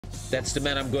That's the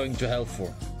man I'm going to hell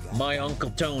for. My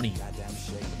Uncle Tony.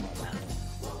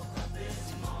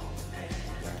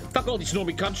 Fuck all these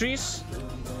normie countries.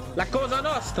 La Cosa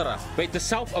Nostra. Wait, the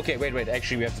South... Okay, wait.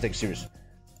 Actually, we have to take it serious.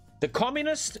 The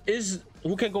communist is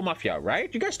who can go Mafia,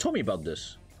 right? You guys told me about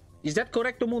this. Is that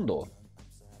correcto, mundo?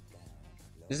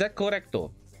 Is that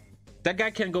correcto? That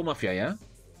guy can go Mafia, yeah?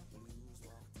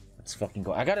 Let's fucking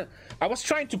go. I was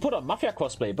trying to put on Mafia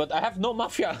cosplay, but I have no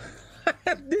Mafia. I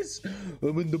have this.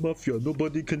 I'm in the Mafia.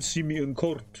 Nobody can see me in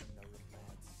court.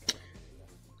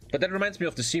 But that reminds me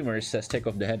of the scene where it says take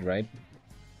off the head, right?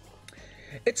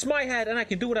 It's my head and I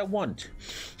can do what I want.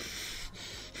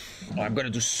 Oh, I'm gonna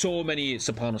do so many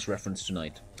Sopranos references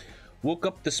tonight. Woke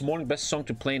up this morning, best song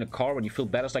to play in a car when you feel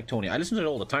badass like Tony. I listen to it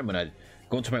all the time when I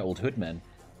go into my old hood, man.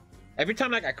 Every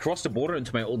time like I cross the border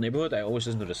into my old neighborhood, I always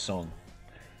listen to this song.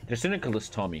 The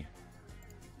Syndicalist Tommy.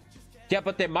 Yeah,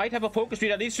 but they might have a focus tree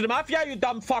that leads to the Mafia, you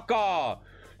dumb fucker!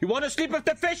 You wanna sleep with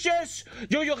the fishes?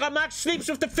 Yo, Ramax sleeps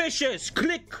with the fishes!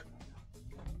 Click!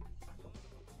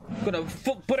 I'm gonna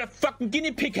put a fucking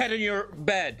guinea pig head in your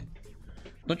bed.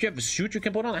 Don't you have a suit you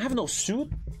can put on? I have no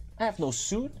suit. I have no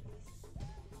suit.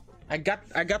 I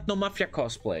got no Mafia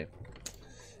cosplay.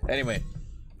 Anyway.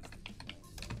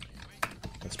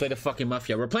 Let's play the fucking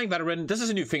Mafia. We're playing Veteran. This is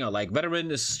a new thing I like.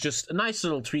 Veteran is just a nice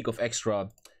little tweak of extra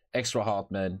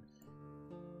hard, man.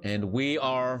 And we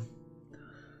are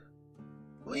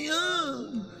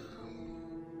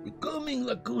becoming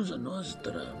La Cosa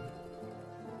Nostra.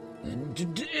 And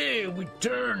today we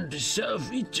turn to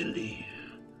South Italy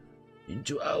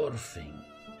into our thing.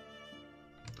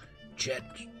 Chat.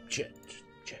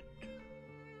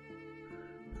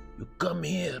 You come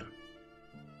here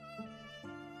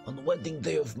on the wedding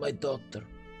day of my daughter,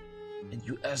 and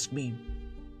you ask me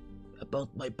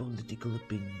about my political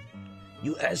opinion.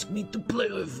 You ask me to play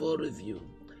with four of you,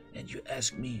 and you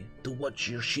ask me to watch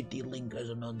your shitty link as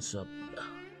a non-sub.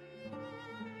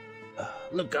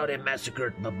 Look how they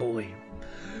massacred my boy.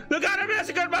 Look how they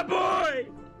massacred my boy!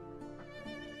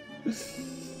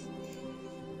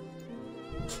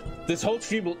 This whole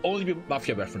stream will only be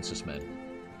Mafia references, man.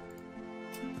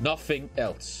 Nothing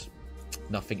else.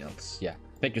 Nothing else, yeah.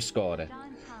 Thank you, Score.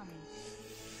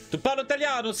 Tu parlo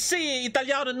italiano? Sì,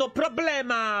 italiano, no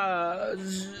problema.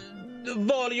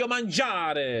 Voglio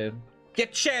mangiare.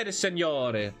 Piacere,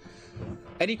 signore.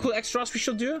 Any cool extras we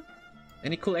should do?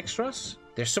 Any cool extras?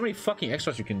 There's so many fucking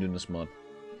extras you can do in this mod.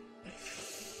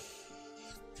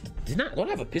 Don't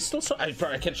have a pistol? So I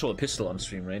can't show a pistol on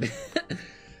stream, right?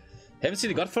 Haven't seen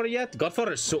The Godfather yet?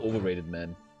 Godfather is so overrated,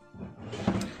 man.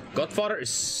 Godfather is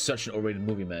such an overrated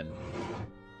movie, man.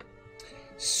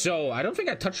 So, I don't think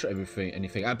I touched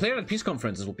anything. I played at peace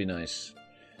conferences would be nice.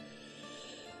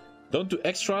 Don't do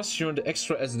extras, you're the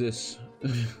extra as this.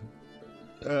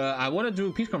 I want to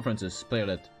do peace conferences, play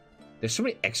that. There's so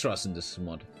many extras in this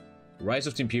mod. Rise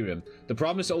of the Imperium. The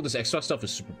problem is all this extra stuff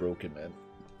is super broken, man.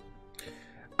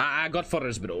 Godfather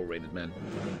is a bit overrated, man.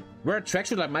 We're a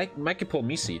tracksuit like Mikey Paul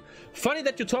Misi. Funny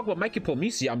that you talk about Mikey Paul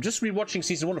Misi. I'm just rewatching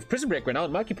season 1 of Prison Break right now,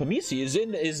 and Mikey Paul Misi is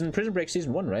in Prison Break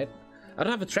season 1, right? I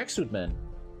don't have a tracksuit, man.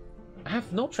 I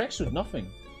have no tracksuit, nothing.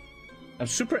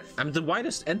 I'm the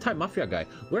widest anti-mafia guy.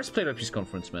 Where's Player Peace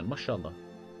Conference, man? Mashallah.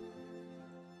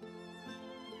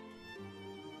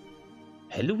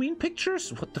 Halloween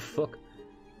pictures? What the fuck?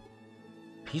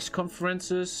 Peace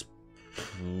conferences.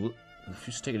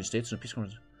 Refuse to take any states in a peace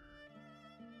conference.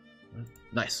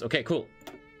 Nice. Okay, cool.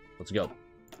 Let's go.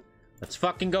 Let's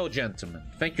fucking go, gentlemen.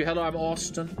 Thank you. Hello, I'm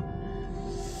Austin.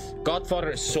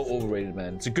 Godfather is so overrated,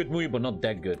 man. It's a good movie, but not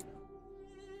that good.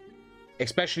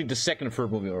 Especially the second and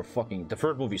third movie are fucking... The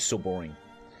third movie is so boring.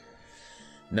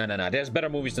 No. There's better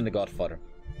movies than The Godfather.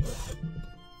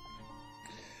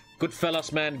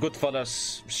 Goodfellas, man.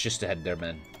 Goodfellas is just ahead there,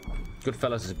 man.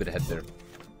 Goodfellas is a bit ahead there.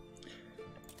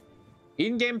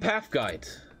 In-game path guide.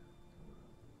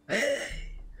 Hey,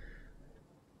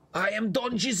 I am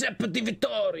Don Giuseppe Di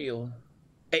Vittorio.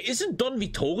 Hey, isn't Don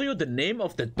Vittorio the name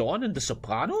of the Don in The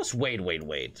Sopranos?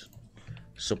 Wait.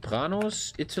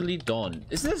 Sopranos, Italy, Don.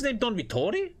 Isn't his name Don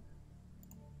Vittori?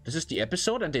 This is the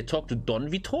episode and they talk to Don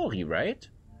Vittori, right?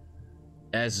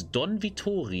 As Don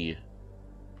Vittori.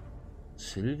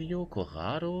 Silvio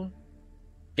Corrado?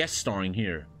 Guest starring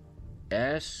here.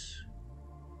 As...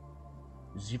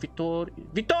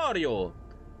 Vittorio!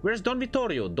 Where's Don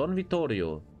Vittorio? Don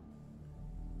Vittorio.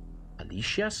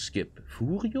 Alicia Skip.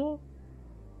 Furio?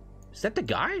 Is that the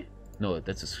guy? No,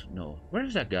 that's his... No. Where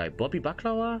is that guy? Bobby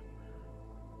Baklava?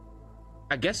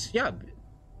 I guess, yeah.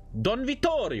 Don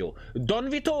Vittorio. Don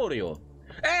Vittorio.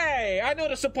 Hey! I know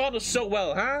The Sopranos so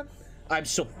well, huh? I'm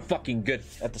so fucking good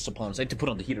at The Sopranos. I need to put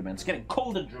on the heater, man. It's getting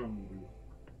cold in Germany.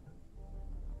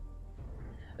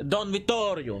 Don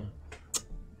Vittorio.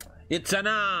 It's an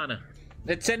honor.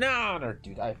 It's an honor,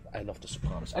 dude. I love The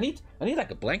Sopranos. I need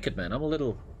like a blanket, man. I'm a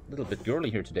little bit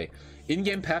girly here today.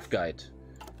 In-game path guide.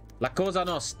 La Cosa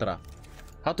Nostra.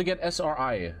 How to get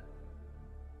SRI.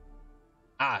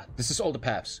 Ah, this is all the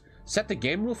paths. Set the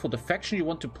game rule for the faction you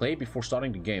want to play before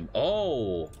starting the game.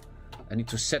 Oh, I need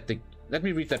to set the... Let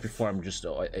me read that before I'm just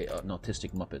an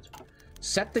autistic muppet.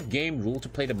 Set the game rule to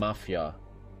play the Mafia.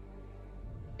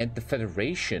 And the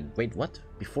Federation. Wait, what?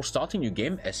 Before starting your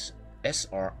game as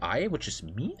SRI, which is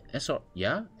me? SR...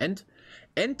 Yeah? And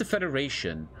the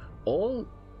Federation. All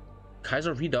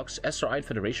Kaiserredux, SRI, and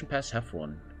Federation paths have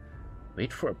one.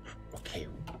 Wait for a... Okay.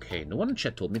 No one in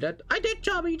chat told me that. I did,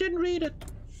 Tommy. You didn't read it.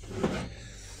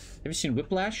 Have you seen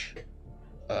Whiplash?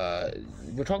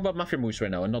 We're talking about Mafia movies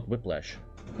right now and not Whiplash.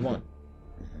 Come on.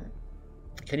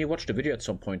 Can you watch the video at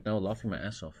some point now? Laughing my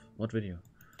ass off. What video?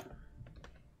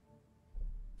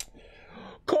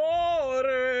 Core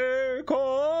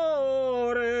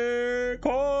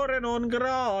non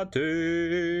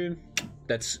grate.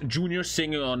 That's Junior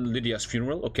singing on Lydia's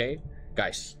funeral, okay?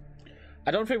 Guys,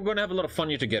 I don't think we're gonna have a lot of fun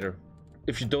here together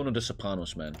if you don't know The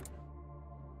Sopranos, man.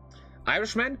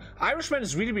 Irishman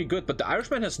is really, really good, but the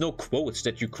Irishman has no quotes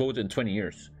that you quote in 20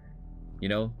 years. You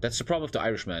know, that's the problem with the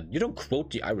Irishman. You don't quote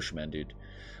the Irishman, dude.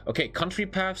 Okay, country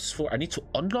paths for... I need to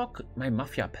unlock my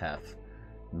Mafia path.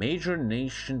 Major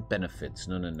nation benefits.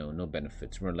 No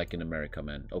benefits. We're like in America,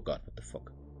 man. Oh god, what the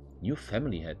fuck? New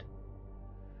family head.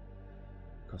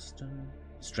 Custom.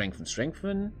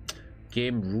 Strengthen.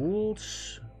 Game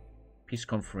rules. Peace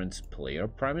conference player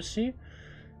primacy.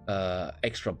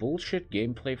 Extra bullshit.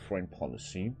 Gameplay foreign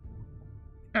policy.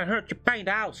 I heard you paint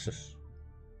houses.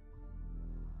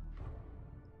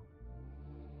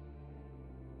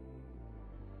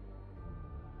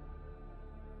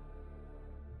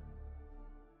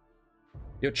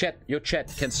 Yo chat,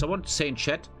 can someone say in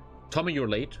chat, Tommy, you're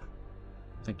late?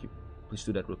 Thank you. Please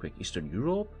do that real quick. Eastern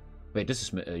Europe? Wait, this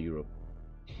is Europe.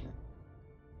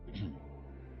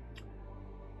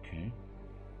 Okay.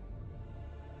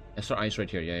 SRI is right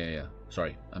here. Yeah.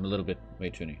 Sorry, I'm a little bit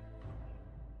way too new.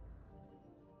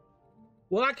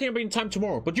 Well, I can't be in time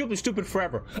tomorrow, but you'll be stupid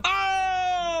forever.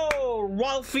 Oh!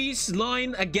 Ralphie's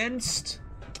line against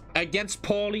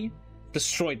Paulie.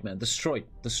 Destroyed, man. Destroyed.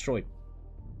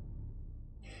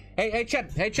 Hey,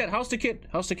 Chet, how's the kid?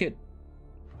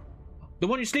 The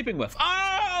one you're sleeping with.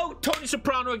 Oh! Tony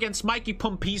Soprano against Mikey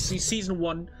Pompisi, season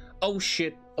 1. Oh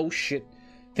shit.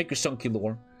 Take your sunky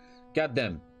lore.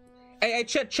 Goddamn. Hey,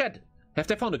 Chet. Have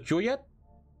they found a cure yet?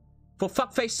 For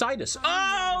fuckface-itis.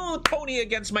 Oh! Tony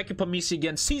against Mikey Pompisi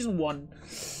again, season 1.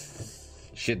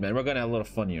 Shit, man, we're gonna have a lot of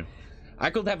fun here. I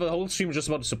could have a whole stream just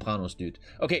about the Sopranos, dude.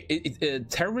 Okay,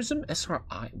 terrorism?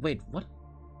 SRI? Wait, what?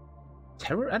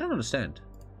 Terror? I don't understand.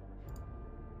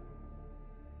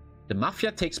 The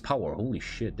Mafia takes power. Holy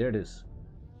shit, there it is.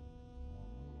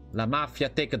 La Mafia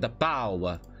take the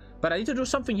power. But I need to do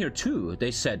something here too.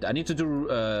 They said I need to do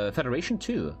Federation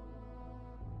too.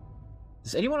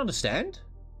 Does anyone understand?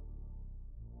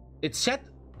 It said...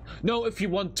 No, if you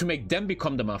want to make them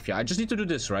become the Mafia. I just need to do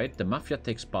this, right? The Mafia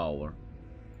takes power.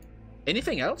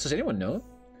 Anything else? Does anyone know?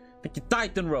 Thank you,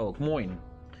 Titan Rogue. Moin.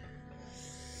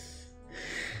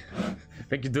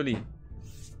 Thank you, Dully.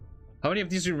 How many of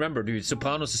these do you remember, dude?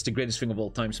 Sopranos is the greatest thing of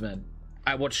all times, man.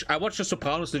 I watch The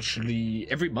Sopranos literally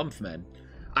every month, man.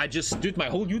 Dude, my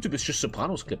whole YouTube is just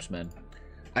Sopranos clips, man.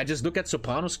 I just look at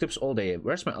Sopranos clips all day.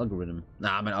 Where's my algorithm?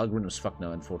 Nah, my algorithm's fucked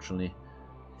now, unfortunately.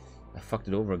 I fucked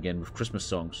it over again with Christmas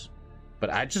songs. But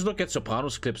I just look at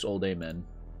Sopranos clips all day, man.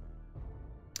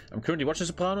 I'm currently watching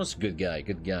Sopranos. Good guy.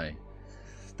 The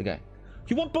guy.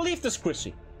 You won't believe this,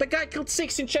 Chrissy. The guy killed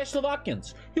 16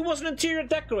 Czechoslovakians. He was an interior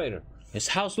decorator. His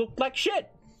house looked like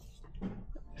shit.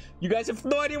 You guys have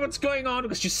no idea what's going on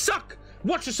because you suck.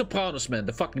 Watch The Sopranos, man.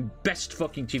 The fucking best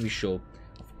fucking TV show of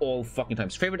all fucking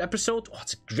times. Favorite episode? Oh,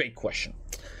 it's a great question.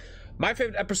 My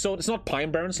favorite episode is not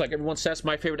Pine Barrens, like everyone says.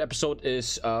 My favorite episode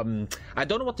is I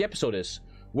don't know what the episode is.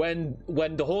 When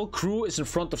the whole crew is in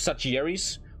front of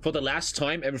Sacchieris for the last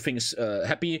time, everything is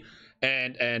happy,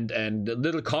 and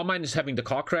little Carmine is having the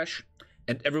car crash.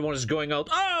 And everyone is going out,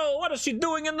 oh, what is she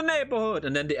doing in the neighborhood?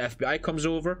 And then the FBI comes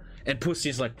over, and Pussy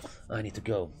is like, I need to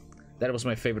go. That was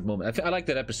my favorite moment. I like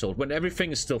that episode, when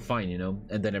everything is still fine, you know?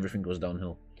 And then everything goes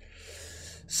downhill.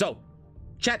 So,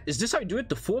 chat, is this how you do it?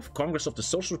 The 4th Congress of the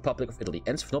Social Republic of Italy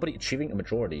ends with nobody achieving a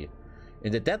majority.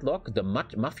 In the deadlock, the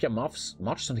Mafia marches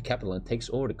on the capital and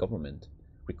takes over the government.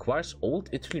 Requires old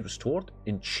Italy restored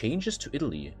and changes to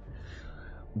Italy.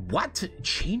 What?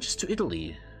 Changes to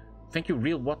Italy? Thank you,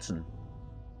 Real Watson.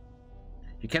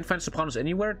 You can't find Sopranos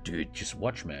anywhere? Dude, just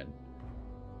watch, man.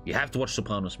 You have to watch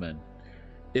Sopranos, man.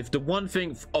 If the one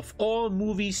thing of all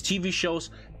movies, TV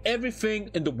shows, everything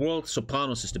in the world,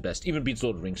 Sopranos is the best. Even beats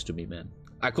Lord of the Rings to me, man.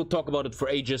 I could talk about it for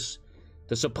ages.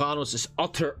 The Sopranos is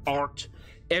utter art.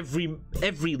 Every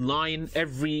line,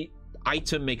 every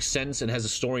item makes sense and has a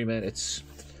story, man. It's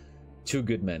too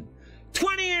good, man.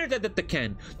 20 years at the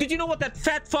can. Did you know what that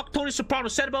fat fuck Tony Soprano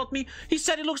said about me? He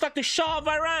said he looks like the Shah of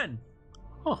Iran.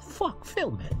 Oh, fuck,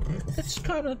 Phil, man. That's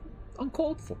kind of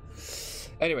uncalled for.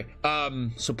 Anyway,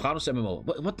 Sopranos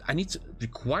MMO. What I need to...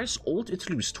 Requires Old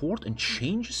Italy restored and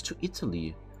changes to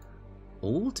Italy.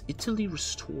 Old Italy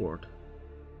restored.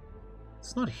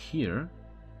 It's not here.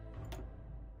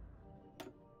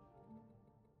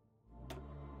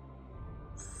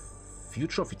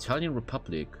 Future of Italian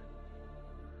Republic.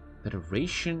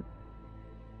 Federation.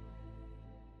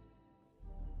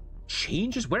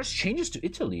 Changes? Where's changes to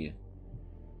Italy?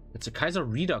 It's a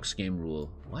Kaiserredux game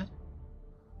rule. What?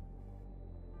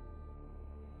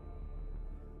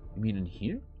 You mean in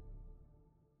here?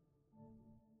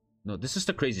 No, this is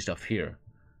the crazy stuff here.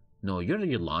 No,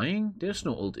 you're lying? There's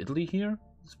no Old Italy here.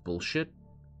 It's bullshit.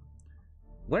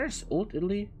 Where's Old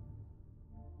Italy?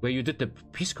 Where you did the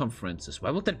peace conferences. Why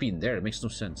would that be in there? It makes no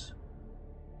sense.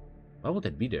 Why would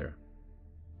that be there?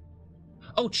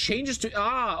 Oh, changes to...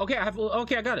 Ah, okay,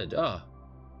 okay, I got it.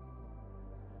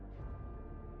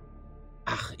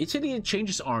 Italy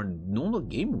changes are normal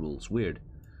game rules. Weird.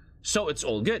 So it's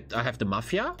all good. I have the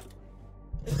Mafia.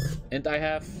 And I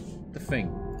have the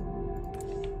thing.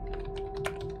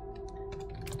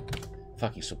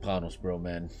 Fucking Sopranos, bro,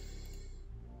 man.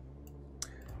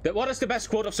 But what is the best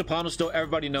quote of Sopranos, though?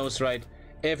 Everybody knows, right?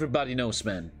 Everybody knows,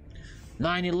 man.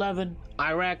 9/11,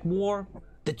 Iraq War.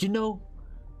 Did you know?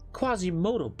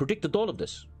 Quasimodo predicted all of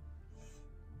this.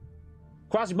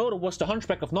 Quasimodo was the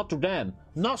hunchback of Notre Dame.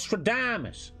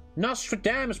 Nostradamus.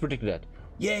 Nostradamus predicted that.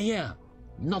 Yeah.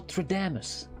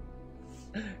 Nostradamus.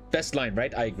 Best line,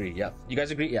 right? I agree, yeah. You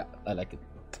guys agree? Yeah, I like it.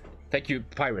 Thank you,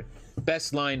 Pirate.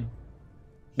 Best line.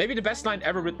 Maybe the best line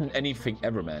ever written anything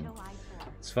ever, man.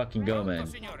 Let's fucking go, man.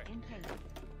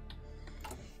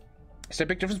 Is there a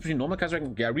big difference between normal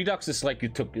Kaiserredux? Yeah, Redux is like you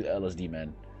took LSD,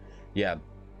 man. Yeah.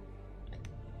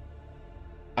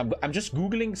 I'm just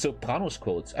googling Sopranos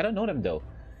quotes. I don't know them though.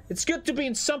 It's good to be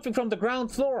in something from the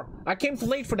ground floor. I came too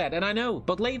late for that, and I know.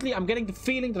 But lately, I'm getting the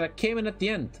feeling that I came in at the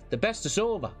end. The best is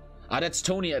over. Ah, that's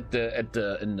Tony in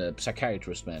the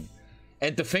psychiatrist, man.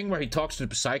 And the thing where he talks to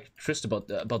the psychiatrist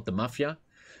about the Mafia.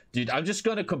 Dude, I'm just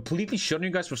gonna completely shun you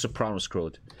guys for Sopranos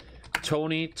quote.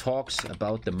 Tony talks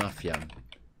about the Mafia.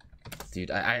 Dude,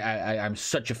 I'm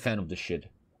such a fan of this shit.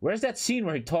 Where's that scene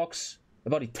where he talks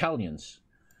about Italians?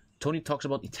 Tony talks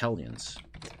about Italians.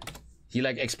 He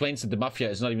like explains that the Mafia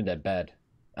is not even that bad.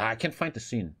 I can't find the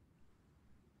scene.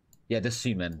 Yeah, this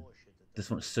scene, man. This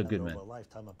one is so good, man. A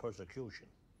lifetime of persecution.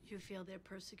 You feel they're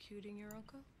persecuting your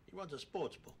uncle? He runs a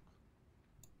sports book.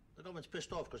 The government's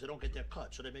pissed off because they don't get their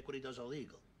cut, so they make what he does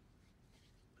illegal.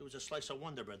 If it was a slice of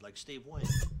Wonder Bread like Steve Wayne,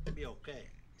 it'd be okay.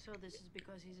 So this is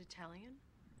because he's Italian?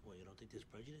 Well, you don't think there's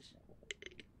prejudice?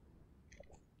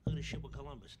 Look at this shit with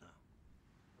Columbus now.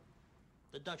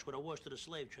 The Dutch were the worst of the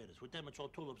slave traders. With them, it's all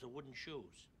tulips and wooden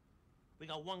shoes. We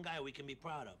got one guy we can be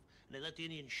proud of, and they let the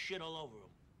Indians shit all over him.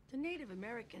 The Native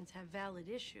Americans have valid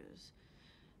issues.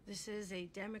 This is a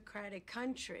democratic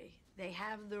country. They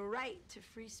have the right to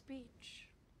free speech.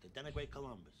 To denigrate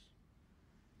Columbus.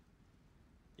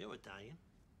 You're Italian.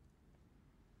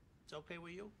 It's okay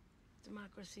with you?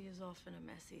 Democracy is often a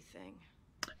messy thing.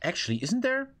 Actually, isn't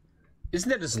there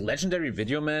this legendary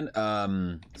video, man?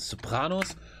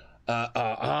 Sopranos.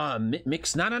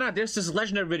 Mix. No. There's this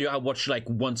legendary video I watch like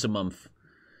once a month.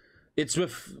 It's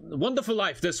with Wonderful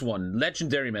Life. This one,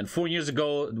 legendary, man. 4 years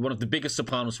ago, one of the biggest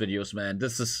Sopranos videos, man.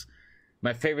 This is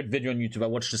my favorite video on YouTube. I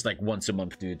watch this like once a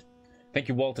month, dude. Thank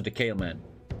you, Walter the Kale, man.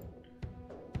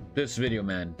 This video,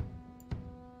 man.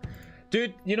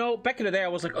 Dude, you know, back in the day, I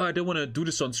was like, oh, I don't want to do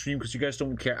this on stream because you guys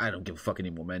don't care. I don't give a fuck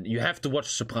anymore, man. You have to watch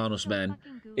Sopranos, man.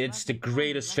 It's the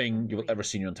greatest thing you will ever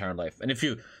see in your entire life. And if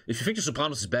you think the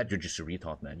Sopranos is bad, you're just a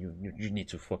retard, man. You need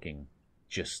to fucking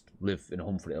just live in a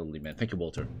home for the elderly, man. Thank you,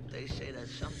 Walter. They say that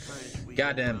sometimes we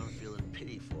Goddamn. feeling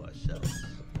pity for ourselves.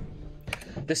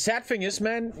 The sad thing is,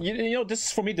 man, you know, this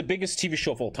is for me the biggest TV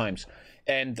show of all times.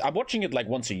 And I'm watching it like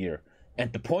once a year.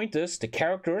 And the point is, the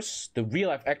characters, the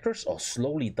real-life actors, are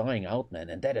slowly dying out, man.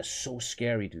 And that is so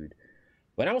scary, dude.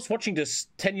 When I was watching this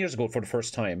 10 years ago for the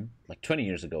first time, like 20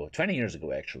 years ago,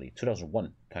 actually,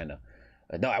 2001, kind of.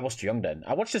 No, I was too young then.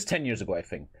 I watched this 10 years ago, I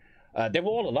think. They were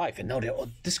all alive, and now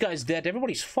this guy's dead.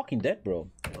 Everybody's fucking dead, bro.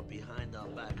 But behind our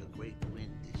back, a great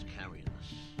wind is carrying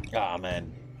us. Ah,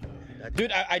 man.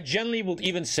 Dude, I genuinely would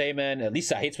even say, man, at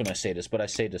least I hate when I say this, but I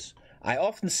say this. I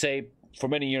often say, for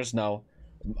many years now,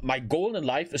 my goal in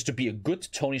life is to be a good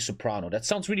Tony Soprano. That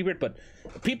sounds really weird, but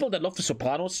people that love the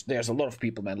Sopranos, there's a lot of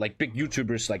people, man. Like big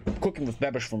YouTubers, like Cooking with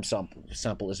Babish from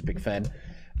Sample is a big fan.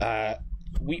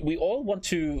 We all want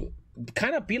to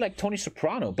kind of be like Tony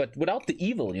Soprano, but without the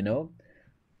evil, you know?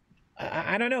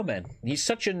 I don't know, man. He's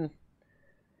such an...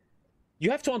 You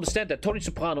have to understand that Tony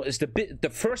Soprano is the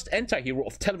first anti-hero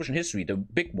of television history, the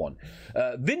big one.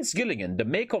 Vince Gilligan, the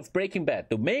maker of Breaking Bad,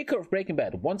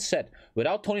 once said,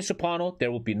 without Tony Soprano,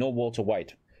 there would be no Walter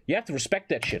White. You have to respect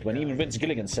that shit when even Vince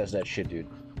Gilligan says that shit, dude.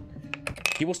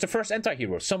 He was the first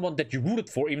anti-hero, someone that you rooted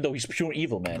for, even though he's pure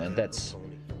evil, man, and that's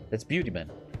beauty, man.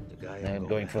 I'm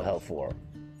going for hell for.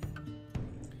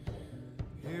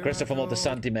 Christopher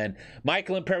Moltisanti, man.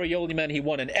 Michael Imperioli, man, he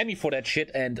won an Emmy for that shit,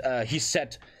 and he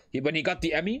said... When he got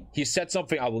the Emmy, he said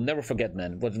something I will never forget,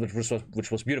 man,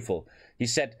 which was beautiful. He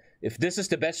said, if this is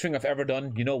the best thing I've ever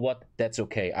done, you know what? That's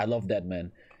okay. I love that,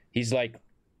 man. He's like,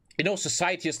 you know,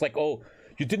 society is like, oh,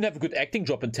 you didn't have a good acting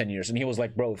job in 10 years. And he was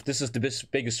like, bro, if this is the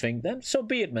biggest thing, then so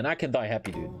be it, man. I can die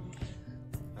happy, dude.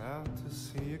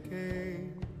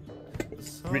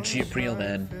 Richie April,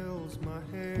 man.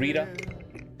 Rita.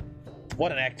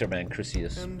 What an actor, man, Chrissy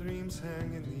is.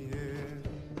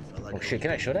 Oh, shit,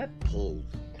 can I show that?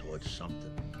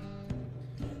 Something.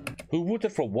 Who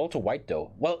rooted for Walter White,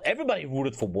 though? Well, everybody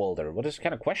rooted for Walter. What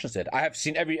kind of question is that? I have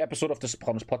seen every episode of the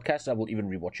Sopranos podcast. I will even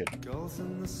rewatch it.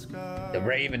 The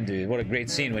Raven, dude. What a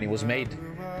great scene when he was made.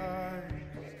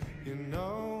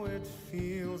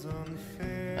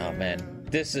 Oh, man.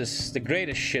 This is the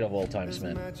greatest shit of all times,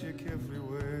 man.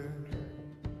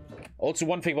 Also,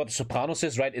 one thing about the Sopranos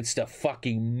is, right, it's the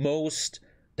fucking most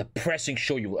depressing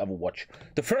show you will ever watch.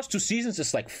 The first 2 seasons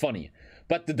is, like, funny.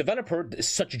 But the developer is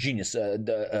such a genius.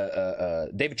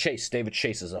 David Chase. David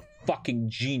Chase is a fucking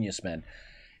genius, man.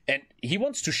 And he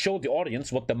wants to show the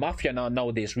audience what the Mafia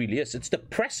nowadays really is. It's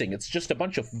depressing. It's just a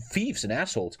bunch of thieves and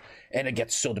assholes. And it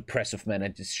gets so depressive, man.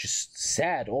 And it's just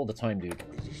sad all the time, dude.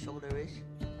 Is this all there is?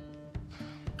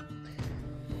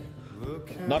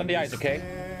 Not in the eyes, okay?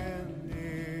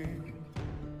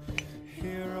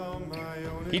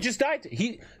 He just died.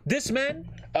 This man,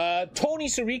 Tony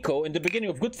Sirico, in the beginning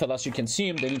of Goodfellas, you can see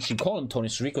him. They literally call him Tony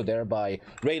Sirico there by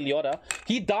Ray Liotta.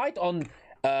 He died on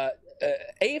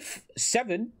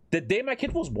A7, the day my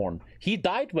kid was born. He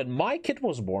died when my kid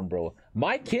was born, bro.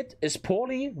 My kid is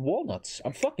Paulie Walnuts.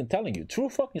 I'm fucking telling you. True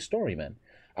fucking story, man.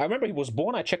 I remember he was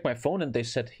born. I checked my phone and they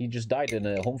said he just died in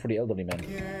a home for the elderly,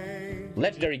 man.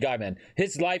 Legendary guy, man.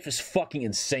 His life is fucking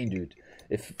insane, dude.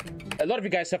 If a lot of you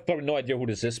guys have probably no idea who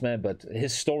this is, man, but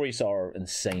his stories are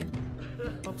insane.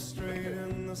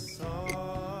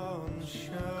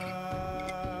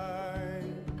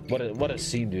 What a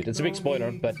scene, dude. It's a big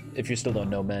spoiler, but if you still don't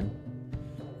know, man.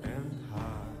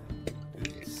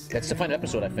 That's the final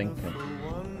episode, I think.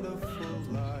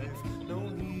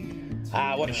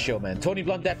 Ah, what a show, man. Tony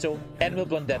Blundetto, Edmund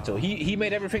Blundetto. He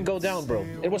made everything go down, bro.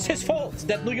 It was his fault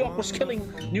that New York was killing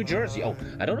New Jersey. Oh,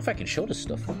 I don't know if I can show this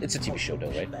stuff. It's a TV show,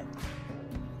 though, right?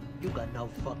 You got no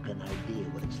fucking idea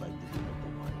what it's like to be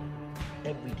number one.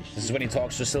 Every decision. This is when he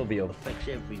talks to Silvio. Affects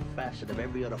every facet of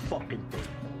every other fucking thing.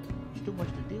 It's too much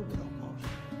to deal with, almost.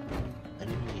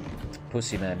 And in the end,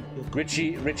 pussy, man.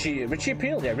 Richie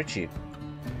appealed. Yeah, Richie.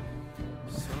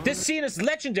 This scene is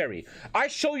legendary. I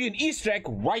show you an Easter egg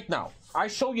right now.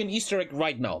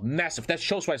 Massive. That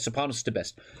shows why Sopranos is the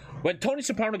best. When Tony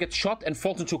Soprano gets shot and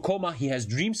falls into a coma, he has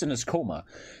dreams in his coma.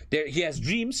 He has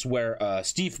dreams where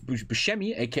Steve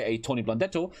Buscemi, aka Tony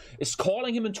Blundetto, is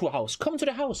calling him into a house. Come to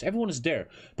the house. Everyone is there.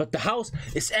 But the house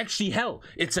is actually hell.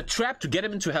 It's a trap to get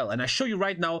him into hell. And I show you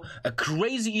right now a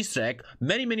crazy Easter egg.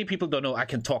 Many people don't know. I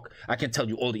can talk. I can tell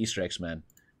you all the Easter eggs, man.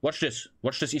 Watch this.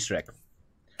 Watch this Easter egg.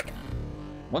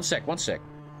 One sec.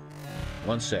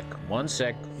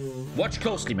 Watch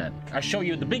closely, man. I show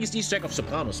you the biggest Easter egg of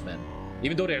Sopranos, man.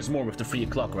 Even though there's more with the 3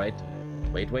 o'clock, right?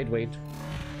 Wait.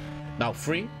 Now,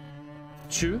 3,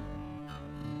 2.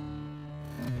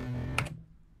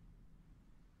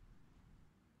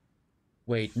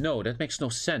 Wait, no, that makes no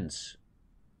sense.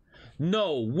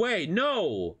 No, wait,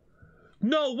 no.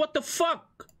 No, what the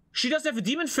fuck? She doesn't have a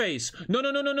demon face.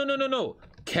 No.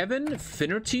 Kevin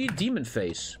Finnerty, demon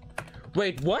face.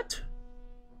 Wait, what?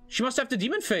 She must have the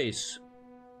demon face.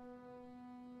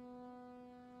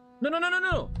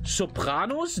 No.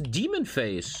 Sopranos, demon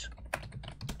face.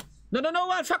 No,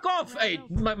 fuck off. Hey,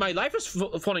 my life is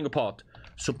falling apart.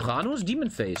 Sopranos, demon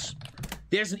face.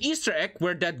 There's an Easter egg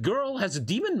where that girl has a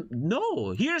demon.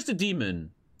 No, here's the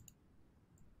demon.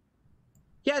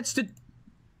 Yeah, it's the...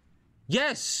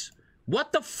 Yes.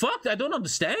 What the fuck? I don't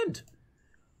understand.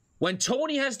 When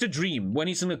Tony has the dream, when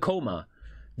he's in a coma,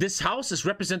 this house is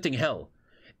representing hell.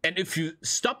 And if you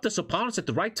stop the Sopranos at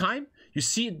the right time, you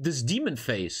see this demon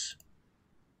face.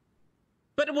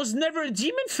 But it was never a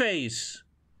demon face.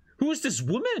 Who is this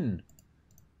woman?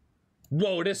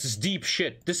 Whoa, this is deep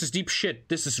shit. This is deep shit.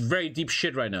 This is very deep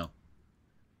shit right now.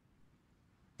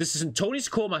 This is in Tony's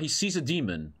coma. He sees a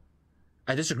demon.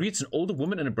 I disagree. It's an older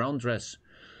woman in a brown dress.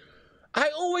 I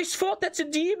always thought that's a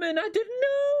demon. I didn't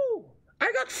know.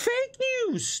 I got fake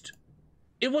news.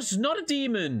 It was not a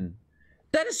demon.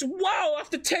 That is, wow,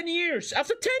 after 10 years.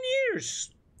 After 10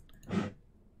 years.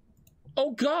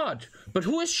 Oh, God. But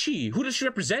who is she? Who does she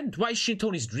represent? Why is she in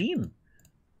Tony's dream?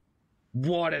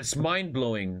 Wow, that's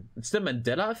mind-blowing. It's the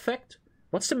Mandela effect?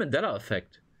 What's the Mandela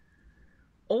effect?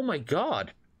 Oh, my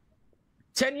God.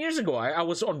 10 years ago, I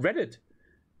was on Reddit.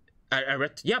 I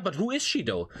read, yeah, but who is she,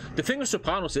 though? The thing with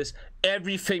Sopranos is,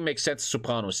 everything makes sense to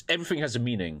Sopranos. Everything has a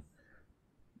meaning.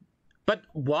 But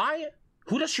why?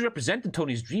 Who does she represent in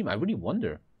Tony's dream? I really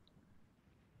wonder.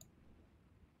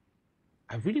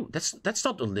 That's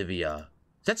not Olivia.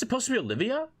 Is that supposed to be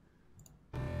Olivia?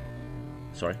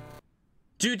 Sorry.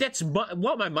 Dude, that's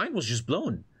what my mind was just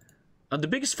blown. I'm the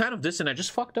biggest fan of this and I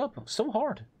just fucked up so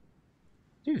hard.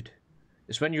 Dude.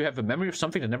 It's when you have a memory of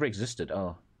something that never existed.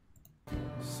 Oh.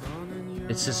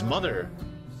 It's his mother.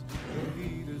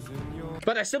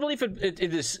 But I still believe it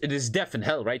is death in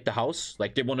hell, right? The house.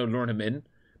 Like they want to lure him in.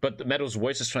 But Meadow's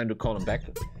voice is trying to call him back.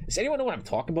 Does anyone know what I'm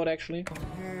talking about, actually? Oh,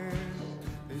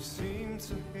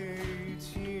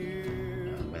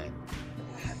 man.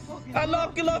 I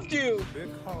loved you!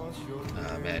 Oh,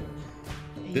 man.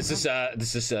 This is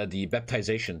the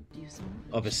baptization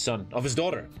of his son, of his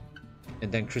daughter.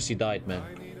 And then Chrissy died, man.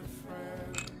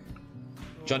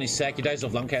 Johnny Sack, he dies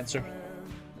of lung cancer.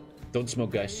 Don't smoke,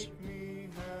 guys.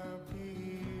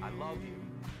 I love you.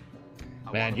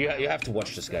 Man, you have to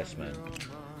watch this, guys, man.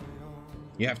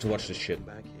 You have to watch this shit.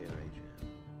 Back here,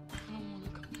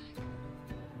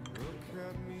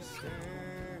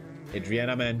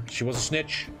 Adriana, man, she was a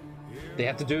snitch. They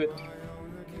had to do it.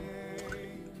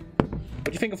 What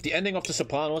do you think of the ending of The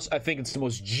Sopranos? I think it's the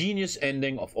most genius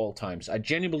ending of all times. I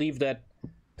genuinely believe that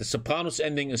The Sopranos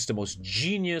ending is the most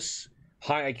genius,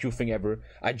 high IQ thing ever.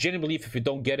 I genuinely believe if you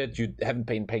don't get it, you haven't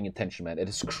been paying attention, man. It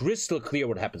is crystal clear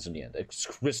what happens in the end. It's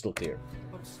crystal clear.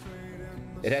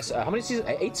 It has, how many seasons?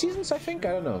 8 seasons, I think?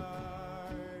 I don't know.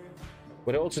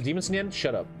 Were there also demons in the end?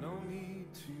 Shut up.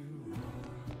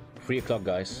 3 o'clock,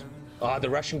 guys. Ah, the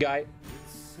Russian guy.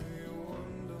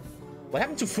 What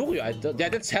happened to Furio? Yeah,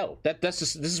 that's hell.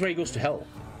 This is where he goes to hell.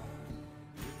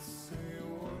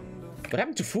 What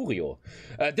happened to Furio?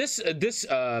 This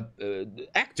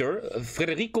actor,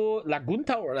 Federico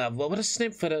Lagunta, or what is his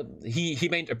name? He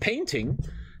made a painting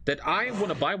that I want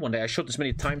to buy one day. I showed this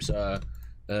many times.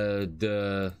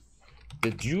 The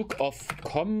Duke of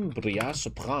Cumbria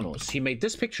Sopranos. He made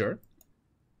this picture.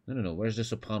 No. Where's the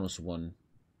Sopranos one?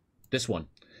 This one.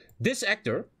 This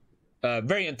actor,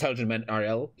 very intelligent man,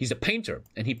 RL. He's a painter,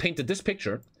 and he painted this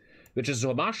picture, which is a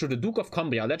homage to the Duke of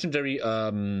Cumbria, legendary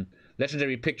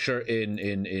picture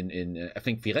in I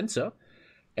think Firenze,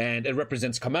 and it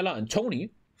represents Carmela and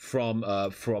Tony from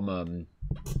The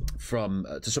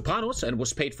Sopranos, and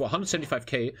was paid for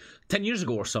 175K 10 years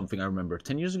ago or something. I remember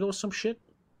 10 years ago or some shit.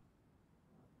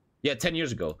 Yeah, 10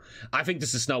 years ago. I think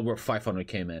this is now worth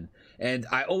 500K, man. And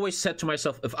I always said to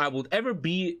myself, if I would ever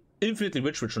be infinitely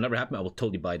rich, which will never happen, I will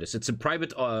totally buy this. It's a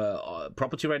private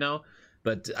property right now,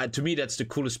 but to me, that's the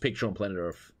coolest picture on planet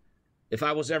Earth. If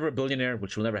I was ever a billionaire,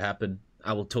 which will never happen,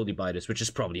 I will totally buy this, which is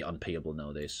probably unpayable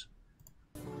nowadays.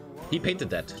 He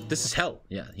painted that. This is hell.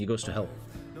 Yeah, he goes to hell.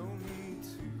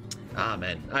 Ah,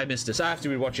 man, I missed this. I have to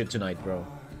rewatch it tonight, bro.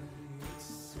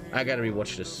 I gotta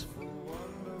rewatch this.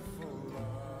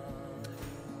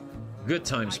 Good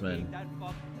times, man. That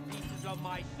fuck pieces of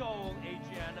my soul,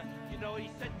 Adriana. You know what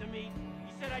he said to me?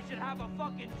 He said I should have a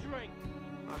fucking drink.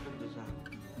 How come does that?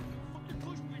 You fucking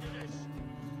pushed me to this.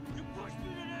 You pushed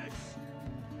me to this.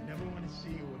 I never want to see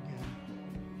you again.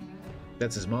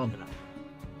 That's his mom.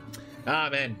 Ah,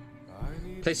 man.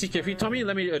 Play CK3, Tommy.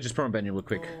 Let me just perma ban you real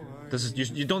quick. This is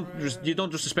you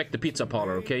don't disrespect the pizza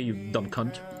parlor, okay? You dumb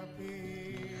cunt.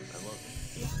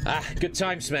 Ah, good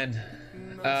times, man.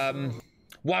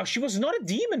 Wow, she was not a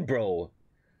demon, bro.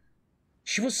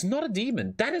 She was not a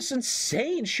demon. That is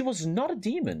insane. She was not a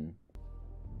demon.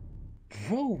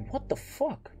 Bro, what the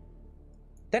fuck?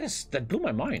 That blew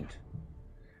my mind.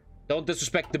 Don't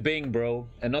disrespect the Bing, bro,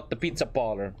 and not the pizza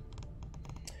parlor.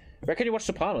 Where can you watch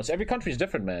Sopranos? Every country is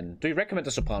different, man. Do you recommend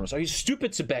the Sopranos? Are you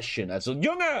stupid, Sebastian? Also,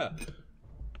 Junge!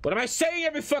 What am I saying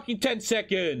every fucking 10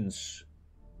 seconds?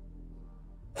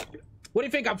 What do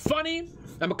you think? I'm funny?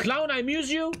 I'm a clown? I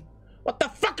amuse you? What the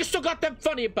fuck is so goddamn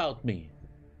funny about me?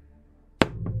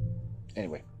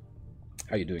 Anyway,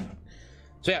 how you doing?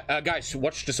 So yeah, guys,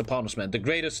 watch The Sopranos, man. The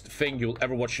greatest thing you'll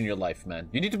ever watch in your life, man.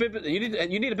 You need to be,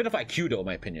 you need a bit of IQ, though, in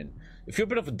my opinion. If you're a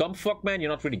bit of a dumb fuck, man,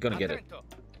 you're not really gonna get it.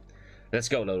 Let's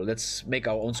go, Lolo. Let's make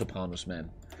our own Sopranos,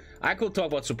 man. I could talk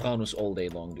about Sopranos all day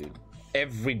long, dude.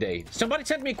 Every day. Somebody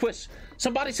sent me a quiz.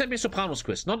 Somebody sent me a Sopranos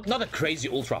quiz. Not a crazy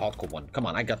ultra hardcore one. Come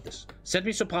on, I got this. Send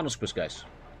me a Sopranos quiz, guys.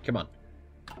 Come on.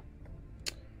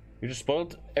 You just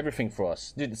spoiled everything for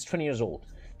us. Dude, it's 20 years old.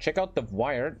 Check out The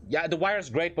Wire. Yeah, The Wire is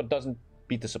great, but doesn't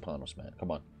beat The Sopranos, man. Come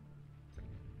on.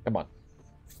 Come on.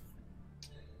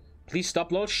 Please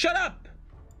stop, Lolo. Shut up!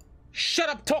 Shut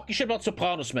up talking shit about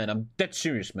Sopranos, man. I'm dead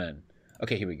serious, man.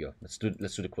 Okay, here we go. Let's do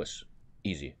the quiz.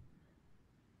 Easy.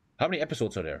 How many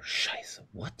episodes are there? Scheiße,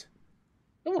 what?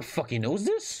 No one fucking knows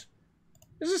this.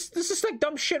 This is like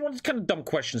dumb shit. What kind of dumb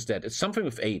question is that? It's something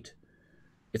with 8.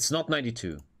 It's not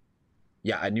 92.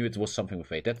 Yeah, I knew it was something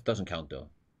with 8. That doesn't count though.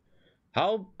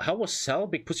 How was Sal,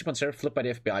 Big Pussy Pansera, flipped by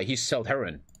the FBI? He sold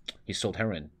heroin. He sold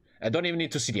heroin. I don't even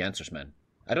need to see the answers, man.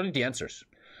 I don't need the answers.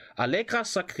 Allegra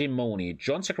Sacrimoni,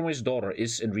 John Sacrimoni's daughter,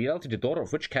 is in reality the daughter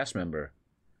of which cast member?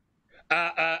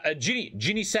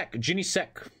 Ginny Sec.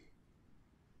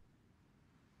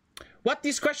 What?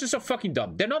 These questions are fucking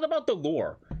dumb. They're not about the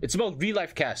lore. It's about real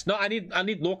life cast. No, I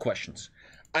need lore questions.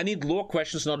 I need lore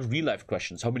questions, not real life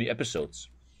questions. How many episodes?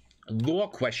 Lore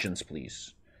questions,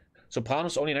 please.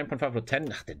 Sopranos only 9.5 out of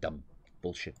 10. Ach, they're dumb.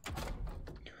 Bullshit.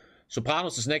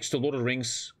 Sopranos is next to Lord of the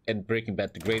Rings and Breaking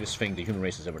Bad, the greatest thing the human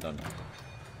race has ever done.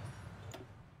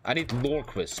 I need lore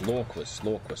quiz.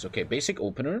 Okay, basic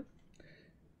opener.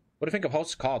 What do you think of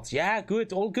House of Cards? Yeah,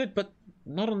 good, all good, but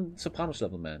not on Sopranos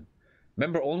level, man.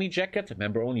 Member only jacket?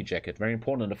 Member only jacket. Very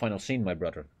important in the final scene, my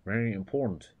brother. Very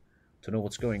important to know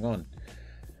what's going on.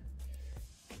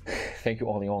 Thank you,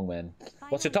 Ollie Ong, man.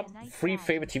 What's your top 3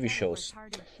 favorite TV shows?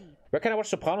 Where can I watch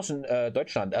Sopranos in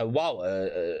Deutschland? Wow,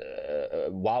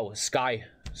 Sky.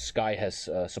 Sky has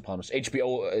Sopranos.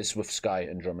 HBO is with Sky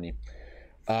in Germany.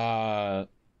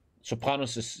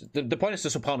 Sopranos is... The point is the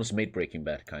Sopranos made Breaking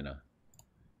Bad, kinda.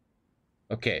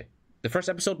 Okay. The first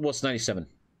episode was 97.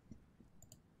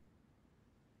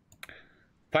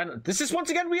 Final. This is once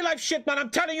again real life shit, man. I'm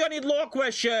telling you, I need lore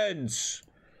questions.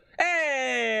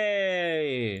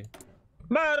 Hey,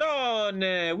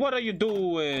 Marone, what are you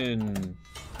doing?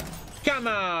 Come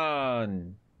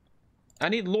on. I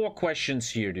need lore questions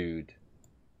here, dude.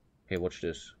 Okay, watch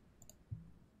this.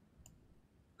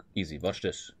 Easy, watch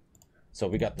this. So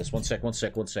we got this. One sec.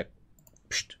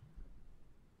 Psst.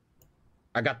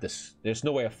 I got this. There's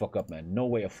no way I fuck up, man. No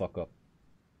way I fuck up.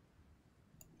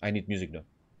 I need music though.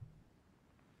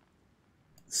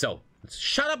 So,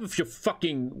 shut up if you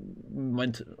fucking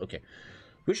went... Okay.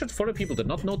 We should follow people that did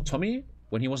not know Tommy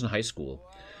when he was in high school.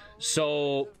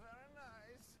 So,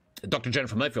 Dr.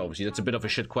 Jennifer Mafia, obviously, that's a bit of a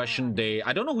shit question.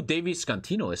 I don't know who Davey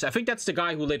Scantino is. I think that's the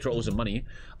guy who later owes him money.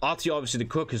 Artie, obviously, the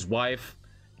cook, his wife.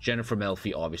 Jennifer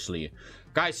Melfi, obviously.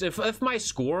 Guys, if my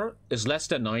score is less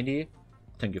than 90,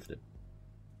 10 gifted.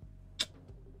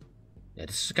 Yeah,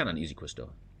 this is kind of an easy quiz,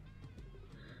 though.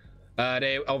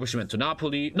 They obviously went to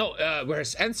Napoli. No, where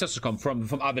his ancestors come from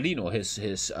Avellino.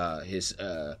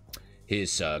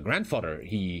 His grandfather,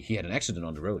 he had an accident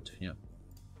on the road. Yeah.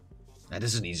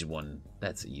 This is an easy one.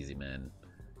 That's easy, man.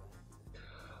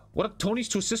 What are Tony's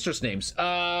 2 sisters' names?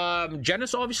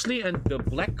 Janice, obviously, and the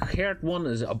black-haired one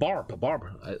is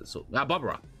Barbara.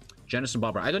 Janice and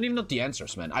Barbara. I don't even know the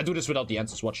answers, man. I do this without the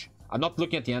answers. Watch. I'm not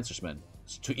looking at the answers, man.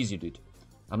 It's too easy, dude.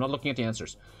 I'm not looking at the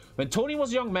answers. When Tony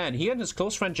was a young man, he and his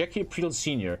close friend Jackie April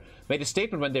Sr. made a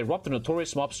statement when they robbed the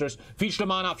notorious mobsters. Feach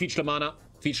Lamana.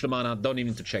 Don't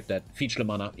even need to check that. Feach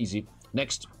Lamana. Easy.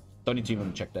 Next. Don't need to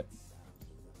even check that.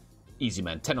 Easy,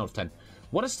 man. 10 out of 10.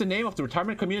 What is the name of the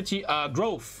retirement community?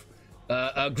 Grove.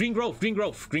 Green Grove.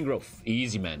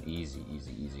 Easy, man. Easy.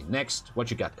 Next. What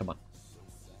you got? Come on.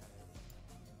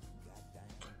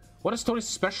 What is Tony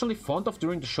especially fond of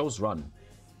during the show's run?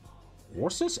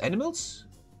 Horses? Animals?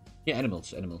 Yeah,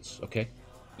 animals. Okay.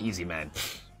 Easy, man.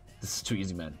 This is too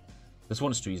easy, man. This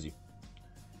one is too easy.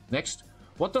 Next.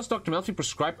 What does Dr. Melfi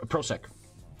prescribe? A Prozac.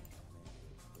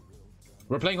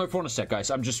 We're playing Hoi 4 in a sec,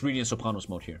 guys. I'm just reading in Sopranos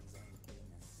mode here.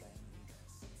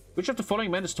 Which of the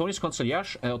following men is Tony's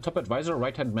concierge, top advisor,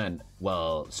 right-hand man?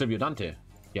 Well, Silvio Dante.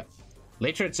 Yeah.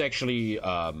 Later it's actually,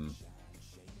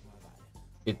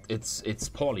 it's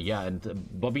Paulie, yeah, and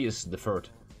Bobby is the third.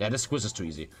 Yeah, this quiz is too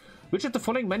easy. Which of the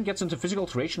following men gets into physical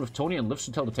altercation with Tony and lives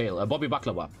to tell the tale? Bobby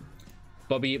Baklava.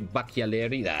 Bobby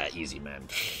Bacchialeri. Easy, man.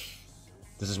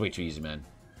 This is way too easy, man.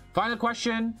 Final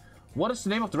question. What is the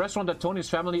name of the restaurant that Tony's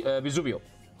family, Vesuvio?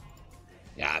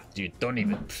 Yeah, dude, don't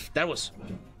even. That was.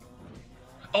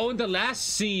 Oh, in the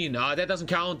last scene. That doesn't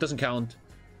count. Doesn't count.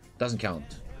 Doesn't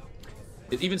count.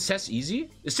 It even says easy.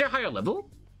 Is there a higher level?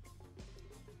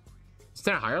 Is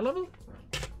there a higher level?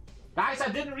 Guys, I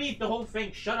didn't read the whole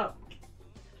thing. Shut up.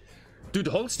 Dude,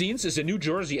 Holstein's is in New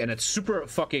Jersey, and it's super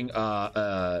fucking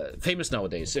famous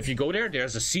nowadays. If you go there,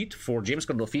 there's a seat for James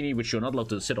Gandolfini, which you're not allowed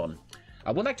to sit on.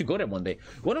 I would like to go there one day.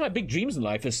 One of my big dreams in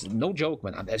life is, no joke,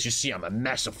 man. As you see, I'm a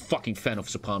massive fucking fan of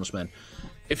Sopranos, man.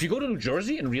 If you go to New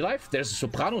Jersey in real life, there's a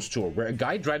Sopranos tour where a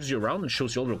guy drives you around and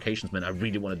shows you all the locations, man. I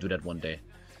really want to do that one day.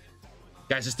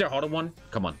 Guys, is there a harder one?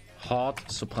 Come on. Hard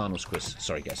Sopranos quiz.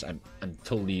 Sorry, guys. I'm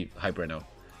totally hype right now.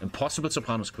 Impossible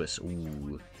Sopranos quiz.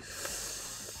 Ooh.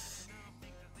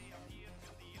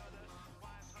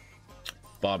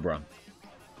 Barbara.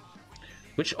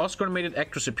 Which Oscar-nominated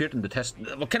actress appeared in the test?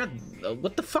 What kind of...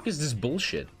 what the fuck is this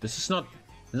bullshit? This is not...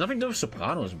 There's nothing to do with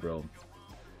Sopranos, bro.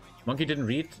 Monkey didn't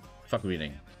read? Fuck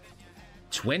reading.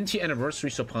 20th anniversary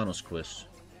Sopranos quiz.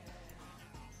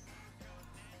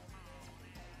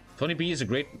 Tony B is a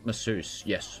great masseuse.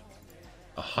 Yes.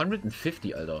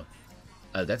 150, Alter.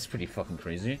 That's pretty fucking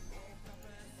crazy.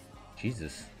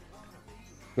 Jesus.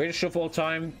 Greatest show of all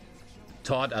time.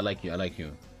 Todd, I like you. I like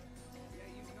you.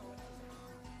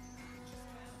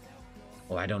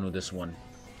 Oh, I don't know this one.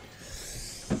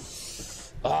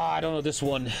 Oh, I don't know this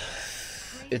one.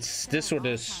 It's this or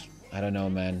this. I don't know,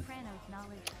 man.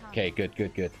 Okay, good,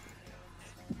 good, good.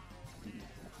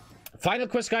 Final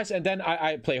quest, guys, and then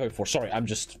I play her for. Sorry, I'm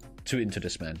just too into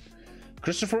this, man.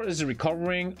 Christopher is a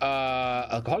recovering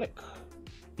alcoholic.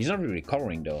 He's not really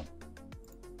recovering, though.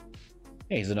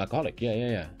 Yeah, he's an alcoholic. Yeah, yeah,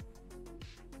 yeah.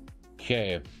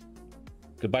 Okay.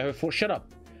 Goodbye, her for. Shut up.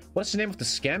 What's the name of the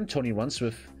scam Tony runs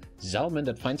with Zalman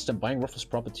that finds them buying Ruffles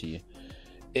property?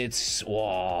 It's...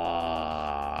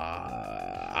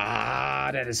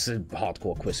 that is a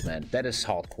hardcore quiz, man. That is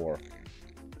hardcore.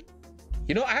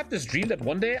 You know, I have this dream that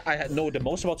one day I know the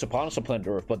most about Sopranos on planet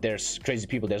Earth, but there's crazy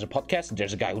people. There's a podcast and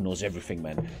there's a guy who knows everything,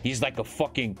 man. He's like a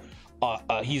fucking...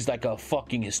 he's like a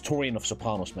fucking historian of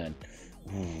Sopranos, man.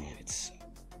 Ooh, it's...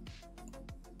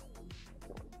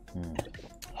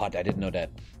 Hot, I didn't know that.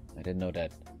 I didn't know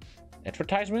that.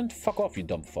 Advertisement? Fuck off, you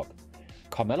dumb fuck.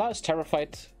 Carmela is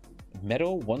terrified.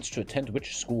 Meadow wants to attend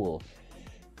which school?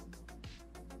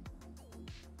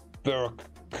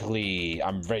 Berkeley.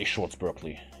 I'm very sure it's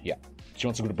Berkeley. Yeah. She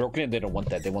wants to go to Berkeley and they don't want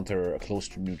that. They want her close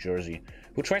to New Jersey.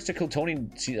 Who tries to kill Tony?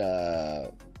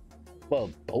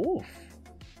 Well, both.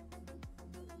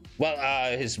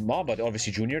 Well, his mom, but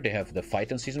obviously Junior. They have the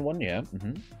fight in season 1. Yeah.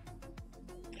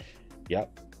 Yeah.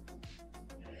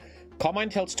 Carmine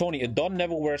tells Tony, a Don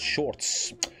never wears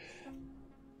shorts.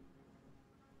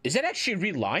 Is that actually a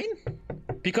real line?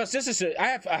 Because this is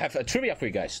I have a trivia for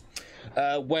you guys.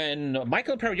 When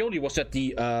Michael Imperioli was at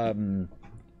the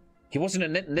he was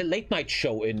in a late night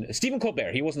show in Stephen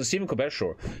Colbert. He was in the Stephen Colbert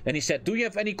show, and he said, "Do you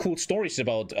have any cool stories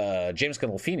about James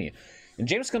Gandolfini?" And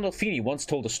James Gandolfini once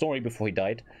told a story before he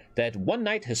died that one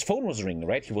night his phone was ringing.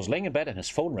 Right, he was laying in bed and his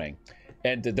phone rang,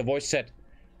 and the voice said,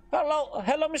 "Hello,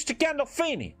 Mr.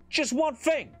 Gandolfini. Just one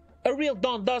thing: a real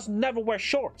Don does never wear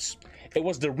shorts." It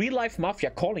was the real-life Mafia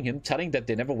calling him, telling that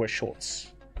they never wear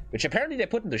shorts. Which apparently they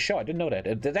put in the show. I didn't know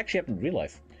that. That actually happened in real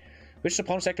life. Which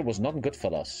Sopranos actor was not in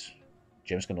Goodfellas?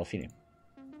 James Gandolfini.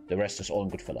 The rest is all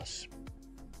in Goodfellas.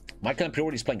 Michael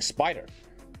Imperioli is playing Spider.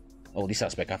 Oh, Lisa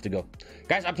Aspect, I have to go.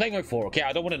 Guys, I'm playing with 4, okay?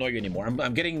 I don't want to annoy you anymore.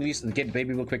 I'm getting these, get the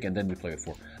baby real quick, and then we play with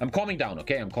 4. I'm calming down,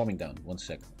 okay? I'm calming down. 1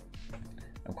 sec.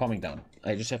 I'm calming down.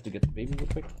 I just have to get the baby real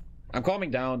quick. I'm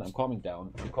calming down. I'm calming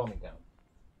down. I'm calming down.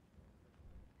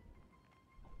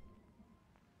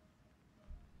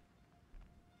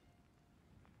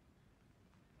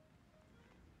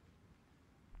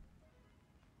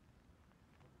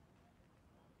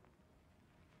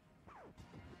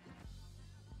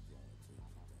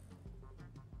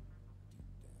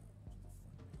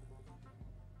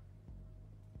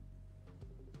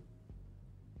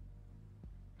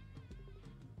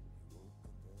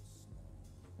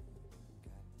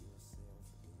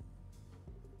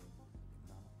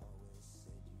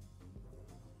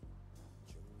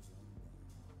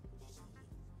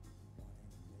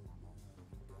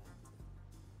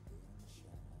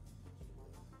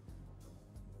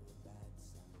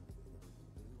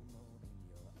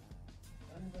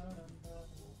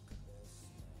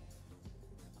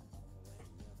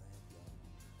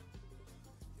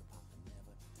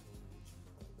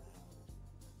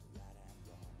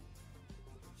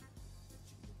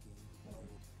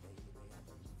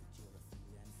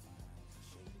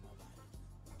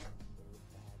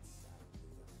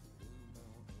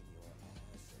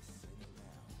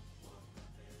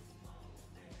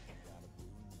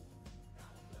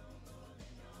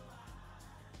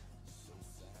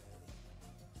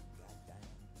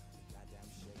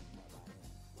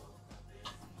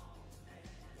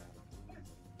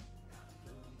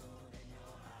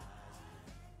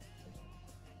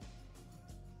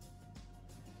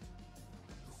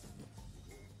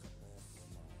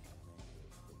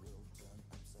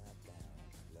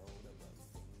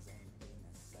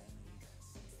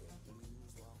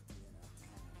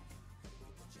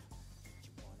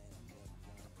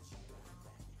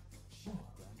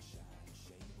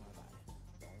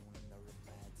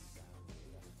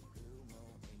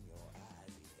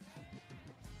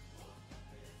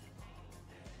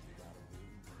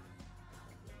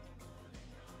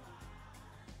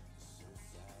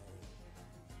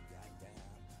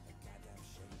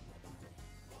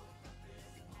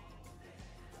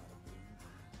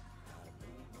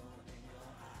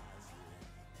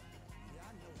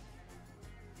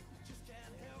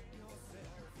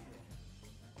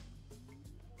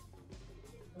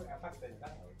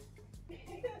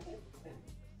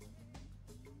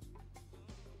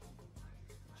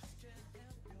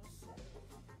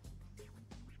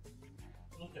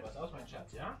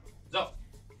 So.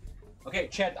 Okay,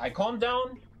 chat, I calmed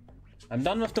down. I'm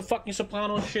done with the fucking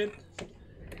Sopranos shit.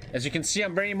 As you can see,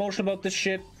 I'm very emotional about this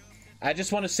shit. I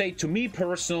just want to say, to me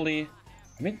personally...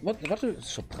 I mean, what is the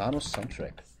Sopranos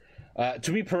soundtrack?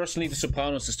 To me personally, the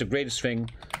Sopranos is the greatest thing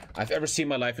I've ever seen in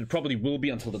my life. It probably will be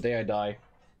until the day I die.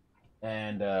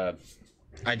 And,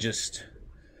 I just...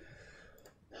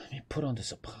 Let me put on the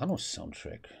Sopranos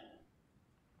soundtrack.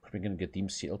 Probably gonna get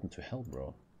DMC Elton to hell,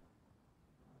 bro.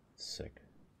 Sick.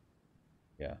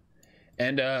 Yeah.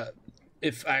 And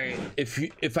if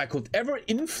I could ever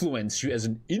influence you as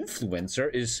an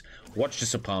influencer, is watch The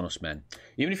Sopranos, man.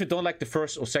 Even if you don't like the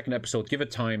first or second episode, give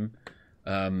it time.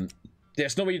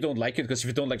 There's no way you don't like it, because if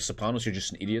you don't like The Sopranos, you're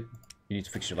just an idiot. You need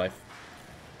to fix your life.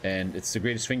 And it's the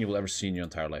greatest thing you will ever see in your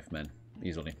entire life, man.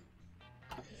 Easily.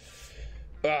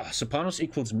 Sopranos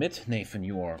equals mid? Nathan,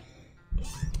 you are.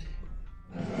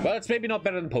 Well, it's maybe not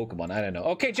better than Pokemon. I don't know.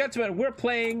 Okay, gentlemen, we're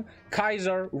playing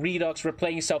Kaiserredux. We're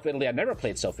playing South Italy. I've never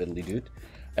played South Italy, dude.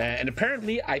 And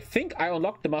apparently, I think I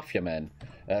unlocked the Mafia, man.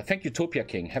 Thank you,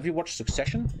 TommyKay. Have you watched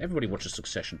Succession? Everybody watches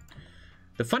Succession.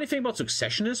 The funny thing about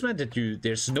Succession is, man, that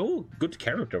there's no good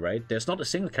character, right? There's not a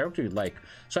single character you like.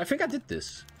 So I think I did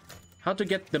this. How to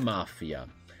get the Mafia.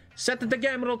 Set the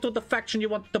game role to the faction you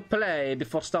want to play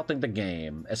before starting the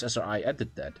game. SSRI, I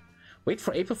did that. Wait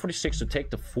for April 46 to take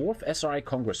the 4th SRI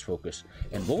Congress focus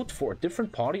and vote for a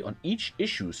different party on each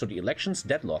issue so the elections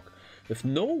deadlock. If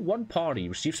no one party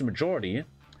receives a majority,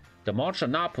 the March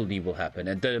on Napoli will happen.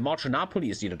 And the March on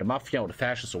Napoli is either the Mafia or the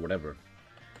Fascists or whatever.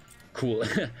 Cool.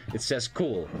 It says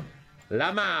cool.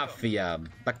 La Mafia.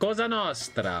 La Cosa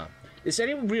Nostra. Is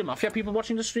any real Mafia people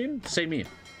watching the stream? Say me.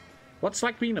 What's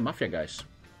like being a Mafia, guys?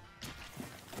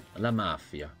 La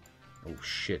Mafia. Oh,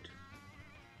 shit.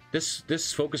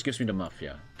 This focus gives me the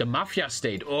Mafia. The Mafia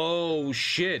state. Oh,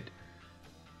 shit.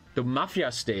 The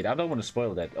Mafia state. I don't want to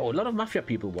spoil that. Oh, a lot of Mafia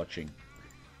people watching.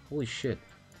 Holy shit.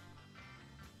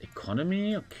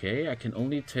 Economy. Okay, I can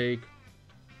only take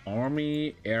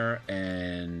Army, Air,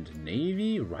 and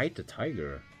Navy. Ride the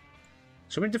Tiger.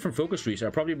 So many different focus trees. I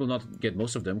probably will not get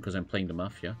most of them because I'm playing the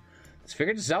Mafia. Let's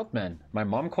figure this out, man. My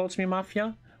mom calls me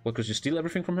Mafia. What, because you steal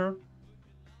everything from her?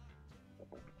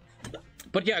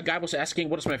 But yeah, a guy was asking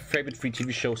what is my favorite free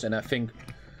TV shows, and I think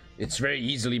it's very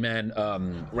easily, man.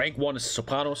 Rank 1 is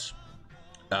Sopranos.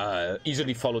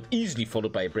 Easily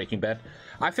followed by Breaking Bad.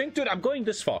 I think, dude, I'm going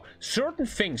this far. Certain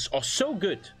things are so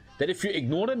good that if you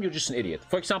ignore them, you're just an idiot.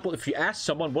 For example, if you ask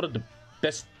someone what are the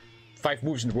best 5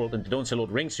 movies in the world and they don't say Lord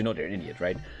of the Rings, you know they're an idiot,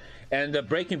 right? And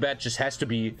Breaking Bad just has to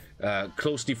be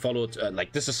closely followed,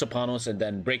 like this is Sopranos, and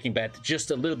then Breaking Bad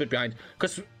just a little bit behind,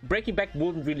 because Breaking Bad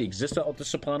wouldn't really exist without the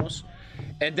Sopranos.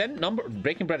 And then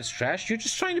Breaking Bad is trash. You're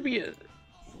just trying to be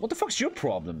what the fuck's your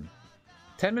problem?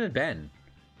 10-minute ban.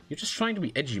 You're just trying to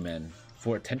be edgy, man,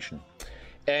 for attention.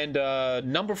 And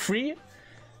number 3,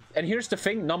 and here's the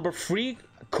thing, number 3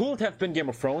 could have been Game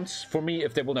of Thrones for me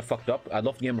if they wouldn't have fucked up. I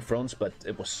love Game of Thrones, but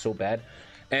it was so bad.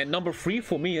 And number 3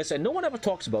 for me is, and no one ever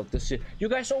talks about this, you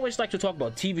guys always like to talk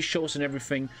about TV shows and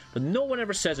everything, but no one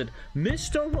ever says it,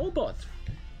 Mr. Robot.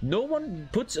 No one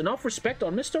puts enough respect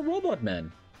on Mr. Robot,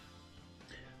 man.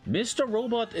 Mr.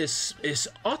 Robot is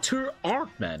utter art,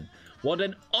 man. What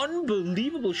an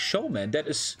unbelievable show, man. That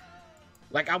is,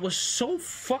 like, I was so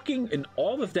fucking in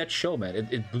awe with that show, man.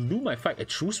 It blew my fight. A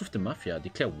truce with the Mafia.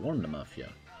 Declare war on the Mafia.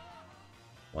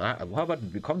 Well, how about we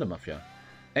become the Mafia?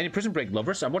 Any Prison Break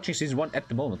lovers? I'm watching season 1 at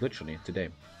the moment, literally, today.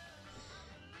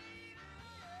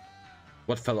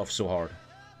 What fell off so hard?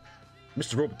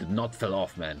 Mr. Robot did not fell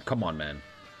off, man. Come on, man.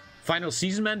 Final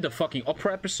season, man. The fucking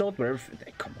opera episode where everything...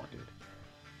 Hey, come on, dude.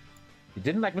 You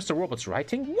didn't like Mr. Robot's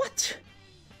writing? What?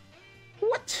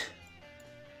 What?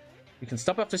 You can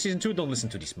stop after season 2. Don't listen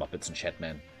to these Muppets and chat,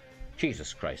 man.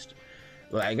 Jesus Christ.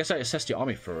 Well, I guess I assess the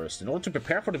army first. In order to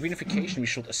prepare for the reunification, we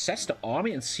should assess the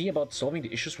army and see about solving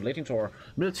the issues relating to our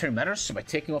military matters by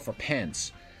taking off our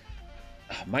pants.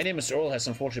 My Name is Earl has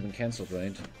unfortunately been cancelled,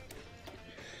 right?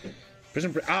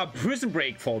 Prison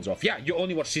Break falls off. Yeah, you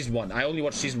only watch season 1. I only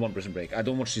watch season 1 Prison Break. I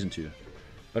don't watch season 2.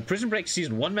 But Prison Break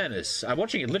season 1, man, is... I'm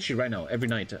watching it literally right now, every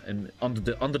night. And under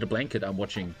the blanket, I'm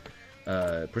watching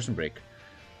Prison Break.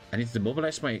 I need to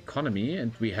demobilize my economy,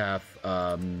 and we have...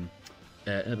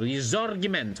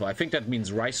 Risorgimento. I think that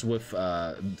means rice with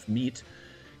meat.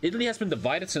 Italy has been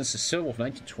divided since the Civil War of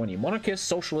 1920. Monarchists,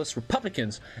 socialists,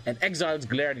 republicans, and exiles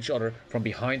glare at each other from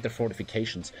behind their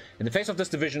fortifications. In the face of this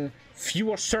division,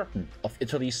 few are certain of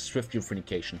Italy's swift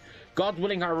reunification. God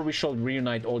willing, however, we shall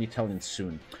reunite all Italians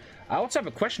soon. I also have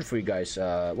a question for you guys.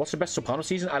 What's the best Soprano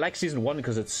season? I like season 1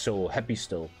 because it's so happy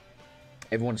still.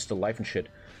 Everyone's still live and shit.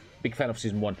 Big fan of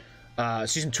season 1.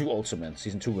 Season 2 also, man.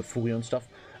 Season 2 with Fulio and stuff.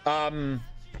 I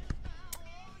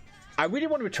really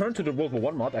want to return to the World War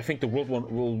 1 mod. I think the World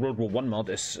War 1 mod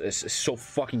is so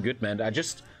fucking good, man. I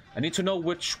need to know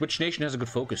which nation has a good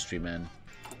focus tree, man.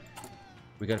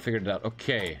 We gotta figure it out.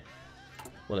 Okay.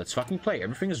 Well, let's fucking play.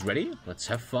 Everything is ready. Let's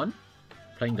have fun.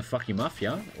 Playing the fucking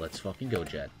Mafia. Let's fucking go,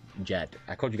 Jad. Jad.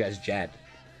 I called you guys Jad.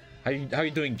 How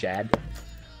you doing, Jad?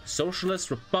 Socialist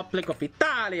Republic of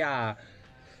Italia!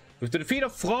 With the defeat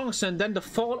of France and then the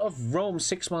fall of Rome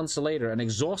 6 months later, an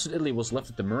exhausted Italy was left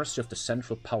at the mercy of the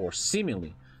Central Power,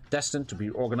 seemingly destined to be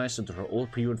organized into her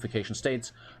old pre-unification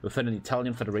states within an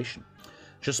Italian federation.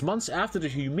 Just months after the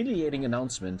humiliating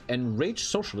announcement, enraged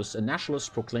socialists and nationalists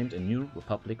proclaimed a new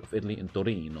Republic of Italy in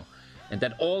Torino, and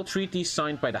that all treaties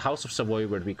signed by the House of Savoy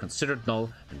were to be considered null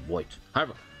and void.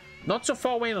 However, not so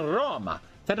far away in Roma,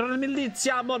 federal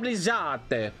milizia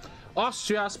mobilizzate,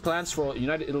 Austria's plans for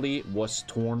United Italy was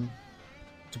torn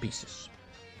to pieces.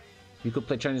 You could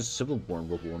play Chinese Civil War in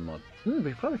World War I mod.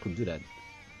 We probably could do that.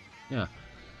 Yeah.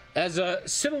 As a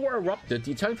civil war erupted,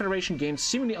 the Italian Federation gained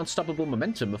seemingly unstoppable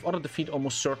momentum, with utter defeat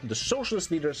almost certain. The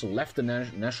socialist leaders left the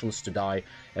nationalists to die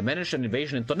and managed an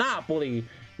invasion into Napoli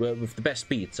with the best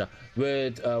pizza,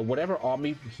 with whatever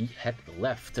army he had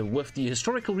left. With the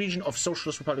historical region of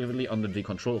Socialist Republic of Italy under the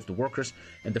control of the workers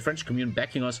and the French Commune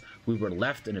backing us, we were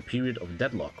left in a period of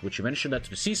deadlock, which eventually led to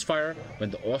the ceasefire when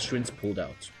the Austrians pulled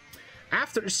out.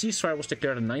 After a ceasefire was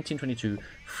declared in 1922,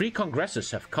 free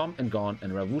congresses have come and gone,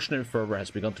 and revolutionary fervor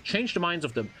has begun to change the minds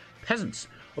of the peasants.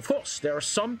 Of course, there are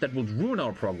some that would ruin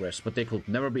our progress, but they could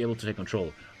never be able to take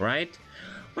control, right?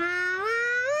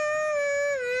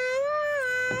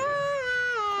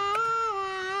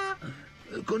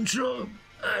 Control,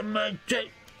 I might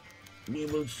take. We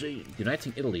will see.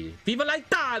 Uniting Italy. Viva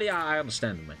l'Italia! I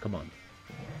understand, man. Come on.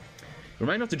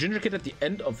 Remind me of the ginger kid at the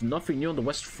end of Nothing New on the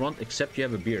West Front, except you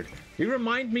have a beard. You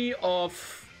remind me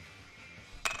of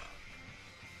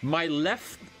my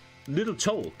left little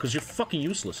toe, because you're fucking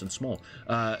useless and small.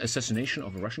 Assassination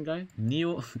of a Russian guy.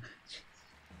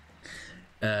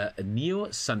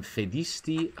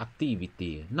 Neo-Sanfedisti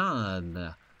activity.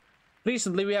 None.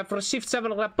 Recently, we have received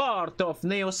several reports of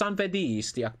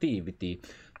Neo-Sanfedisti activity.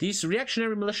 This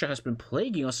reactionary militia has been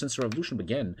plaguing us since the revolution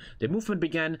began. The movement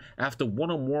began after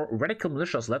one or more radical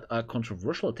militias led a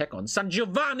controversial attack on San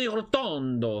Giovanni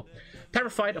Rotondo.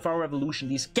 Terrified of our revolution,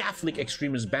 these Catholic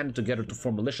extremists banded together to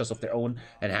form militias of their own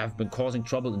and have been causing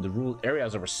trouble in the rural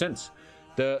areas ever since.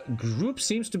 The group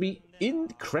seems to be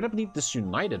incredibly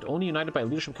disunited, only united by a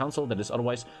leadership council that is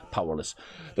otherwise powerless.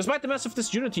 Despite the massive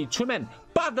disunity, two men,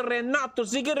 Padre Nato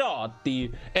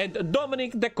Zigarotti and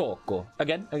Dominic De Coco.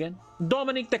 Again,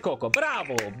 Dominic De Coco.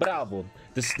 Bravo, bravo.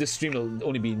 This stream will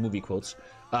only be in movie quotes.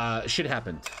 Shit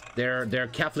happened. They're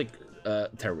Catholic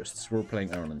terrorists. We're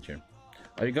playing Ireland here.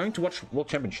 Are you going to watch World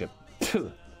Championship? If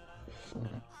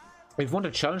you want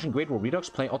a challenge in Great War Redux,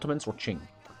 play Ottomans or Qing.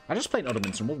 I just played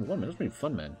Ottomans in World War I, man. It was pretty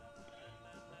fun, man.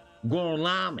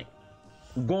 Gorlami.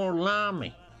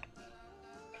 Gorlami.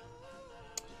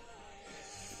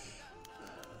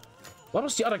 What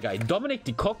was the other guy? Dominic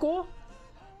Di Coco?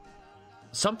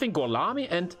 Something Gorlami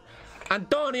and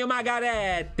Antonio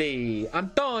Magaretti.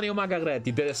 Antonio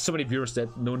Magaretti. There's so many viewers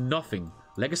that know nothing.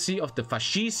 Legacy of the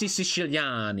Fascisti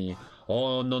Siciliani.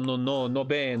 Oh, no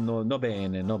bene.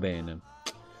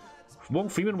 Morgan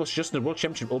Freeman was just in the World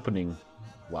Championship opening.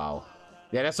 Wow.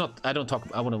 Yeah, that's not... I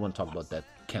wouldn't want to talk about that.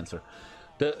 Cancer.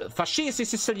 The Fascisti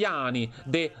Siciliani,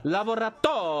 the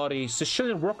Lavoratori,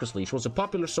 Sicilian Workers' League, was a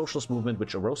popular socialist movement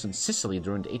which arose in Sicily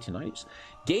during the 1890s,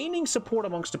 gaining support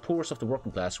amongst the poorest of the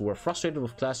working class who were frustrated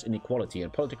with class inequality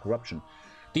and political corruption.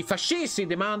 The Fascisti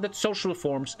demanded social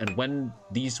reforms, and when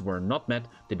these were not met,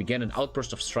 they began an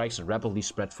outburst of strikes and rapidly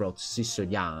spread throughout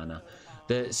Siciliana.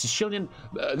 The Sicilian,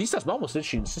 Lisa's mom was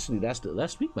literally in Sicily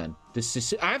last week, man.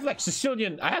 I have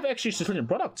actually Sicilian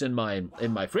products in my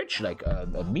fridge, like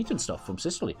meat and stuff from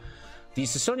Sicily. The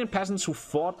Sicilian peasants who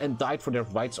fought and died for their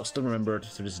rights are still remembered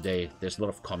to this day. There's a lot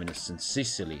of communists in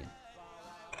Sicily.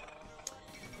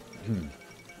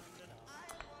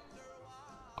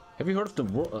 Have you heard of the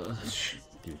war?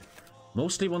 Dude,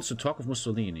 mostly wants to talk of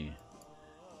Mussolini.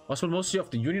 Oswald Mosley of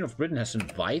the Union of Britain has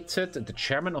invited the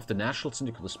chairman of the National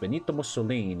Syndicalist, Benito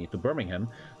Mussolini, to Birmingham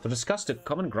to discuss the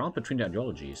common ground between the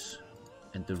ideologies.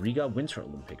 And the Riga Winter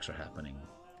Olympics are happening.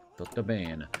 Tutto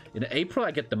bene. In April,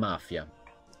 I get the Mafia.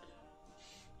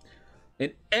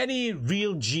 And any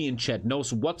real G in chat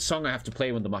knows what song I have to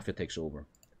play when the Mafia takes over.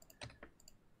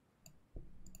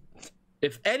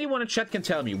 If anyone in chat can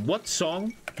tell me what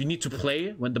song you need to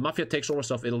play when the Mafia takes over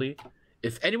South Italy,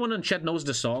 if anyone in chat knows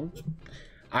the song,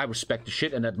 I respect the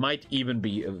shit, and that might even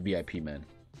be a VIP, man.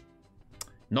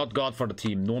 Not God for the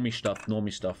team. Normie stuff.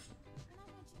 Normie stuff.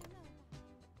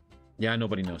 Yeah,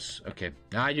 nobody knows. Okay.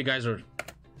 Ah, you guys are...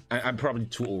 I'm probably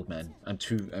too old, man. I'm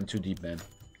too deep, man.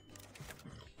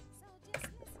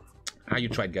 Ah, you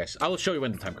tried, guys. I will show you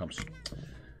when the time comes.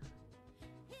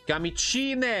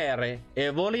 Camicie nere e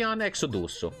vogliano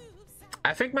exodus.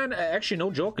 I think, man, actually,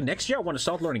 no joke. Next year, I want to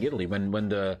start learning Italy when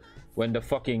the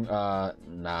fucking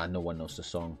nah, no one knows the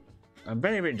song. I'm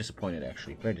very, very disappointed,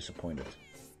 actually. Very disappointed.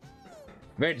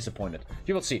 Very disappointed.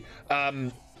 You will see.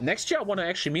 Next year, I want to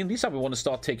actually, me and Lisa, we want to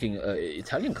start taking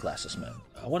Italian classes, man.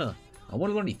 I want to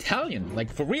learn Italian,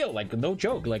 like for real, like no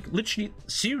joke, like literally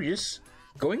serious,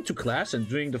 going to class and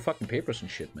doing the fucking papers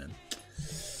and shit, man.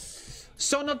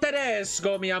 Sono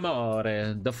tedesco, mi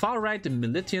amore. The far-right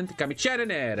militant camiciere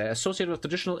nere associated with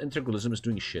traditional integralism is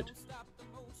doing shit.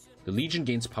 The Legion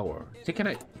gains power. Can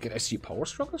I see a power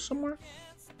struggle somewhere?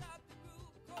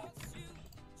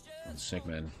 One sec,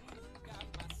 man.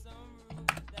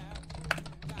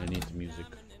 I need the music.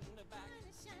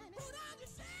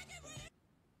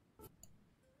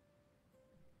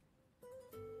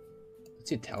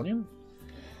 It's Italian?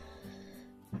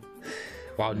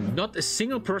 Wow, not a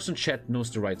single person chat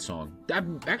knows the right song.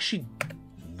 I'm actually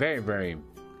very, very...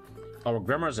 Our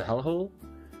grammar is a hellhole.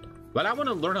 But I want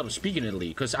to learn how to speak in Italy,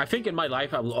 because I think in my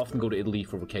life I will often go to Italy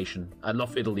for vacation. I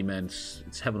love Italy, man.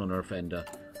 It's heaven on earth, and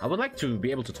I would like to be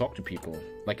able to talk to people,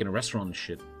 like in a restaurant and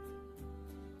shit.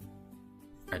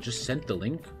 I just sent the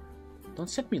link. Don't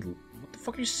send me... What the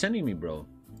fuck are you sending me, bro?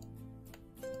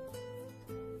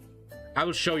 I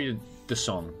will show you the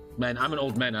song. Man, I'm an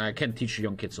old man. I can't teach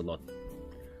young kids a lot.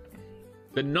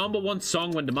 The #1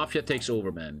 song when the Mafia takes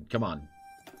over, man. Come on.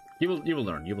 You will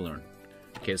learn. You will learn.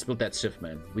 Okay, let's build that Sif,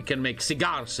 man. We can make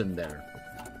cigars in there.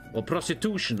 Or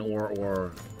prostitution,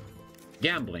 or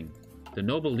gambling. The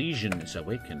Noble Legion is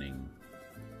awakening.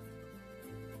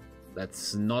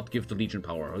 Let's not give the Legion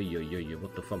power.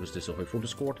 What the fuck is this? A full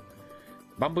Discord?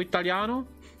 Bambo Italiano?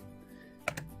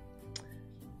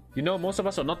 You know, most of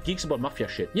us are not geeks about Mafia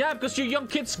shit. Yeah, because you young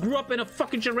kids grew up in a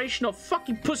fucking generation of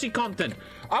fucking pussy content.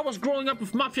 I was growing up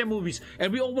with Mafia movies,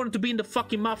 and we all wanted to be in the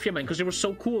fucking Mafia, man, because they were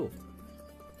so cool.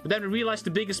 But then we realized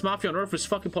the biggest Mafia on earth is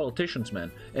fucking politicians,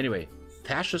 man. Anyway,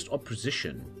 fascist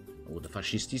opposition. Oh, the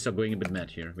fascistis are going a bit mad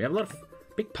here. We have a lot of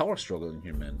big power struggle in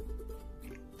here, man.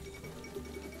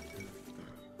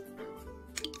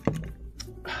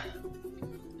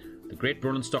 The Great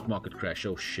Berlin stock market crash.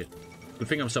 Oh, shit. Good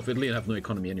thing I'm South Italy and have no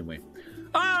economy anyway.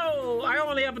 Oh, I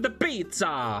only have the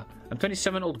pizza. I'm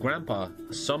 27, old grandpa.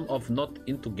 Some of not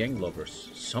into gang lovers.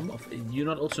 Some of... You're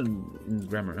not also in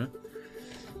grammar, huh?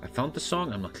 I found the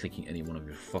song. I'm not clicking any one of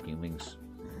your fucking links.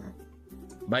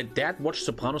 My dad watched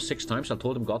Sopranos 6 times. I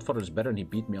told him Godfather is better and he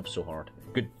beat me up so hard.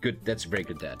 Good, good. That's very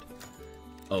good, Dad.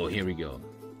 Oh, here we go.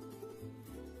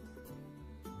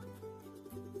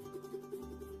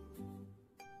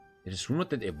 It is rumored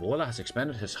that Ebola has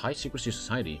expanded his high-secrecy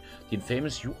society, the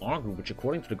infamous UR group, which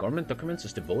according to the government documents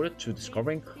is devoted to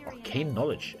discovering arcane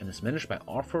knowledge and is managed by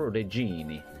Arthur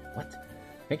Regini. What?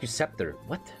 Thank you, Scepter.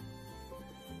 What?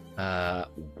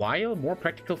 While more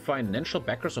practical financial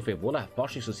backers of Ebola have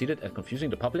partially succeeded at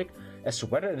confusing the public as to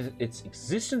whether its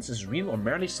existence is real or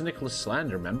merely cynical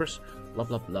slander, members, blah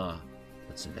blah blah.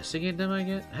 Let's investigate them, I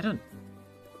guess.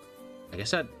 I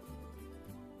guess I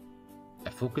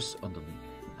focus on the...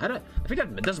 I think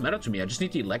that doesn't matter to me. I just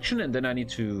need the election, and then I need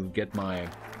to get my...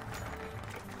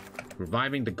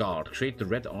 Reviving the Guard. Create the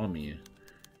Red Army.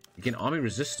 You gain army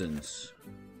resistance.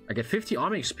 I get 50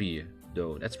 army XP,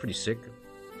 though. That's pretty sick.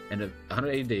 And a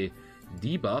 180-day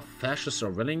debuff. Fascists are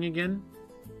rallying again.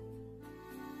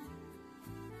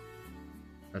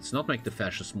 Let's not make the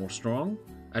fascists more strong.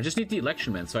 I just need the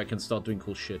election, man, so I can start doing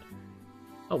cool shit.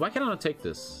 Oh, why can I not take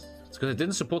this? It's because I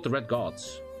didn't support the Red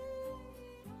Guards.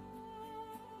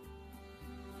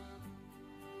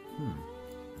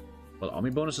 Well,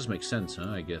 army bonuses make sense, huh?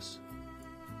 I guess.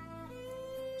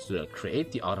 So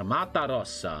create the Armata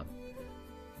Rossa.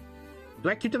 Do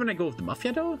I keep them when I go with the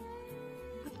Mafia, though?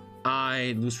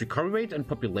 I lose recovery rate and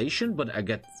population, but I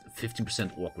get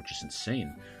 15% orc, which is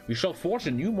insane. We shall forge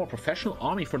a new, more professional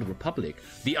army for the Republic.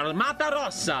 The Armata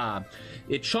Rossa!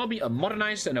 It shall be a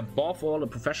modernized and above all a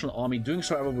professional army. Doing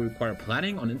so, however, will require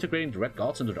planning on integrating the Red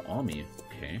Guards into the army.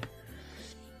 Okay.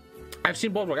 I've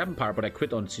seen Boardwalk Empire, but I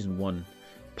quit on Season 1.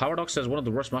 Paradox says one of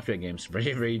the worst Mafia games.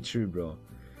 Very, very true, bro.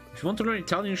 If you want to learn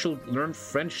Italian, you should learn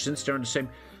French since they're in the same...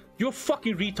 You're a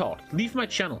fucking retard. Leave my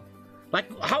channel.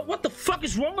 Like, how? What the fuck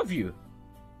is wrong with you?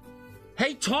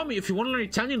 Hey, Tommy, if you want to learn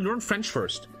Italian, learn French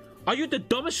first. Are you the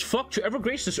dumbest fuck to ever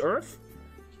grace this earth?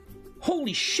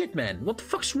 Holy shit, man. What the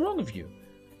fuck's wrong with you?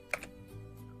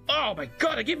 Oh my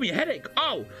god, it gave me a headache.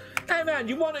 Oh, hey man,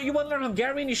 you want to learn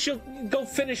Hungarian? You should go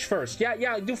Finnish first.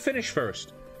 Yeah, do Finnish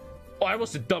first. Oh, that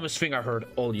was the dumbest thing I heard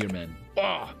all year, man.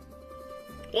 Oh,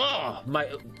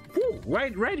 my, whoo,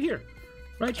 right here.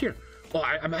 Oh,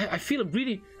 I feel a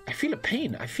pain.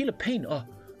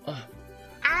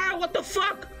 Ah, what the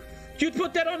fuck? You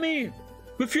put that on me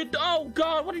with your, oh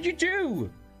god, what did you do?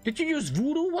 Did you use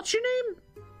voodoo? What's your name?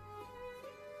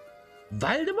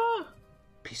 Valdemar?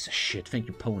 Piece of shit, thank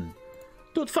you, Pwn.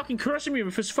 Dude, fucking cursing me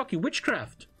with his fucking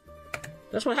witchcraft.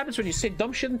 That's what happens when you say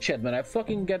dumb shit in chat, man. I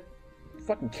fucking get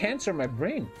fucking cancer in my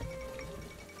brain.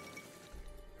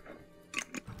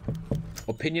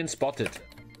 Opinion spotted.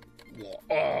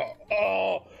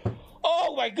 Oh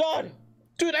my god!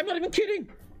 Dude, I'm not even kidding!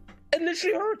 It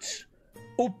literally hurts!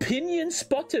 Opinion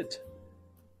spotted!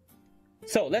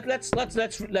 So, let's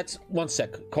 1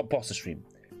 sec, pause the stream.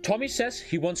 Tommy says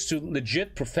he wants to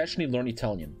legit professionally learn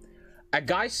Italian. A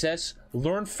guy says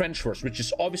learn French first, which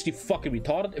is obviously fucking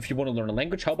retarded. If you want to learn a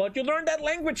language, how about you learn that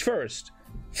language first?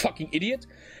 Fucking idiot.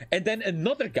 And then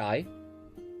another guy,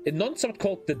 a nonsense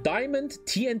called the Diamond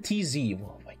TNTZ,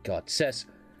 oh my god,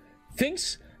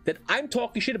 thinks that I'm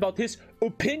talking shit about his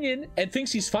opinion and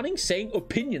thinks he's funny, saying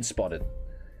opinion spotted.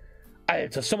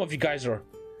 Alter, some of you guys are...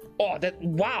 Oh, that...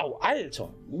 Wow, Alter.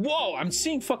 Whoa, I'm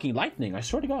seeing fucking lightning, I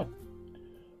swear to god.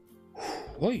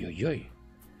 Oy, oy, oy.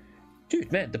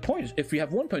 Dude, man, the point is, if we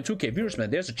have 1.2k viewers, man,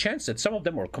 there's a chance that some of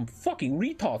them are fucking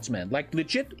retards, man. Like,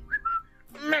 legit...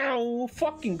 Meow,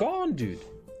 fucking gone, dude.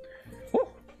 Woo.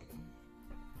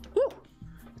 Woo.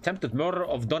 Attempted murder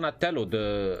of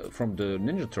Donatello, from the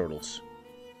Ninja Turtles.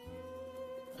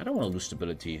 I don't want to lose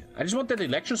stability. I just want that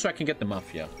election so I can get the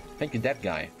Mafia. Thank you, that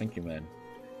guy. Thank you, man.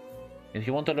 If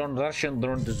you want to learn Russian,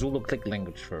 learn the Zulu click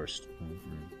language first.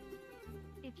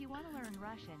 If you want to learn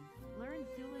Russian, learn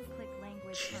Zulu click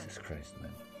language first. Jesus Christ,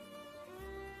 man.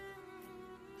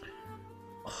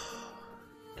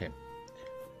 Okay.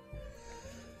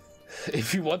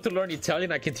 If you want to learn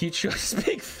Italian, I can teach you how to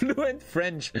speak fluent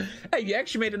French. Hey, you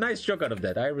actually made a nice joke out of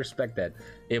that. I respect that.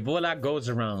 Ebola goes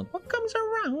around. What comes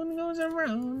around goes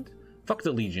around. Fuck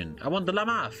the Legion. I want the La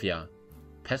Mafia.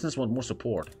 Peasants want more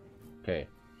support. Okay.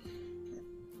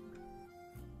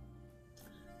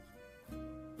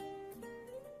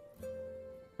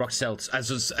 Roxels,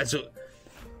 also,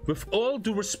 with all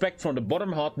due respect from the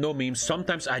bottom heart, no memes,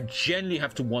 sometimes I genuinely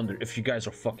have to wonder if you guys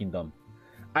are fucking dumb.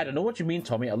 I don't know what you mean,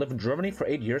 Tommy. I live in Germany for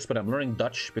 8 years, but I'm learning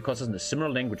Dutch because it's in a similar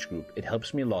language group. It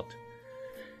helps me a lot.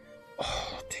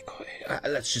 Oh,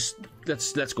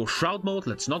 let's go shroud mode.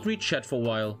 Let's not read chat for a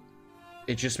while.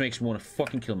 It just makes me want to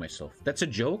fucking kill myself. That's a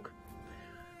joke?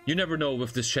 You never know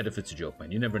with this chat if it's a joke,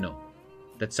 man. You never know.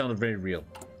 That sounded very real.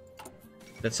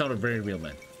 That sounded very real,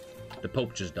 man. The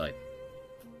Pope just died.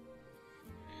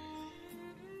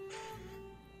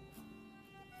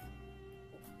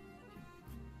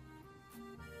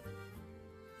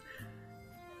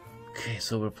 Okay,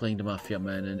 so we're playing the Mafia,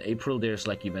 man. In April, there's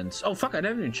like events. Oh, fuck, I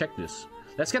didn't even check this.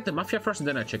 Let's get the Mafia first and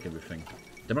then I check everything.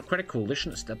 Democratic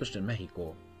coalition established in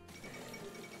Mexico.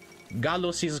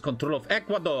 Gallo seizes control of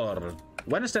Ecuador.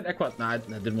 When is that Ecuador? Nah, I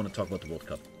didn't want to talk about the World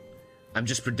Cup. I'm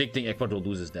just predicting Ecuador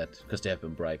loses that because they have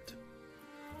been bribed.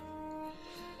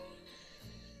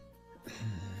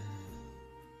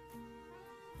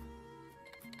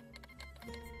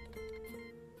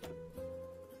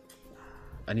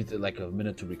 I need like a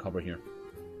minute to recover here.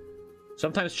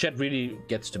 Sometimes chat really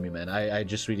gets to me, man. I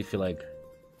just really feel like...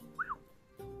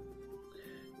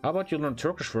 How about you learn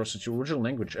Turkish first? It's your original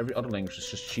language. Every other language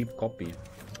is just cheap copy.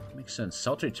 Makes sense.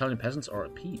 Southern Italian peasants are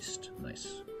appeased.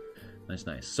 Nice. Nice,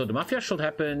 nice. So the Mafia should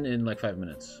happen in like 5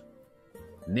 minutes.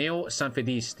 Neo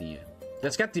Sanfedisti.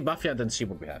 Let's get the Mafia and then see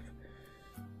what we have.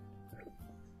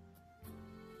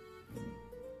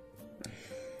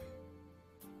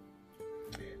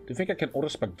 Do you think I can order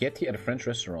spaghetti at a French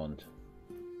restaurant?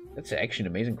 That's actually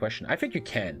an amazing question. I think you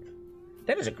can.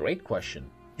 That is a great question.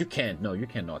 You can't. No, you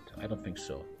cannot. I don't think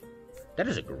so. That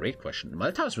is a great question.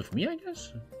 Malta is with me, I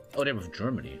guess? Oh, they're with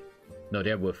Germany. No,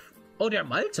 they're with... Oh, they're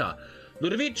Malta.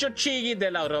 Ludovico Cighi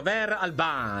della Rovera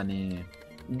Albani.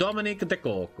 Dominic De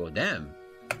Coco. Damn.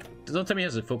 Don't tell me he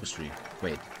has a focus tree.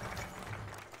 Wait.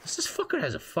 This fucker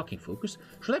has a fucking focus?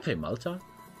 Should I play Malta?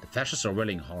 The fascists are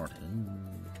rallying hard.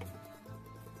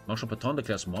 Marshal Pétain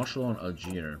declares martial law on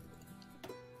Algiers.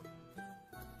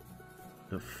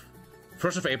 The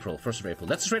 1st of April. 1st of April.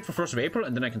 Let's just wait for 1st of April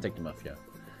and then I can take the Mafia.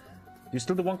 You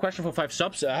still do one question for 5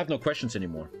 subs? I have no questions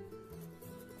anymore.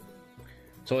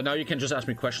 So now you can just ask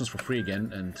me questions for free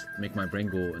again and make my brain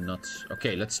go nuts.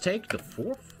 Okay, let's take the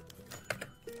 4th.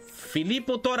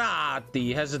 Filippo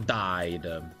Torati has died.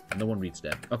 No one reads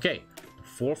that. Okay,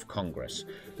 the 4th Congress.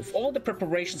 With all the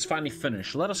preparations finally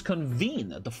finished, let us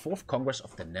convene at the 4th Congress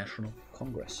of the National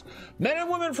Congress. Men and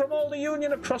women from all the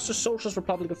Union across the Socialist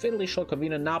Republic of Italy shall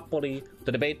convene in Napoli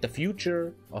to debate the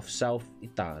future of South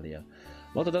Italia.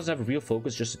 Malta doesn't have a real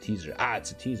focus, just a teaser. Ah,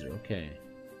 it's a teaser. Okay,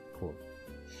 cool.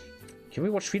 Can we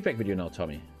watch feedback video now,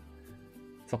 Tommy?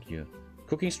 Fuck you.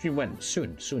 Cooking stream when?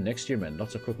 Soon. Soon. Next year, man.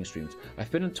 Lots of cooking streams. I've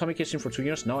been in TommyKay stream for 2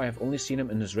 years. Now I have only seen him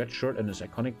in his red shirt and his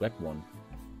iconic black one.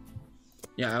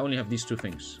 Yeah, I only have these 2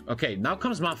 things. Okay, now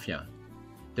comes Mafia.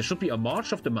 There should be a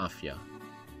March of the Mafia.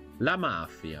 La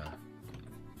Mafia.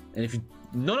 And if you...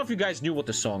 None of you guys knew what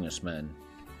the song is, man.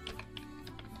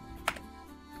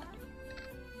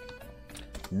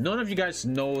 None of you guys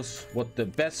knows what the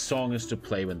best song is to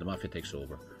play when the Mafia takes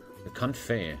over. The cunt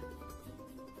fair.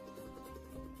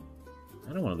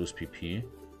 I don't want to lose PP.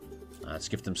 Let's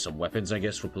give them some weapons, I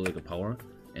guess, for political power.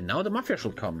 And now the Mafia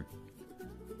should come.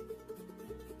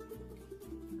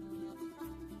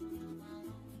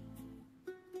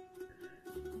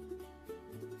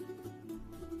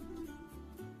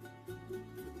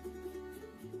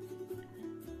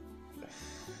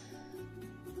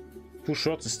 Two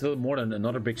shots is still more than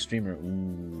another big streamer.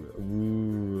 Ooh.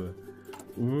 Ooh.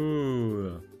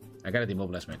 Ooh. I gotta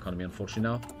demobilize my economy, unfortunately,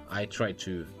 now. I tried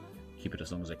to keep it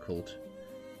as long as I could.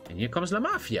 And here comes La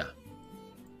Mafia.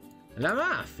 La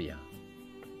Mafia.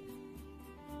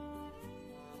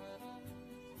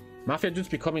 Mafia dudes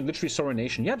becoming literally sovereign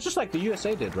nation. Yeah, just like the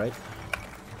USA did, right?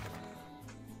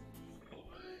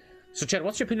 So, Chad,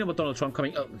 what's your opinion about Donald Trump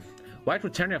coming? White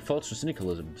Britannia falls to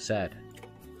cynicalism. Sad.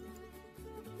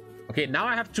 Okay, now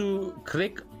I have to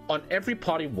click on every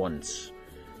party once.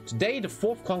 Today, the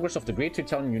 4th Congress of the Great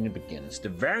Italian Union begins. The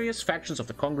various factions of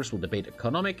the Congress will debate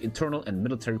economic, internal, and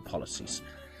military policies.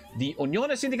 The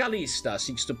Unione Sindicalista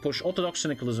seeks to push orthodox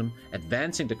syndicalism,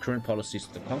 advancing the current policies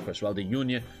of the Congress, while the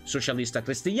Unione Socialista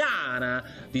Cristiana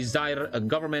desire a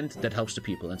government that helps the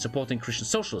people and supporting Christian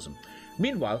socialism.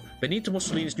 Meanwhile, Benito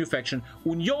Mussolini's new faction,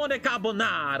 Unione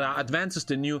Carbonara, advances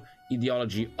the new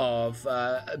ideology of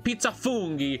pizza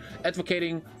funghi,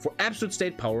 advocating for absolute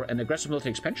state power and aggressive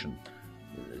military expansion.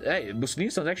 Hey, Mussolini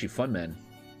sounds actually fun, man.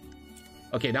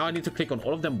 Okay, now I need to click on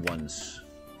all of them once.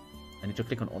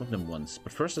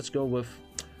 But first, let's go with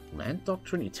Land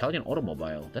Doctrine, Italian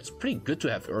Automobile. That's pretty good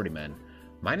to have early, man.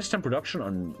 -10 production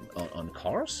on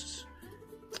cars?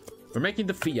 We're making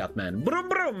the Fiat, man. Brum,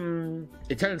 brum.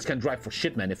 Italians can drive for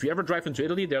shit, man. If you ever drive into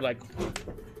Italy, they're like...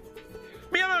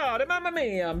 Mamma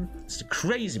mia! It's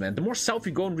crazy, man. The more south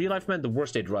you go in real life, man, the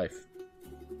worse they drive.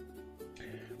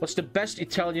 What's the best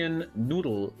Italian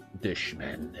noodle dish,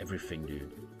 man? Everything,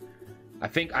 dude. I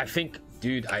think,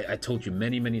 dude, I told you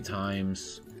many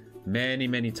times.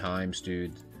 Many times,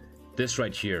 dude. This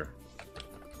right here.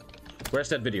 Where's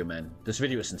that video, man? This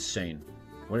video is insane.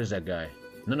 Where's that guy?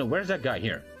 No, where's that guy?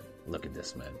 Here. Look at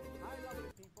this, man.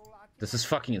 This is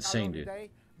fucking insane, dude.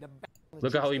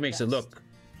 Look at how he makes it look.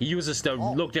 He uses the...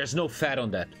 Look, there's no fat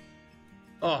on that.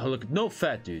 Oh, look, no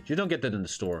fat, dude. You don't get that in the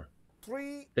store.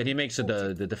 Then he makes it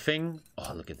the thing.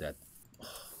 Oh, look at that.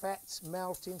 Fats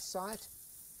melt inside.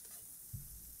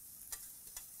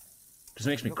 This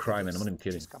makes me cry, man. I'm not even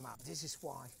kidding. This is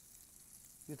why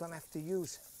you don't have to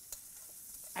use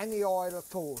any oil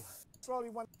at all.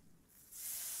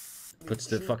 Puts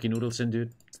the fucking noodles in,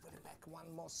 dude.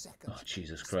 One more second. Oh,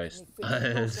 Jesus Christ.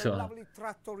 So lovely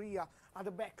trattoria at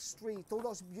the back street, all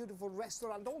those beautiful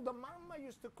restaurants, all the mama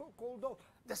used to cook, all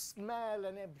the smell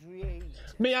and every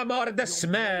Mi amore, the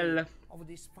smell of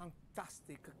this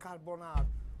fantastic carbonara.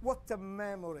 What a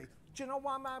memory. Do you know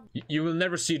what, man? You will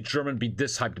never see a German be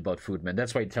this hyped about food, man.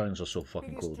 That's why Italians are so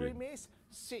fucking cool, dude.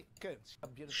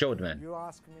 Show it, man. You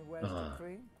ask me where's the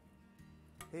cream?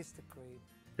 Here's the cream.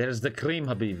 There's the cream,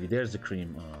 Habibi. There's the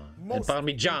cream. And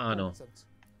Parmigiano.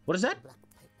 What is that?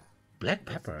 Black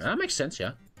pepper. That makes sense,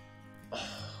 yeah. Oh.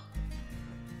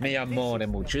 Mi amore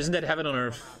mucho. Isn't that heaven on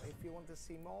earth?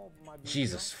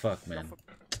 Jesus fuck, man.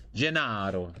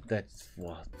 Gennaro. That's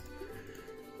what.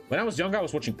 When I was younger, I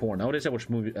was watching porn. Nowadays, I watch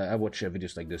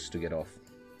videos like this to get off.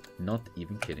 Not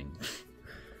even kidding.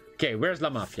 Okay, where's La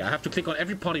Mafia? I have to click on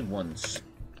every party once.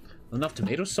 Enough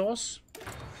tomato sauce?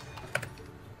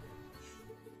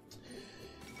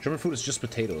 German food is just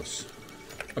potatoes.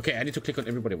 Okay, I need to click on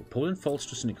everybody. Poland falls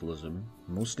to syndicalism.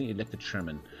 Mostly elected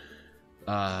chairman.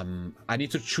 I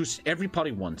need to choose every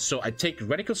party once. So I take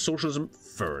radical socialism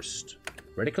first.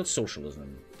 Radical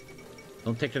socialism.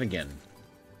 Don't take it again.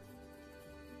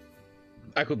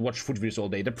 I could watch food videos all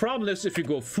day. The problem is if you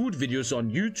go food videos on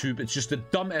YouTube, it's just the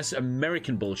dumbass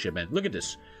American bullshit, man. Look at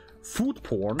this. Food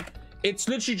porn. It's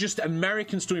literally just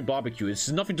Americans doing barbecue. It's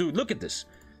nothing to do. Look at this.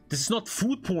 This is not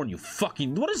food porn, you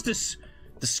fucking... What is this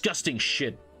disgusting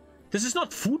shit? This is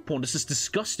not food porn. This is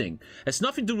disgusting. It's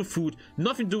nothing to do with food.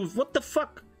 Nothing to do with... What the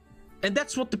fuck? And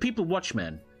that's what the people watch,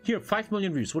 man. Here, 5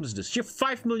 million views. What is this? Here,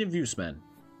 5 million views, man.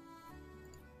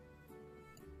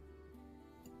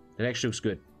 That actually looks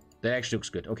good. That actually looks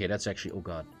good. Okay, that's actually... Oh,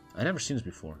 God. I've never seen this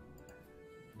before.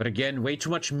 But again, way too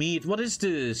much meat. What is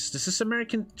this? This is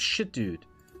American shit, dude.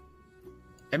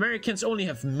 Americans only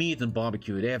have meat and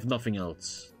barbecue. They have nothing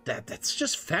else. That's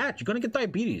just fat. You're gonna get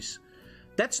diabetes.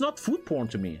 That's not food porn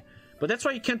to me. But that's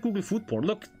why you can't Google food porn.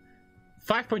 Look,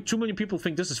 5.2 million people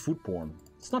think this is food porn.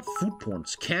 It's not food porn.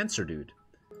 It's cancer, dude.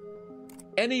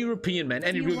 Any European, man.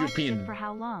 Any real European for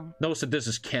how long? knows that this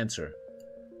is cancer.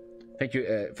 Thank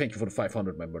you for the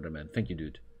 500, my brother, man. Thank you,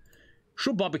 dude.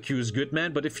 Sure, barbecue is good,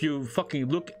 man, but if you fucking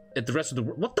look at the rest of the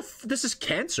world... What the f... This is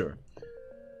cancer.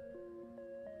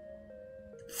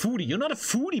 Foodie. You're not a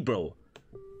foodie, bro.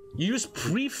 You use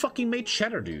pre-fucking made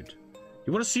cheddar, dude.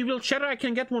 You want to see real cheddar? I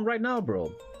can get one right now,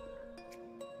 bro.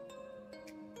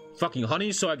 Fucking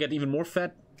honey, so I get even more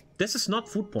fat. This is not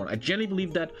food porn. I genuinely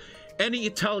believe that. Any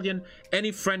Italian,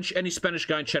 any French, any Spanish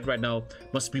guy in chat right now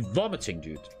must be vomiting,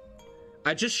 dude.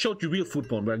 I just showed you real food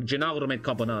porn where Gennaro made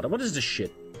carbonara. What is this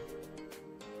shit?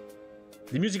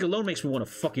 The music alone makes me want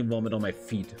to fucking vomit on my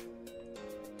feet.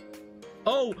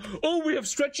 Oh, we have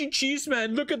stretchy cheese,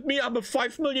 man. Look at me. I'm a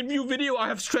 5 million view video. I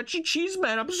have stretchy cheese,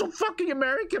 man. I'm so fucking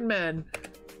American, man.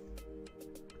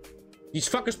 These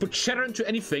fuckers put cheddar into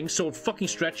anything so it fucking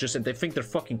stretches and they think they're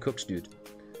fucking cooks, dude.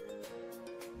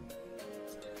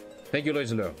 Thank you,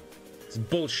 Loiseleur. It's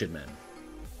bullshit, man.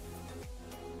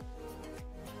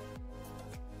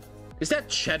 Is that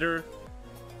cheddar?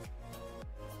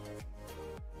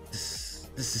 This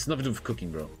has nothing to do with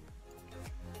cooking, bro.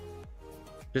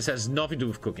 This has nothing to do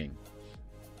with cooking.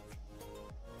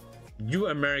 You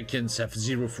Americans have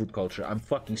zero food culture. I'm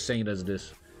fucking saying it as it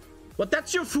is. What,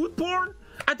 that's your food porn?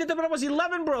 I did that when I was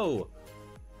 11, bro.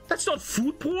 That's not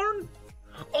food porn.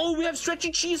 Oh, we have stretchy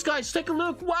cheese, guys. Take a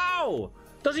look. Wow.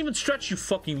 Doesn't even stretch, you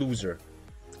fucking loser.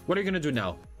 What are you gonna do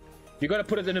now? You're gonna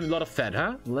put it in a lot of fat,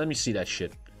 huh? Let me see that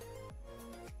shit.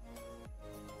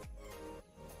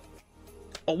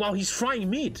 Oh, wow, he's frying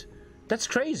meat. That's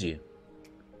crazy.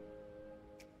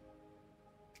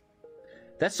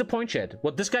 That's the point, Chad.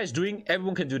 What this guy's doing,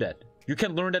 everyone can do that. You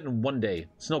can learn that in one day.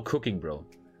 It's no cooking, bro.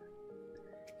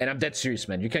 And I'm dead serious,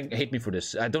 man. You can't hate me for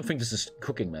this. I don't think this is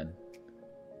cooking, man.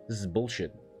 This is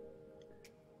bullshit.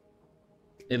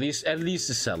 At least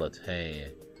to sell it.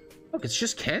 Hey. Look, it's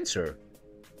just cancer.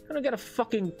 I'm gonna get a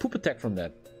fucking poop attack from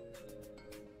that.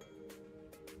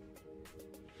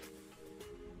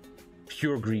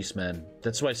 Pure grease, man.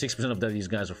 That's why 6% of these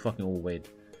guys are fucking overweight.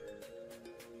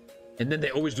 And then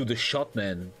they always do the shot,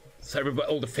 man. So everybody,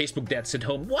 all the Facebook dads at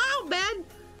home. Wow, man!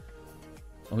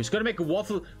 Oh, he's gonna make a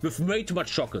waffle with way too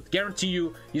much chocolate. Guarantee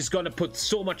you, he's gonna put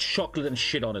so much chocolate and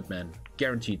shit on it, man.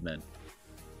 Guaranteed, man.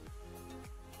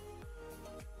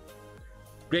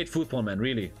 Great food porn, man,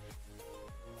 really.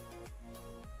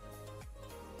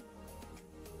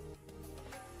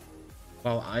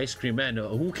 Wow, ice cream, man.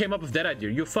 Who came up with that idea?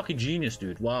 You're a fucking genius,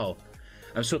 dude. Wow.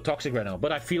 I'm so toxic right now,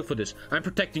 but I feel for this. I'm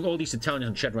protecting all these Italians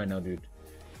in chat right now, dude.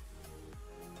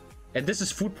 And this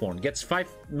is food porn. Gets 5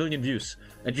 million views.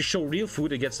 And you show real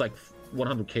food, it gets like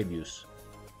 100k views.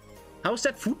 How is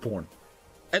that food porn?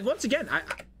 And once again, I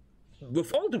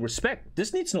with all due respect,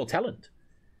 this needs no talent.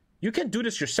 You can do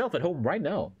this yourself at home right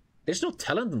now. There's no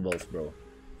talent involved, bro.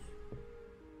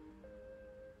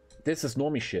 This is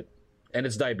normie shit. And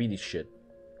it's diabetes shit.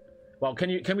 Wow,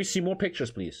 can we see more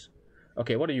pictures, please?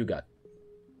 Okay, what do you got?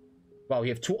 Wow, you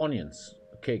have 2 onions.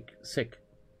 Okay, sick.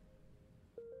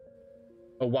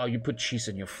 Oh wow, you put cheese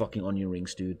in your fucking onion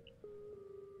rings, dude.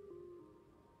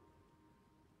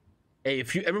 Hey,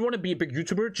 if you ever want to be a big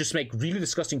YouTuber, just make really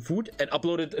disgusting food and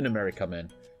upload it in America, man.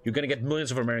 You're gonna get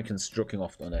millions of Americans jerking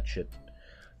off on that shit.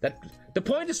 The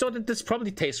point is though that this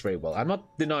probably tastes very well. I'm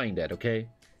not denying that, okay?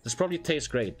 This probably tastes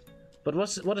great. But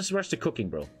where's the cooking,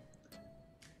 bro?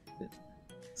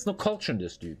 There's no culture in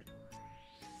this, dude.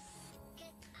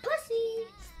 Pussy!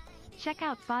 Check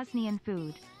out Bosnian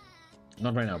food.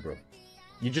 Not right now, bro.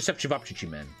 You just have cevapcici,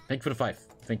 man. Thank you for the 5.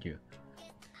 Thank you.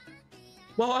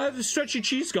 Well, I have a stretchy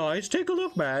cheese, guys. Take a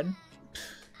look, man.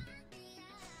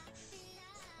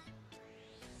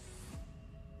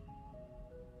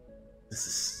 This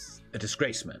is a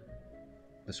disgrace, man.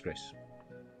 Disgrace.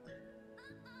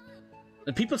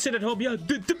 And people sit at home, yeah,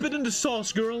 dip it in the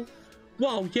sauce, girl.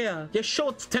 Wow, yeah. Yeah, show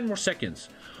it 10 more seconds.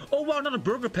 Oh, wow, another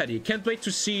burger patty. Can't wait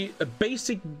to see a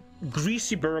basic,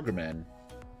 greasy burger, man.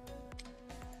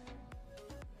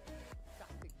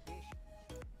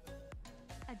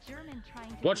 A German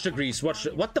trying to Watch the grease. Watch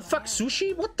the... What the fuck,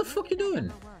 sushi? What the fuck you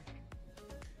doing?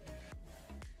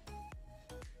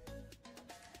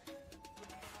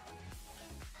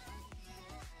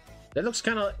 That looks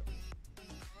kind of...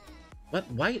 What?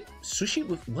 Why? Sushi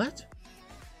with what?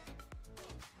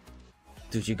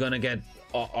 Dude, you're gonna get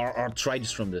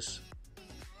arthritis from this.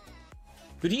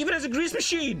 Dude, he even has a grease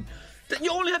machine!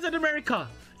 You only have that in America!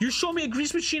 You show me a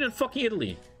grease machine in fucking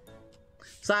Italy.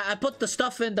 So I put the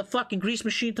stuff in the fucking grease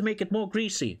machine to make it more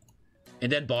greasy.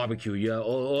 And then barbecue. Yeah,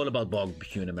 all about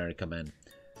barbecue in America, man.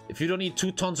 If you don't eat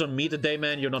 2 tons of meat a day,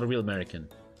 man, you're not a real American.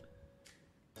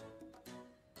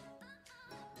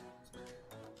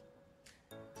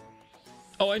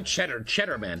 Oh, and cheddar.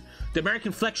 Cheddar, man. The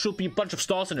American flag should be a bunch of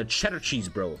stars and a cheddar cheese,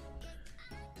 bro.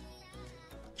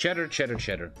 Cheddar, cheddar,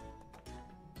 cheddar.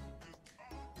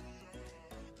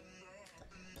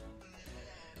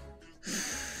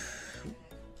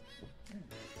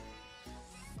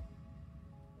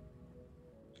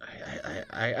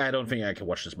 I don't think I can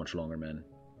watch this much longer, man.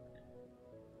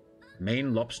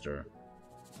 Maine lobster.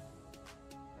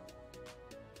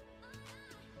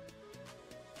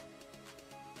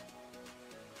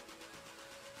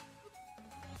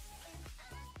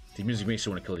 The music makes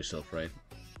you want to kill yourself, right?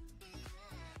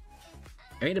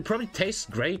 I mean, it probably tastes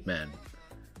great, man.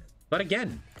 But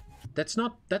again, that's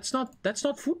not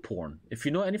food porn. If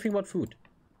you know anything about food,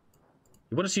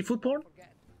 you want to see food porn?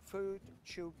 Food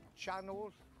Tube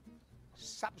channel.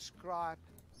 Subscribe.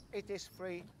 It is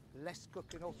free. Let's cook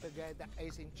it all together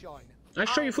as in China. I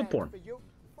show you food porn. For you.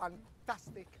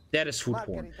 Fantastic. That is food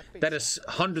porn. That is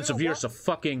hundreds of years of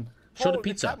fucking... Show the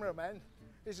pizza. The cameraman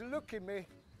is looking at me.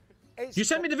 You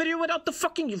sent me the video without the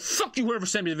fucking... Fuck you, whoever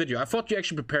sent me the video. I thought you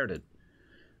actually prepared it.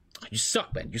 You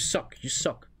suck, man. You suck. You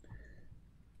suck.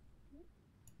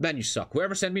 Man, you suck.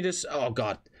 Whoever sent me this... Oh,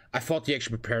 God. I thought you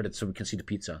actually prepared it so we can see the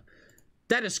pizza.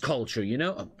 That is culture, you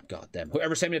know? Oh, God damn.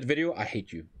 Whoever sent me that video, I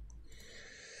hate you.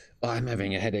 Oh, I'm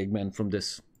having a headache, man, from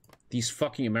this. These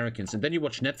fucking Americans. And then you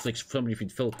watch Netflix, Family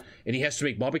Feed Phil, and he has to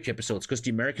make barbecue episodes because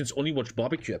the Americans only watch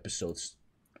barbecue episodes.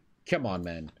 Come on,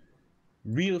 man.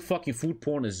 Real fucking food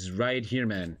porn is right here,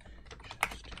 man.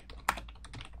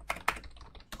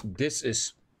 This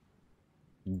is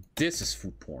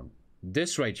food porn.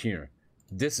 This right here.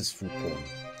 This is food porn.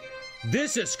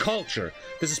 This is culture.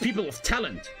 This is people of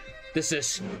talent. This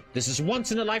is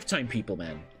once in a lifetime, people,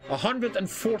 man.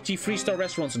 140 3-star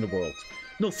restaurants in the world.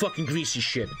 No fucking greasy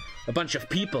shit. A bunch of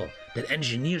people that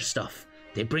engineer stuff.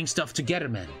 They bring stuff together,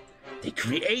 man. They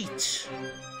create.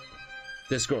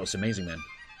 This girl is amazing, man.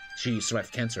 She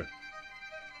survived cancer.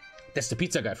 That's the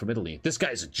pizza guy from Italy. This guy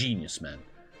is a genius, man.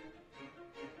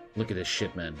 Look at this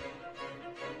shit, man.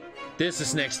 This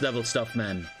is next level stuff,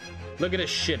 man. Look at this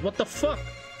shit. What the fuck?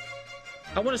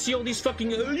 I want to see all these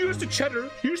fucking... here's the cheddar.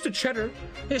 Here's the cheddar.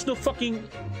 There's no fucking...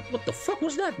 What the fuck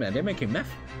was that, man? They're making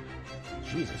meth.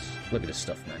 Jesus. Look at this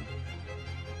stuff, man.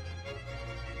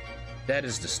 That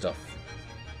is the stuff.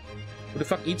 Who the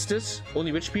fuck eats this?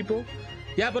 Only rich people?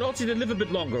 Yeah, but also they live a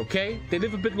bit longer, okay? They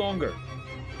live a bit longer.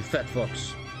 You fat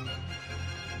fucks.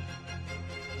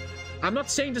 I'm not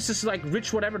saying this is like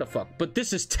rich whatever the fuck, but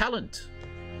this is talent.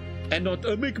 And not,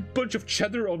 I make a bunch of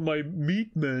cheddar on my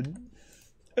meat, man.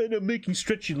 And I'm making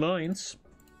stretchy lines.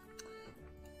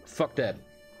 Fuck that.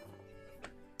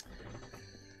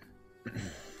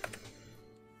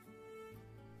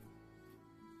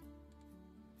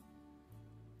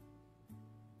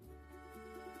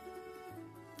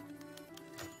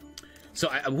 So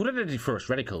what did I do first?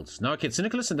 Radicals. Now I get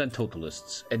Syndicalists and then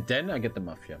Totalists. And then I get the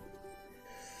Mafia.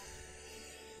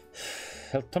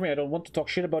 Hell, Tommy, I don't want to talk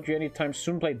shit about you anytime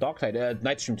soon. Play Dogtide.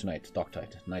 Night stream tonight.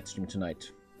 Dogtide. Night stream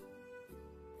tonight.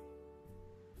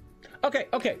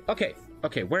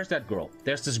 Okay, where's that girl?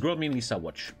 There's this girl me and Lisa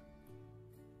watch.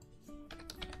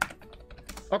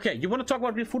 Okay, you want to talk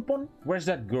about real food porn? Where's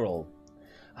that girl?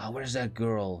 Where's that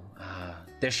girl?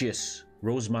 There she is.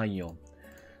 Rose Mayo.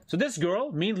 So this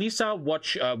girl, me and Lisa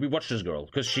watch, we watch this girl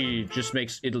because she just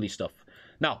makes Italy stuff.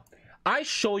 Now, I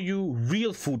show you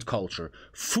real food culture.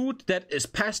 Food that is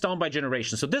passed down by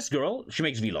generations. So this girl, she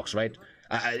makes vlogs, right?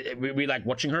 We like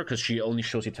watching her because she only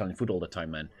shows Italian food all the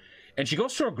time, man. And she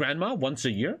goes to her grandma once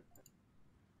a year.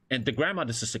 And the grandma,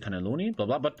 this is the cannelloni, blah,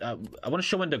 blah. But I want to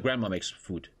show when the grandma makes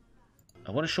food.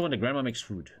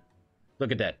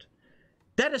 Look at that.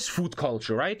 That is food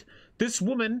culture, right? This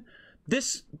woman,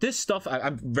 this stuff,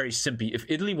 I'm very simpy. If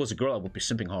Italy was a girl, I would be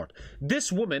simping hard. This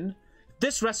woman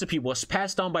this recipe was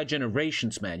passed down by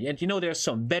generations, man. And you know there's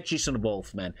some veggies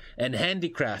involved, man. And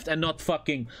handicraft, and not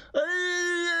fucking...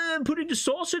 putting the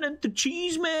sauce in and the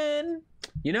cheese, man.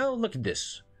 You know, look at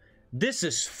this. This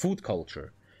is food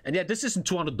culture. And yeah, this isn't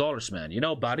 $200, man. You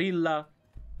know, Barilla.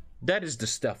 That is the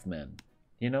stuff, man.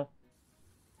 You know?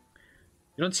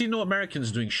 You don't see no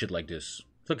Americans doing shit like this.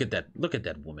 Look at that. Look at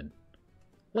that woman.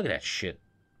 Look at that shit.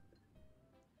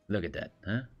 Look at that,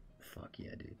 huh? Fuck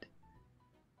yeah, dude.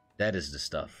 That is the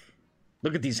stuff.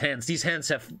 Look at these hands. These hands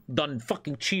have done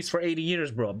fucking cheese for 80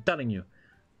 years, bro. I'm telling you.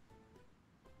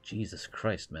 Jesus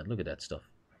Christ, man. Look at that stuff.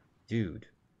 Dude.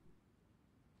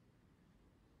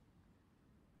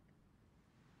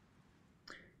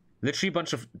 Literally a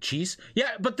bunch of cheese.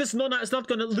 Yeah, but this Nonna is not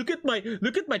gonna look at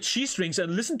my cheese rings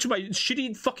and listen to my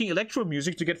shitty fucking electro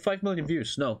music to get 5 million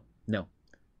views. No, no.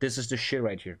 This is the shit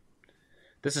right here.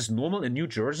 This is normal in New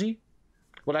Jersey.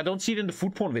 Well, I don't see it in the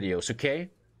food porn videos, okay?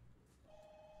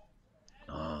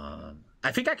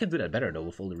 I think I can do that better though,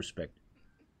 with all the respect.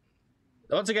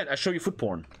 Once again, I show you food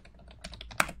porn.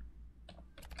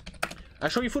 I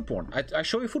show you food porn. I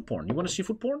show you food porn. You want to see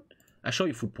food porn? I show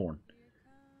you food porn.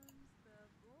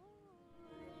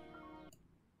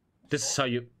 This is how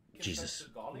you... Jesus.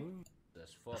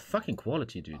 The fucking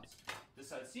quality, dude.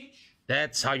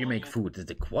 That's how you make food.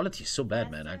 The quality is so bad,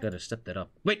 man. I gotta step that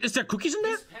up. Wait, is there cookies in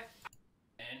there?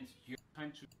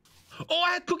 Oh,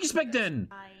 I had cookies back then!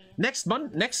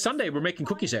 Next Sunday, we're making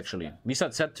cookies, actually.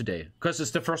 Misa said today. Because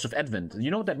it's the first of Advent.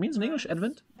 You know what that means in English,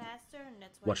 Advent?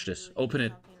 Watch this. Open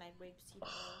it. Oh.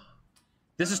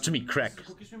 This is, to me, crack.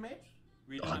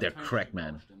 Oh, they're crack,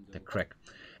 man. They're crack.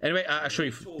 Anyway, I'll show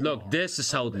you. Look, this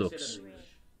is how it looks.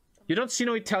 You don't see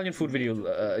no Italian food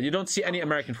video. You don't see any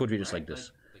American food videos like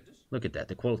this. Look at that.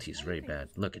 The quality is very bad.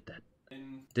 Look at that.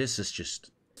 This is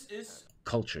just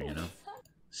culture, you know?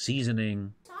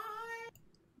 Seasoning.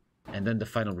 And then the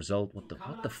final result. What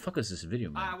the fuck is this video,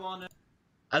 man?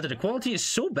 Alter, the quality is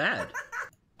so bad.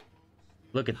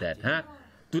 Look at that, huh?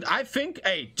 Dude, I think...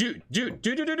 Hey, dude.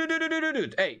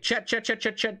 Hey, chat.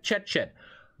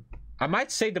 I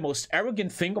might say the most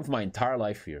arrogant thing of my entire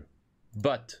life here.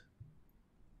 But...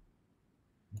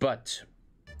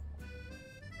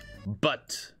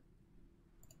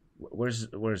 Where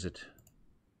is it?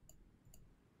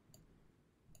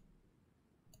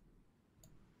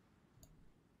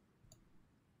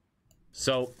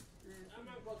 So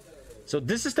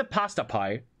this is the pasta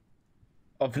pie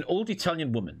of an old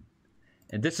Italian woman.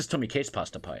 And this is TommyKay's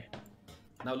pasta pie.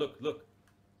 Now look.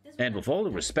 And with all the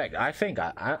respect, I think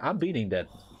I'm beating that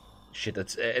shit.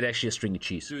 It actually has stringy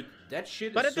cheese. Dude, that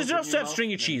shit but it deserves to have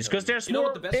stringy cheese, because there's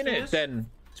more in it than...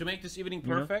 To make this evening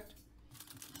perfect?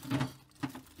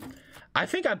 I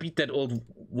think I beat that old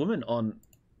woman on...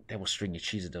 There was stringy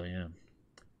cheese though, yeah.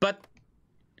 But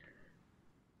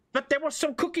there was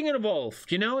some cooking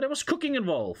involved, you know? There was cooking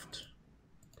involved.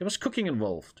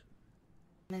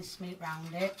 And smooth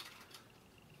round it.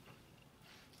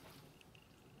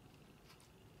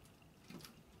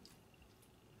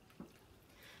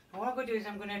 And what I'm going to do is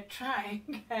I'm going to try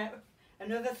and get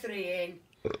another 3 in.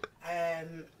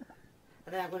 And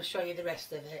then I'm going to show you the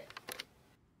rest of it.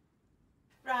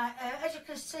 Right, as you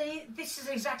can see, this is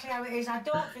exactly how it is. I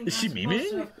don't think... Is she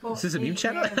memeing? Is this a meme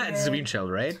channel? This is a meme channel,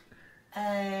 right?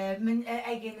 Egg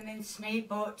in the mincemeat,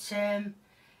 but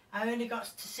I only got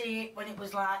to see it when it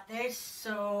was like this.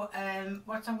 So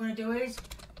what I'm going to do is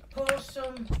pour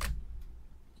some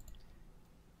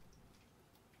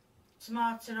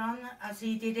tomato on as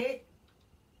he did it.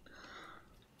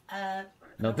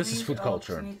 No, this is food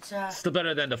culture. Still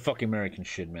better than the fucking American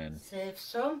shit, man. Save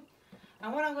some.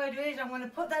 And what I'm going to do is I'm going to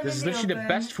put them This is literally the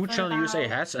best food channel USA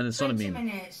has, and it's not a meme.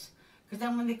 Because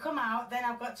then when they come out, then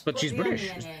I've got to but put she's the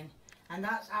British. onion in. And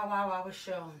that's how I was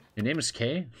shown. Your name is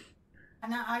Kay?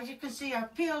 And now, as you can see,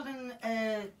 I've peeled and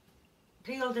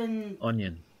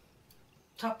onion.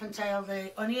 Top and tail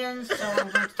the onions. So what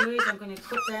I'm going to do is I'm going to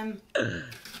cut them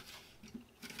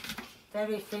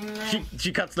very thinly.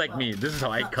 She cuts like me. This is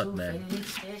how I cut, man.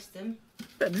 Taste them.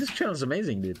 Man, this channel's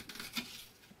amazing, dude.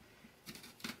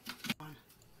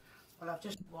 Well, I've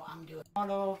just what I'm doing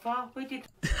all over. We did.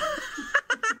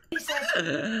 He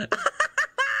said.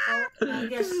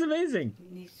 This is amazing.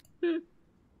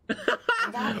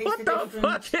 What the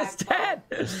fuck is that?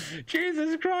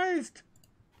 Jesus Christ.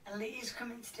 And Lee's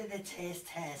coming to do the taste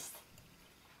test.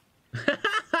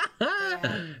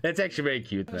 That's actually very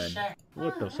cute, man.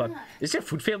 What the fuck? Is there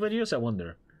food fail videos? I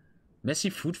wonder. Messy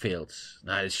food fails.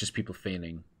 Nah, it's just people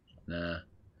failing. Nah.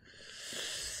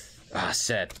 Ah,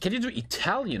 sad. Can you do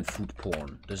Italian food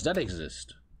porn? Does that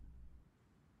exist?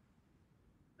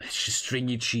 It's just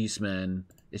stringy cheese, man.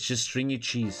 It's just stringy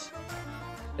cheese.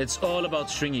 It's all about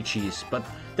stringy cheese, but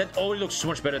that already looks so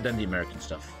much better than the American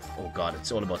stuff. Oh god,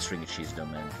 it's all about stringy cheese though,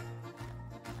 man.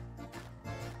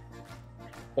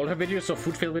 All her videos are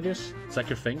food fail videos? It's like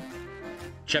your thing?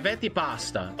 Ciavetti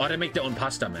pasta. Oh, they make their own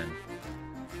pasta, man.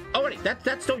 Alright,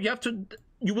 that's though,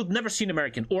 you will never see an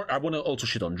American, or I want to also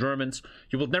shit on Germans.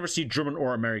 You will never see German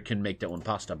or American make their own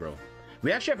pasta, bro.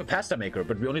 We actually have a pasta maker,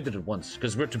 but we only did it once,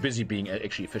 because we're too busy being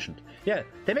actually efficient. Yeah,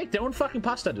 they make their own fucking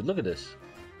pasta, dude. Look at this.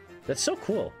 That's so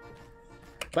cool.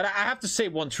 But I have to say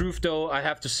one truth, though. I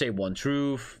have to say one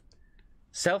truth.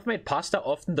 Self-made pasta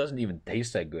often doesn't even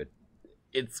taste that good.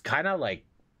 It's kind of like,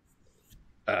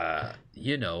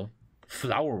 you know,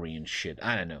 floury and shit.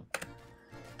 I don't know.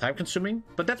 Time-consuming?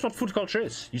 But that's what food culture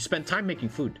is. You spend time making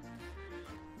food.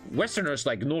 Westerners,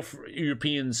 like North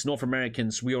Europeans, North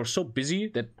Americans, we are so busy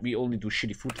that we only do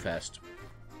shitty food fast.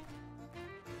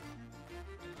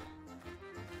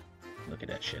 Look at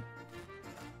that shit.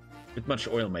 Bit much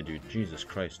oil, my dude. Jesus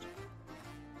Christ.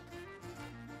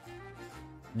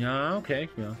 Yeah, okay,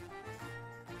 yeah.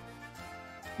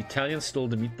 Italians stole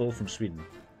the meatball from Sweden.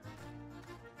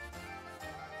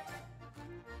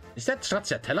 Is that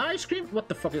stracciatella ice cream? What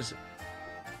the fuck is it?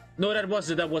 No, that was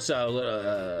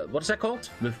what is that called?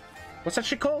 What's that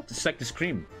shit called? It's like this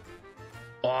cream.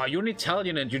 Oh, you're an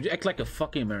Italian and you act like a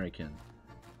fucking American.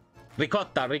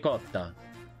 Ricotta, ricotta.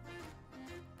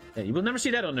 Yeah, you will never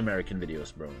see that on American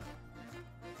videos, bro.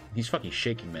 He's fucking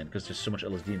shaking, man, because there's so much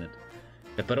LSD in it.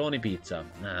 Pepperoni pizza.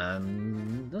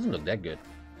 Doesn't look that good.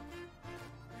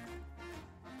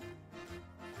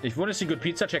 If you want to see good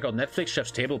pizza, check out Netflix Chef's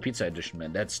Table Pizza Edition,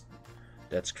 man. That's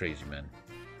crazy, man.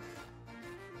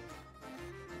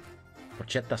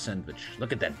 Porchetta sandwich.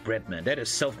 Look at that bread, man. That is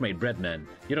self-made bread, man.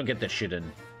 You don't get that shit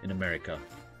in America.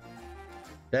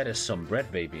 That is some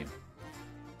bread, baby.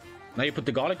 Now you put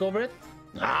the garlic over it?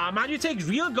 Ah, man, you take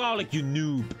real garlic, you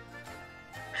noob.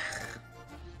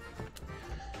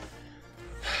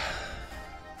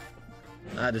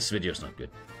 This video's not good.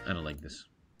 I don't like this.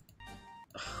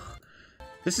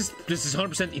 This is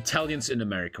 100% Italians in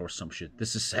America or some shit.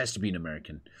 This has to be an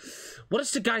American. What is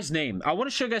the guy's name? I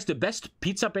want to show you guys the best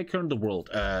pizza baker in the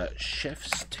world.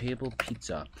 Chef's Table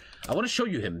Pizza. I want to show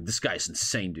you him. This guy's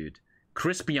insane, dude.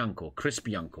 Chris Bianco. Chris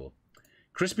Bianco.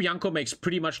 Chris Bianco makes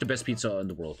pretty much the best pizza in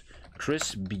the world.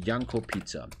 Chris Bianco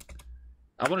Pizza.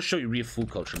 I want to show you real food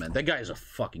culture, man. That guy is a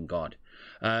fucking god.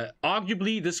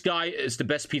 Arguably, this guy is the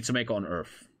best pizza maker on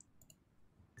earth.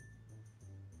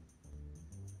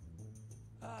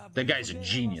 That guy's a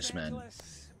genius, man.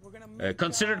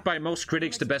 Considered by most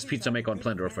critics the best pizza maker on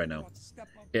planet Earth right now.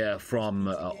 From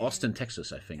Austin,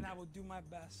 Texas, I think.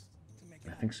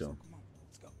 I think so.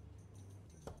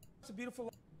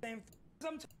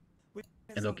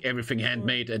 And look, everything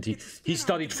handmade, and he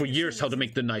studied for years how to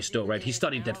make the nice dough, right? He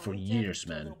studied that for years,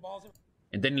 man.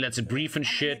 And then he lets it breathe and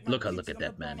shit. Look at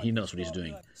that, man. He knows what he's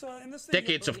doing.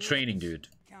 Decades of training, dude.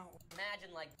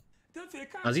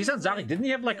 Azizan Zari, didn't he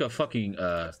have like a fucking,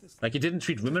 like he didn't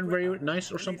treat women very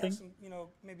nice or something?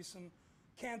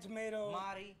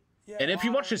 And if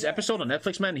you watch this episode on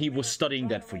Netflix, man, he was studying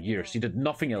that for years. He did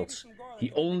nothing else.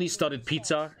 He only studied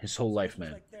pizza his whole life,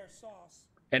 man.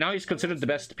 And now he's considered the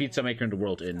best pizza maker in the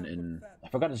world in I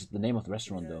forgot the name of the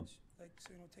restaurant, though.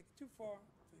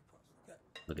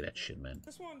 Look at that shit, man.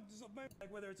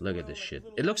 Look at this shit.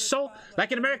 It looks so...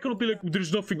 Like in America, it'll be like,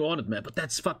 there's nothing on it, man. But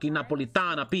that's fucking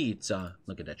Napolitana pizza.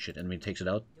 Look at that shit. And when he takes it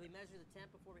out.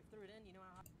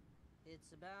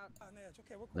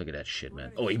 Look at that shit,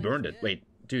 man. Oh, he burned it. Wait,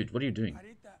 dude, what are you doing?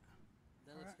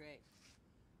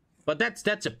 But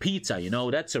that's a pizza, you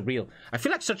know? That's a real... I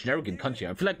feel like such an arrogant country.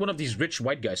 I feel like one of these rich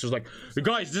white guys who's like, hey,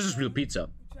 guys, this is real pizza.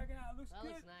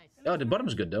 Oh, the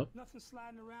bottom's good, though.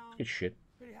 Good shit.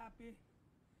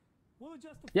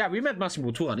 Yeah, we met Massimo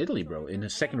Bottura in Italy, bro, in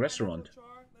his second restaurant.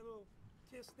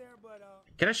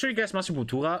 Can I show you guys Massimo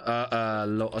Bottura?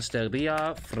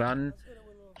 L'Osteria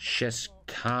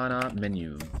Francescana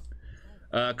menu.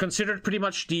 Considered pretty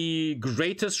much the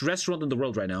greatest restaurant in the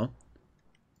world right now.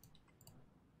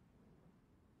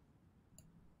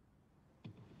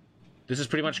 This is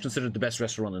pretty much considered the best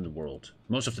restaurant in the world.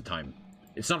 Most of the time.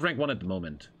 It's not ranked 1 at the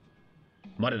moment.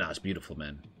 Modena is beautiful,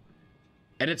 man.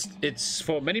 And it's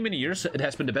for many, many years, it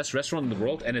has been the best restaurant in the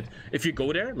world. And if you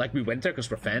go there, like we went there because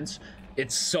we're fans,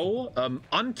 it's so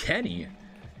uncanny.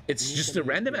 It's just a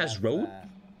random-ass road.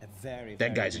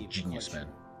 That guy's a genius, man.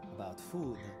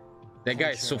 That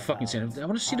guy is so fucking insane. I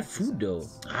want to see the food, though.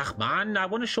 Ah, man, I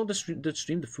want to show the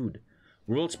stream the food.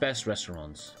 World's best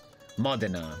restaurants.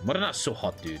 Modena. Modena is so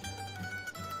hot, dude.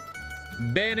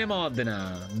 Bene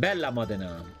Modena. Bella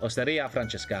Modena. Osteria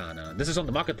Francescana. This is on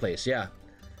the marketplace, yeah.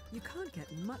 You can't get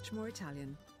much more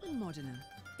Italian than Modena.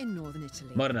 in northern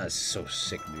Italy. Modena is so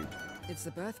sick, dude. It's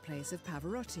the birthplace of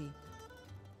Pavarotti,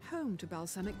 home to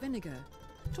balsamic vinegar,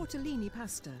 tortellini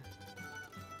pasta,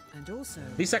 and also...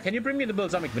 Lisa, can you bring me the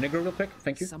balsamic vinegar real quick?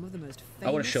 Thank you. Some of the most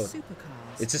I want to show famous it.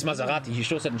 supercars. It's this Maserati. He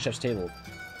shows it on Chef's table.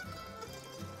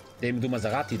 They even do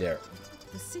Maserati there.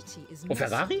 The city is Oh,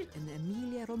 Ferrari? in the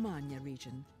Emilia-Romagna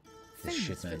region, This famous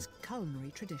shit, for man. its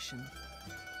culinary tradition.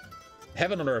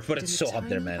 Heaven on earth, but it's In so the hot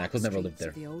there, tiny man. I back could never streets live there.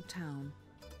 of the old town.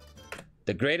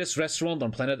 The greatest restaurant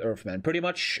on planet Earth, man. Pretty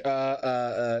much,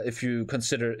 if you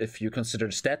consider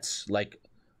stats, like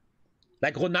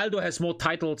Ronaldo has more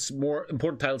titles, more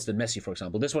important titles than Messi, for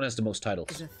example. This one has the most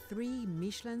titles. Is a 3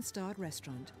 Michelin-starred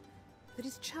restaurant that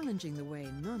is challenging the way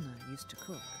Nonna used to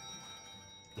cook.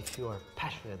 If you are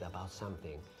passionate about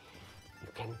something, you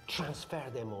can transfer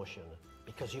the emotion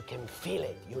because you can feel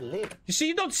it. You live. You see,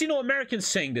 you don't see no Americans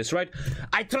saying this, right?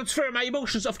 I transfer my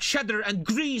emotions of cheddar and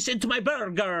grease into my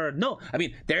burger. No, I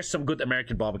mean, there's some good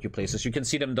American barbecue places. You can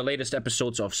see them in the latest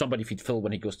episodes of Somebody Feed Phil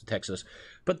when he goes to Texas.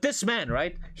 But this man,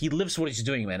 right? He lives what he's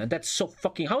doing, man. And that's so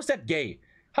fucking... How's that gay?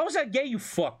 How is that gay, you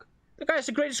fuck? The guy's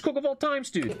the greatest cook of all times,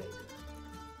 dude.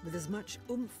 With as much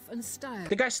oomph and style.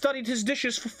 The guy studied his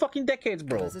dishes for fucking decades,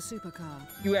 bro. As a supercar.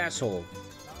 You asshole.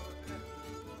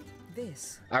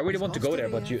 This I really is want to go there,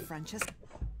 but Osteria you... Francesca.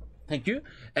 Thank you.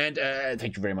 And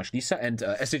thank you very much, Lisa. And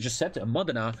as they just said,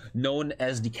 Modena, known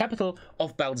as the capital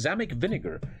of balsamic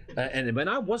vinegar. And when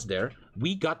I was there,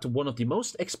 we got one of the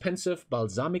most expensive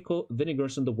balsamico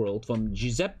vinegars in the world from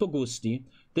Giuseppe Gusti.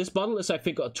 This bottle is, I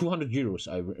think, 200 euros,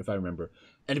 if I remember.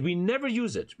 And we never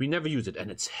use it. We never use it. And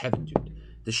it's heaven, dude.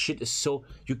 This shit is so...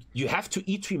 You have to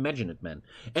eat to imagine it, man.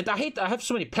 And I have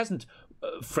so many peasant...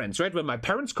 friends, right? When my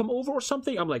parents come over or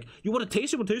something, I'm like, you want to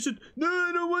taste it? Want to taste it? No,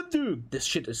 I don't want to. This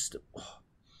shit is...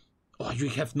 Oh, you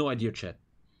have no idea, Chad.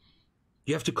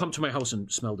 You have to come to my house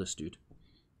and smell this, dude.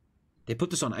 They put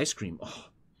this on ice cream. Oh,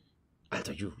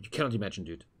 Alter, you cannot imagine,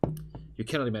 dude. You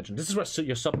cannot imagine. This is where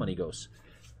your sub money goes.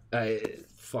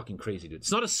 Fucking crazy, dude.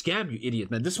 It's not a scam, you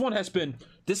idiot, man. This one has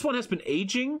been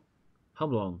aging. How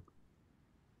long?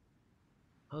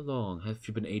 How long have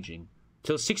you been aging?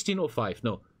 Till 1605.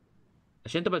 No.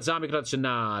 Accento balsamico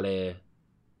nazionale.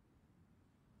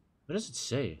 What does it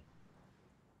say?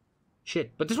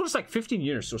 Shit. But this one's like 15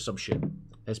 years or some shit.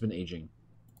 Has been aging.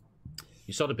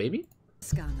 You saw the baby?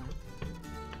 Scana.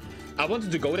 I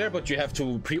wanted to go there, but you have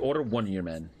to pre-order 1 year,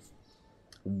 man.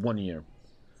 1 year.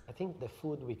 I think the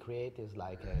food we create is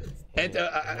like And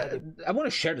I want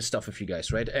to share this stuff with you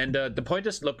guys, right? And the point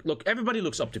is, look, everybody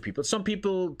looks up to people. Some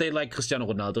people, they like Cristiano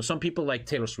Ronaldo. Some people like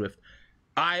Taylor Swift.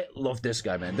 I love this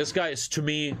guy, man. This guy is, to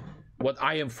me, what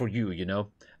I am for you, you know?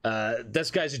 This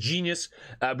guy's a genius.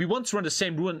 We once run the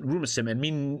same room as him, and me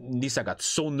and Lisa got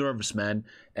so nervous, man.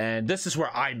 And this is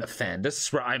where I'm a fan. This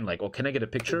is where I'm like, oh, can I get a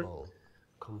picture?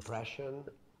 Compression.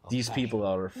 These people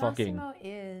are fucking... Massimo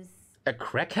is a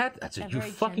crackhead? That's it. You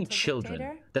fucking children.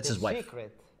 dictator. That's his wife. The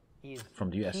secret is From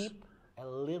the US. keep a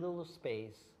little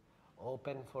space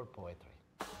open for poetry.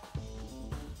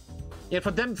 Yeah,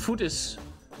 for them, food is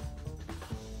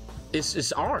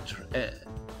art,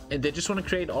 and they just want to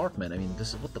create art, man. I mean,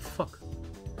 this is what the fuck.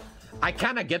 I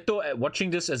kind of get though, watching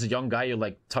this as a young guy, you're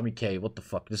like, TommyKay, what the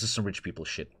fuck? This is some rich people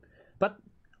shit. But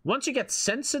once you get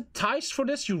sensitized for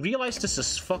this, you realize this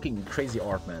is fucking crazy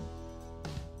art, man.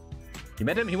 You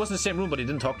met him? He was in the same room, but he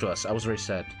didn't talk to us. I was very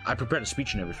sad. I prepared a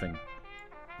speech and everything.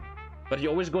 But he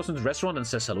always goes into the restaurant and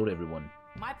says hello to everyone.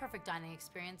 My perfect dining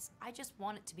experience, I just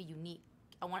want it to be unique.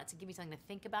 I want it to give me something to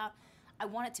think about. I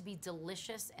want it to be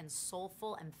delicious and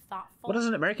soulful and thoughtful. What does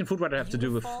an American food writer have to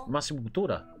do with beautiful, Massimo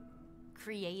Bottura?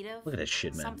 Creative. Look at that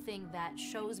shit, man. Something that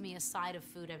shows me a side of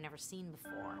food I've never seen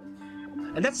before.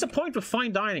 And that's the point with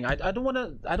fine dining. I don't want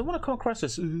to come across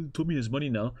as Tommy has money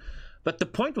now, but the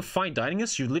point with fine dining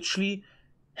is you literally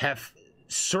have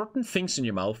certain things in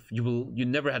your mouth you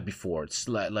never had before. It's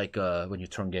like when you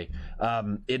turn gay.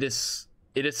 It is,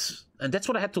 and that's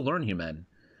what I had to learn here, man.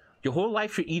 Your whole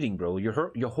life you're eating, bro.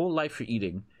 Your whole life you're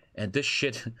eating, and this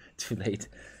shit too late.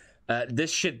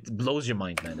 This shit blows your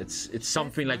mind, man. It's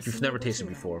something like you've never tasted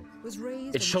before.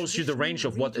 It shows you the range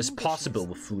of what is possible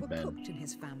with food, man. In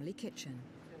his family kitchen.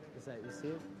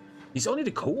 He's only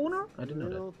the co-owner? I didn't know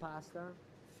that. Noodle pasta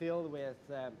filled with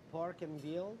pork and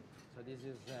veal. So this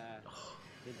is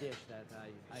the dish that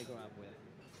I grew up with.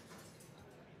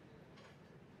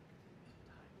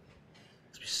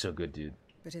 It's so good, dude.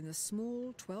 But in the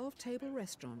small 12-table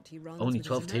restaurant he runs Only with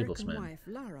 12 his tables, American man. wife,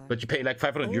 Lara, But you pay like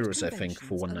 500 old euros, I think,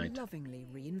 for one conventions night. are lovingly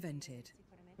reinvented.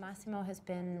 Massimo has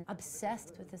been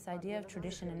obsessed with this idea of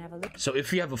tradition and evolution. So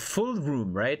if you have a full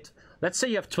room, right? Let's say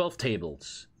you have 12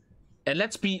 tables. And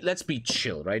let's be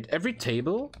chill, right? Every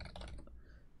table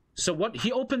So what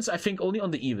he opens, I think, only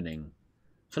on the evening.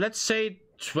 So let's say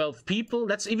 12 people.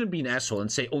 Let's even be an asshole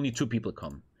and say only 2 people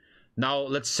come. Now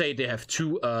let's say they have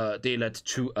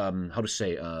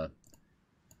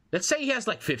let's say he has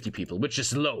like 50 people, which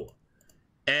is low.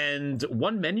 And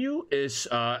one menu is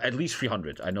at least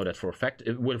 300. I know that for a fact.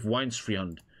 With wine's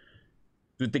 300.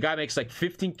 Dude, the guy makes like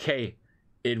 15K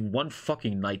in one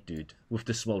fucking night, dude. With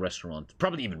this small restaurant.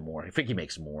 Probably even more. I think he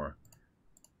makes more.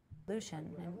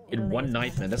 In one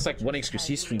night, man. That's like one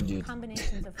XQC stream, dude.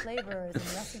 Combinations of flavors and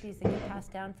recipes that get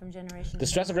passed down from generation The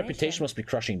stress of reputation must be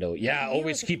crushing, though. Yeah,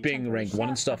 always keeping rank 1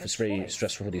 and stuff is very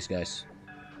stressful for these guys.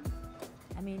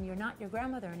 I mean, you're not your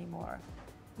grandmother anymore.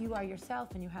 You are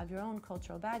yourself and you have your own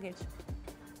cultural baggage.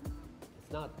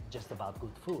 It's not just about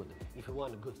good food. If you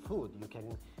want good food, you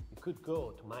could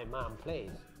go to my mom's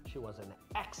place. She was an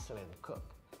excellent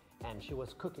cook, and she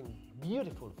was cooking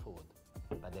beautiful food.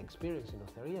 But the experience in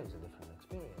Osteria is a different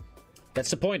experience. That's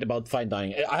the point about fine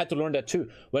dining. I had to learn that too.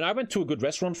 When I went to a good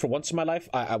restaurant for once in my life,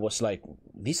 I was like,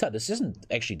 Lisa, this isn't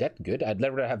actually that good. I'd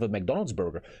rather have a McDonald's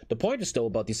burger. The point is still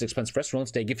about these expensive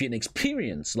restaurants. They give you an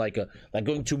experience, like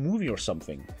going to a movie or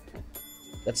something.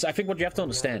 That's, I think, what you have to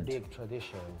understand. Big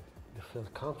tradition, you feel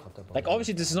comfortable. Like,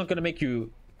 obviously, this is not going to make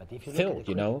you filled,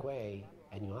 you know?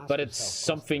 And you ask but it's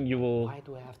something you will... Why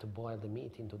do I have to boil the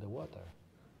meat into the water?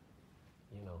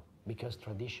 You know, because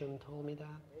tradition told me that.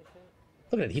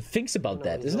 Look at it, he thinks about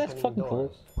that. Isn't that fucking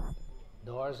cool?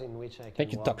 Doors in which I can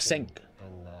Thank you, walk Toxenk.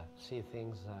 And see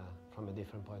things from a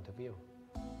different point of view.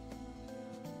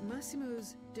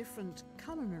 Massimo's different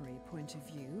culinary point of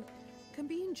view can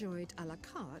be enjoyed a la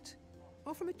carte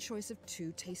or from a choice of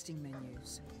 2 tasting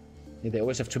menus. Yeah, they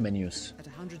always have 2 menus. At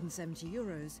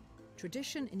 €170,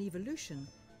 Tradition in Evolution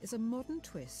is a modern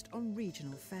twist on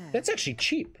regional fare. That's actually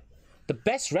cheap. The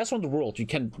best restaurant in the world, you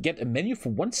can get a menu for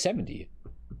 $170.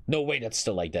 No way that's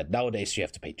still like that. Nowadays you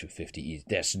have to pay $250.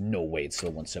 There's no way it's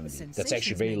still $170. That's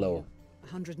actually very low.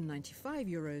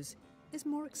 €195 is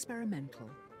more experimental.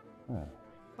 Oh.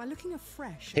 By looking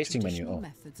afresh Tasting at menu, traditional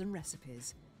methods and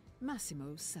recipes,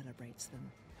 Massimo celebrates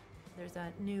them. There's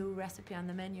a new recipe on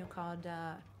the menu called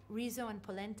riso and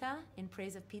polenta in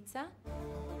praise of pizza.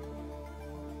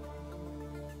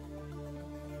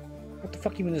 What the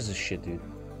fuck even is this shit, dude?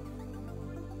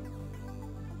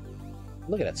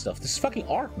 Look at that stuff. This is fucking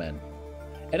art, man.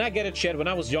 And I get it, Chad. When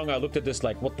I was young, I looked at this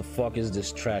like, what the fuck is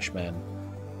this trash, man?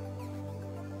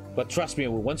 But trust me,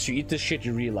 once you eat this shit,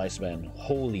 you realize, man,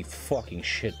 holy fucking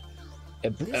shit.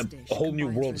 A whole new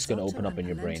world is going to open up in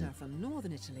your brain. From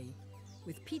northern Italy,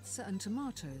 with pizza and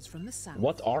tomatoes from the south.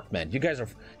 What art, man? You guys are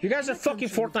fucking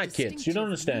Fortnite kids. You don't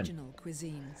understand.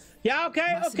 Yeah,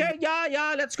 okay,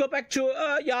 yeah. Let's go back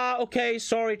to yeah, okay.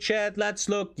 Sorry, Chad. Let's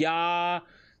look. Yeah,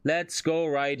 let's go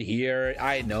right here.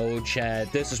 I know,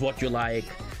 Chad. This is what you like.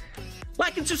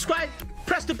 Like and subscribe.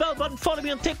 Press the bell button. Follow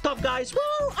me on TikTok, guys.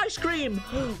 Woo! Ice cream.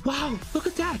 Wow, look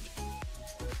at that.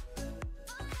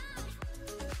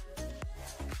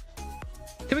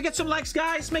 Can we get some likes,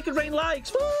 guys? Make it rain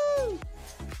likes. Woo!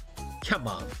 Come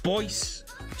on, boys.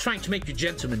 I'm trying to make you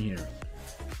gentlemen here.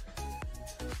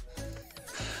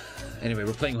 Anyway,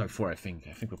 we're playing Hoi 4, I think.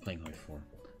 I think we're playing Hoi 4.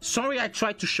 Sorry I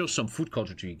tried to show some food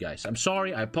culture to you guys. I'm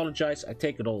sorry. I apologize. I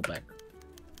take it all back.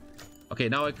 Okay,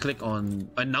 now I click on...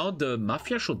 And now the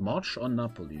Mafia should march on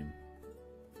Napoli.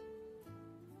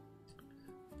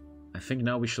 I think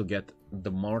now we shall get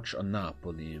the march on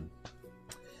Napoli.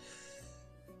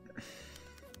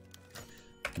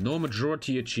 No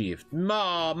majority achieved.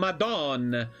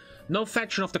 Madonna! No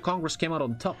faction of the Congress came out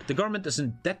on top. The government is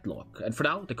in deadlock. And for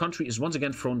now, the country is once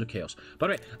again thrown to chaos. By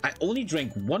the way, I only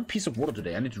drank 1 piece of water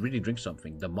today. I need to really drink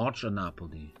something. The March on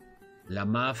Napoli. La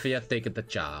Mafia taken the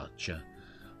charge.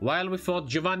 While we thought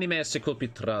Giovanni Messi could be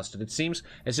trusted, it seems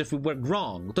as if we were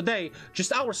wrong. Today,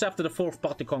 just hours after the 4th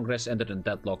Party Congress ended in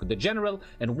deadlock, the general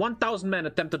and 1,000 men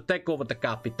attempt to take over the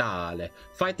capitale,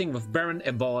 fighting with Baron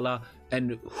Ebola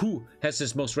and who has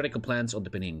his most radical plans on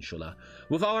the peninsula.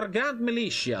 With our grand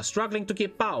militia struggling to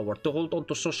keep power to hold on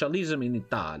to socialism in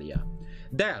Italia.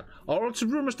 There are also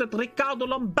rumors that Riccardo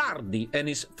Lombardi and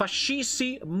his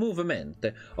Fascisti movement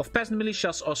of peasant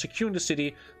militias are securing the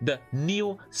city. The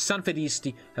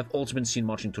neo-Sanfedisti have also been seen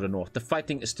marching to the north. The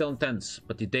fighting is still intense,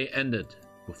 but the day ended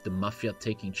with the Mafia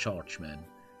taking charge, man.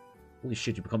 Holy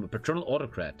shit, you become a paternal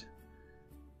autocrat.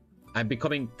 I'm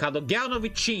becoming Cadogano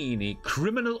Vicini,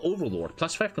 criminal overlord,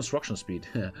 +5 construction speed.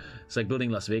 It's like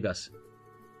building Las Vegas.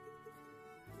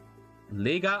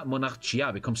 Lega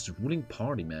Monarchia becomes the ruling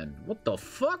party, man. What the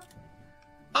fuck?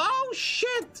 Oh,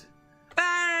 shit!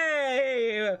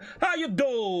 Hey! How you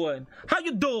doing? How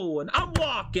you doing? I'm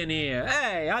walking here.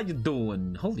 Hey, how you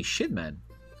doing? Holy shit, man.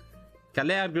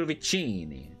 Calergo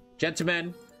Vicini.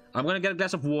 Gentlemen, I'm gonna get a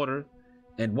glass of water.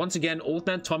 And once again, old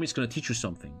man Tommy's gonna teach you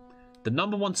something. The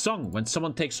 #1 song when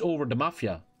someone takes over the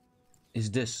Mafia is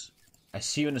this. I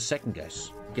see you in a second,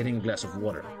 guys. Getting a glass of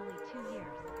water.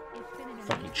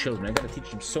 Fucking children, I gotta teach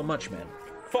them so much, man.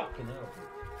 Fucking hell.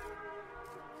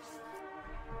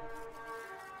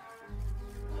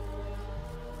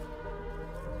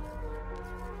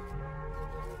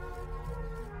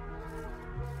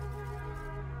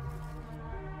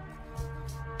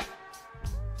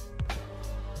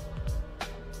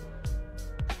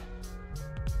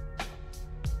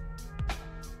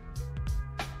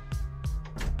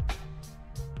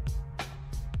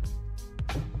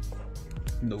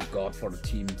 No god for the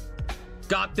team.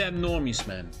 Goddamn normies,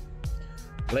 man.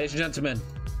 Ladies and gentlemen,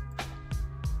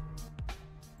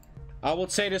 I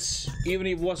would say this even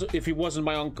if he wasn't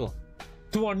my uncle.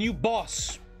 To our new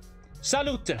boss.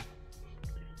 Salute!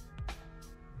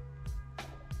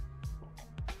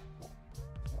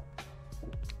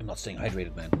 I'm not staying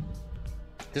hydrated, man.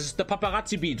 This is the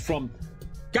paparazzi beat from...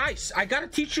 Guys, I gotta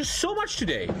teach you so much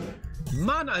today.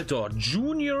 Man, Alter,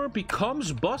 Junior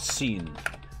becomes boss scene.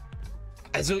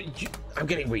 Also, I'm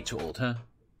getting way too old, huh?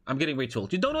 I'm getting way too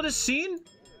old. You don't know this scene?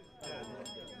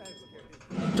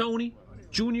 Tony,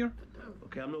 Junior?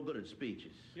 Okay, I'm no good at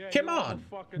speeches. Come on.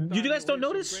 You guys don't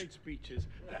know this? Great speeches.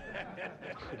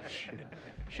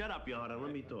 Shut up, Your Honor.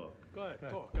 Let me talk. Go ahead,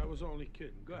 talk. I was only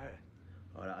kidding. Go ahead.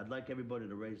 All right, I'd like everybody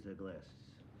to raise their glasses.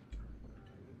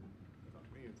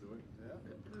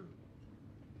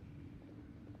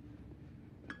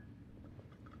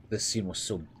 This scene was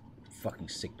so fucking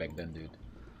sick back then, dude.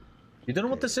 You don't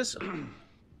know what this is?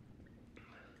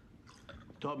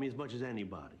 Taught me as much as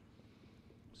anybody.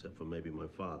 Except for maybe my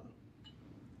father.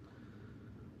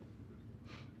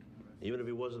 Even if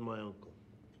he wasn't my uncle.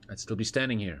 I'd still be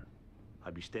standing here.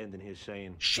 I'd be standing here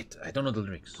saying... Shit, I don't know the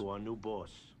lyrics. To our new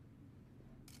boss.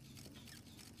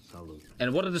 Salute.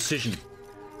 And what a decision.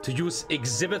 To use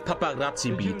Exhibit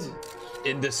Paparazzi beat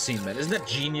in this scene, man. Isn't that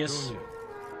genius?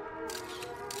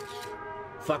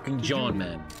 Fucking John,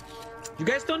 man. You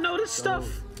guys don't know this stuff?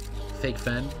 Fake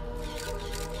fan.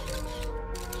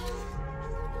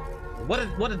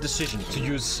 What a decision to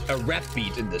use a rap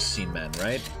beat in this scene, man,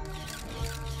 right?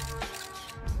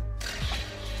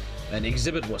 And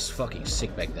Exhibit was fucking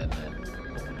sick back then,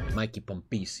 man. Mikey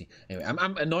Pompisi. Anyway,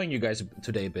 I'm annoying you guys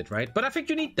today a bit, right? But I think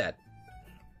you need that.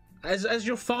 As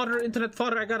your father, internet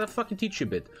father, I gotta fucking teach you a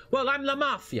bit. Well, I'm La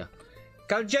Mafia.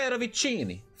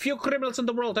 Kaiserredux. Few criminals in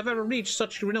the world have ever reached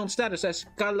such renowned status as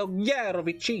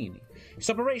Kaiserredux. His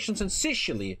operations in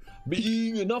Sicily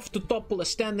being enough to topple a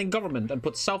standing government and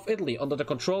put South Italy under the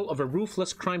control of a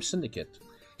ruthless crime syndicate.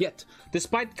 Yet,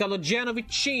 despite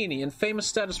Kaiserredux' infamous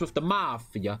status with the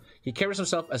Mafia, he carries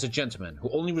himself as a gentleman who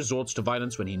only resorts to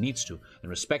violence when he needs to and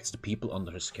respects the people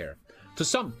under his care. To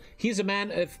some, he is a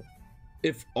man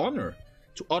of honor.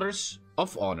 To others,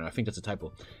 of honor. I think that's a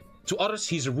typo. To others,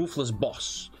 he's a ruthless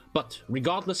boss. But,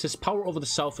 regardless, his power over the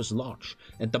South is large,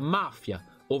 and the Mafia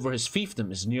over his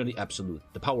fiefdom is nearly absolute.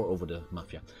 The power over the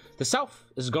Mafia. The South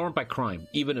is governed by crime,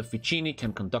 even if Vicini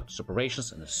can conduct his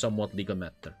operations in a somewhat legal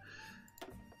matter.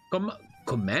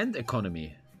 Command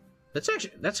economy. That's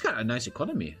kind of a nice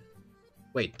economy.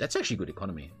 Wait, that's actually good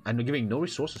economy. I'm giving no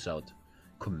resources out.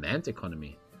 Command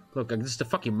economy. Look, this is the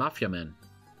fucking Mafia, man.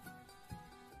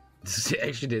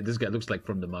 Actually, this guy looks like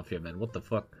from the Mafia, man. What the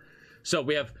fuck? So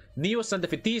we have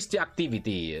Neo-Scientifisti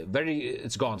activity.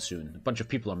 It's gone soon. A bunch of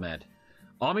people are mad.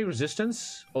 Army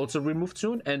resistance also removed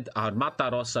soon, and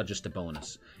Armata Rossa just a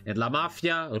bonus. And La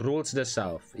Mafia rules the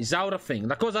South. Isaura thing,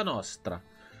 la cosa nostra.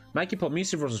 Mikey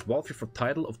Palmisi versus Ralphie for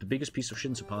title of the biggest piece of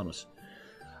shit in Sopranos.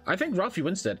 I think Ralphie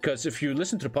wins that, because if you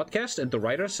listen to the podcast and the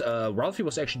writers, Ralphie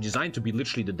was actually designed to be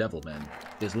literally the devil, man.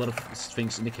 There's a lot of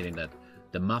things indicating that.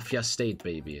 The Mafia state,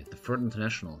 baby. The third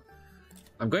international.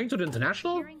 I'm going to the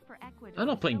international? I'm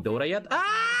not playing Dota yet.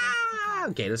 Ah!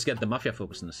 Okay, let's get the Mafia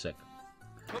focus in a sec.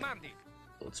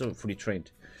 Also fully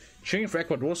trained. Cheering for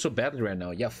Ecuador so badly right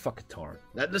now. Yeah, fuck it, Tar.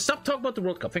 Stop talking about the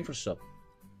World Cup. Thanks for the sub.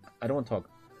 I don't want to talk.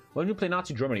 When you play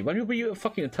Nazi Germany? When you be a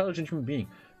fucking intelligent human being?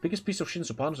 Biggest piece of shit in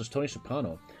Sopranos is Tony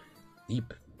Soprano.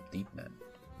 Deep. Deep, man.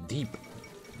 Deep.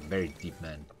 Very deep,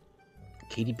 man.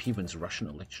 KDP wins Russian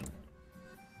election.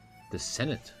 The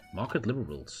Senate. Market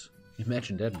liberals.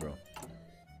 Imagine that, bro.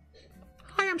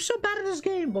 Hi, I'm so bad at this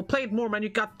game. Well, play it more, man. You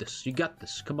got this. You got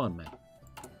this. Come on, man.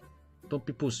 Don't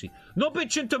be pussy. No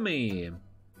bitching to me!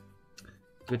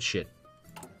 Good shit.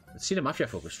 Let's see the Mafia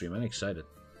focus stream. I'm excited.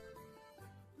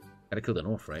 Gotta kill the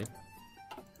North, right?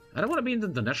 I don't want to be in the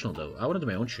international, though. I want to do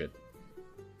my own shit.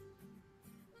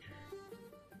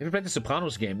 Have you played the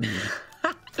Sopranos game?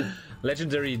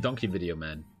 Legendary donkey video,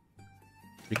 man.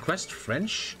 Request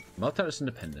French. Malta is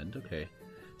independent. Okay.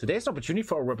 Today is an opportunity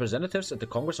for our representatives at the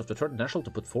Congress of the Third National to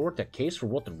put forward their case for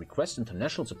what and request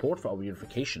international support for our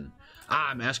unification.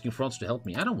 I'm asking France to help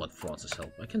me. I don't want France's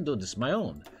help. I can do this my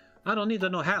own. I don't need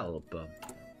no help.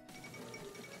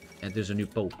 And there's a new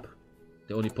pope.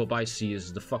 The only pope I see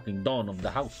is the fucking Don of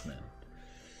the house, man.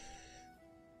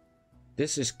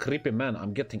 This is creepy, man.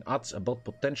 I'm getting odds about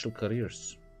potential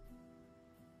careers.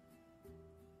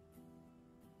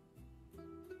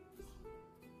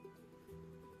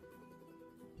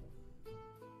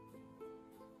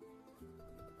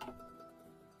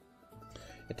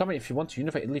 Hey, Tommy, if you want to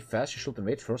unify Italy fast, you should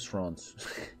invade first France.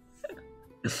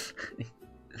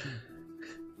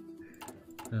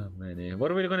 Oh, man.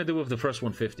 What are we gonna do with the first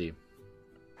 150?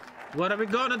 What are we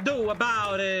gonna do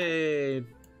about it?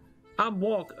 I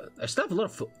still have a lot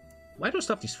of... Why do I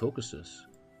still have these focuses?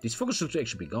 These focuses should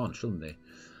actually be gone, shouldn't they?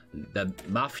 The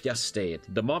Mafia state.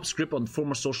 The mob's grip on the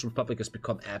former Social Republic has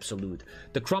become absolute.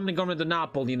 The crumbling government of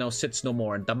Napoli now sits no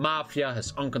more, and the Mafia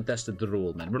has uncontested the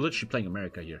rule, man. We're literally playing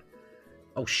America here.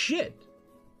 Oh, shit.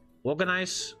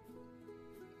 Organize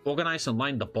and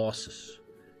line the bosses.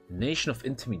 Nation of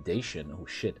intimidation. Oh,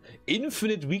 shit.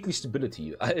 Infinite weekly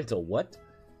stability. Alter, what?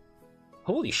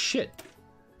 Holy shit.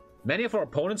 Many of our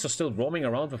opponents are still roaming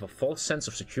around with a false sense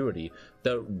of security.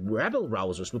 The rebel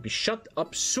rousers will be shut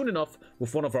up soon enough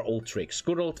with one of our old tricks.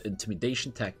 Good old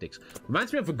intimidation tactics.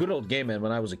 Reminds me of a good old game, man,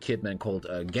 when I was a kid, man, called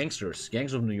Gangsters.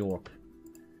 Gangs of New York.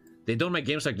 They don't make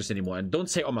games like this anymore. And don't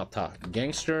say Omata.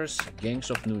 Gangsters,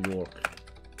 Gangs of New York.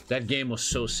 That game was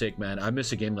so sick, man. I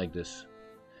miss a game like this.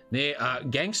 Nee,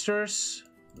 Gangsters...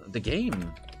 The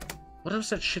game. What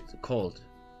was that shit called?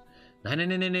 Nah.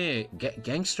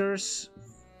 Gangsters...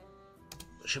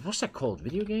 Shit, what's that called?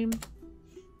 Video game?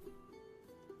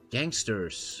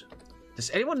 Gangsters. Does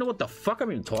anyone know what the fuck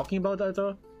I'm even talking about,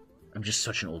 though? I'm just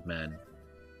such an old man.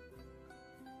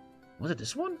 Was it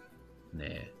this one? Nah.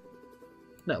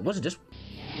 No, was it this?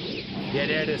 Yeah,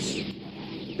 there it is.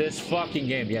 This fucking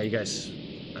game. Yeah, you guys.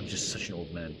 I'm just such an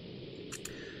old man.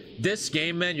 This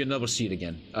game, man, you'll never see it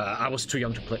again. I was too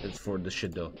young to play it for this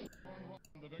shit, though.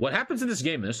 What happens in this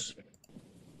game is...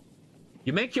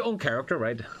 You make your own character,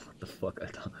 right? What the fuck? I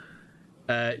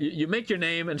don't... You make your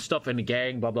name and stuff in the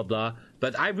gang, blah, blah, blah.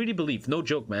 But I really believe, no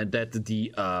joke, man, that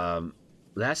the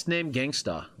last name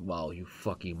Gangsta... Wow, you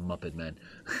fucking muppet, man.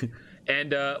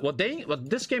 And what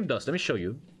this game does, let me show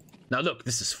you. Now, look,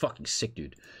 this is fucking sick,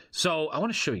 dude. So, I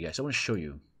want to show you guys. I want to show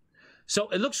you. So,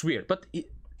 it looks weird, but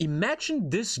imagine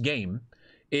this game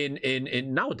in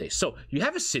nowadays. So, you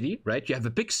have a city, right? You have a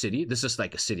big city. This is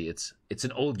like a city. It's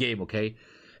an old game, okay?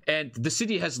 And the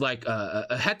city has like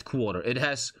a headquarter. It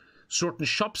has certain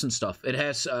shops and stuff. It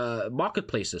has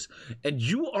marketplaces. And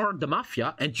you are the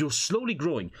Mafia, and you're slowly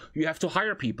growing. You have to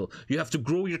hire people. You have to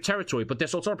grow your territory. But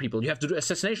there's also other people. You have to do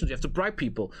assassinations. You have to bribe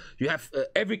people. You have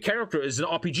every character is an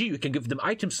RPG. You can give them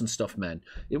items and stuff, man.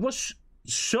 It was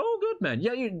so good, man.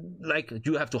 Yeah,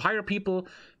 you have to hire people,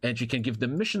 and you can give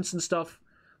them missions and stuff.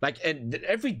 Like, and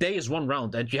every day is one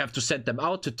round, and you have to send them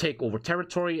out to take over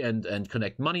territory and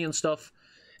connect money and stuff.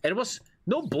 And it was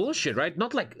no bullshit, right?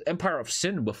 Not like Empire of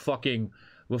Sin with fucking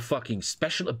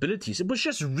special abilities. It was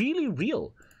just really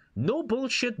real. No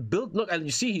bullshit built. Look, and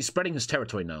you see he's spreading his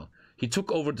territory now. He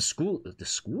took over the school. The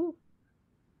school?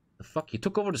 The fuck? He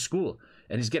took over the school.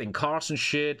 And he's getting cars and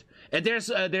shit. And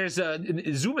there's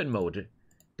a zoom in mode.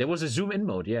 There was a zoom in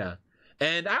mode, yeah.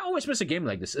 And I always miss a game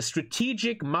like this. A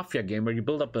strategic Mafia game where you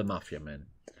build up the Mafia, man.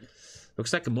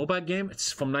 Looks like a mobile game.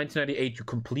 It's from 1998. You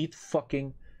complete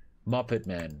fucking... Muppet,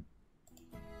 man.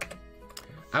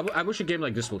 I wish a game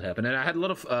like this would happen, and I had a lot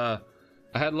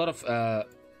of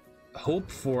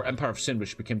hope for Empire of Sin,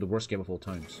 which became the worst game of all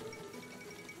times.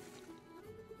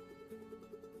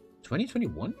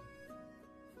 2021?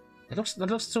 That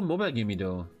looks so mobile gamey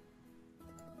though.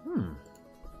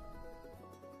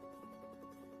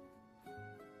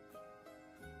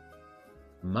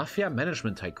 Mafia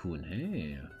Management Tycoon.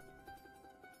 Hey.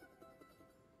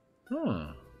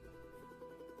 Huh.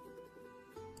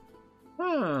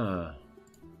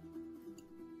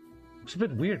 It's a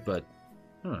bit weird, but...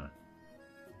 By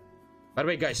the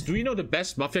way, guys, do you know the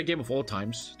best Mafia game of all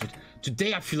times?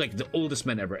 Today I feel like the oldest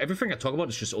man ever. Everything I talk about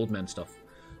is just old man stuff.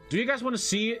 Do you guys want to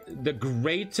see the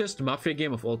greatest Mafia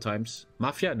game of all times?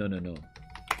 Mafia? No.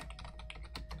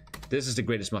 This is the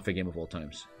greatest Mafia game of all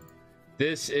times.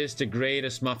 This is the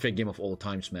greatest Mafia game of all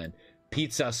times, man.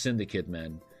 Pizza Syndicate,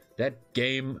 man. That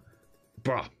game...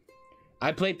 Bruh.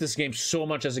 I played this game so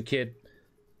much as a kid.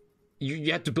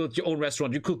 You had to build your own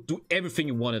restaurant. You could do everything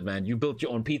you wanted, man. You built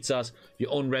your own pizzas,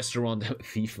 your own restaurant,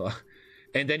 FIFA.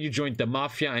 And then you joined the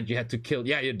Mafia and you had to kill...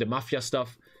 Yeah, the Mafia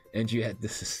stuff. And you had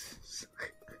this.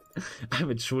 I'm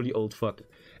a truly old fuck.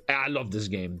 I love this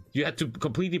game. You had to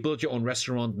completely build your own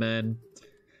restaurant, man.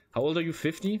 How old are you?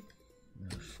 50?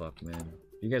 Oh, fuck, man.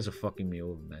 You guys are fucking me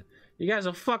over, man. You guys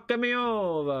are fucking me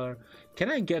over. Can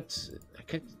I get... I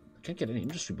can't get any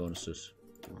industry bonuses.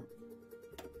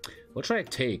 What should I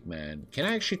take, man? Can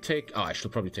I actually take... Oh, I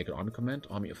should probably take an army command.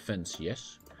 Army offense,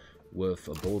 yes. With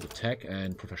a bold attack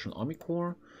and professional army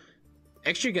corps.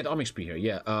 Actually get army XP here,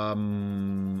 yeah.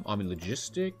 Army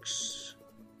logistics.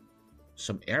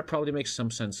 Some air probably makes some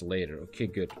sense later. Okay,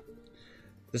 good.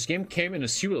 This game came in a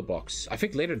cereal box. I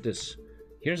think later this.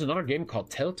 Here's another game called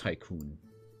Tell Tycoon.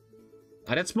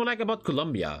 That's more like about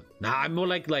Colombia. Nah, I'm more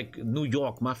like New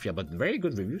York Mafia, but very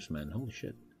good reviews, man. Holy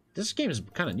shit. This game is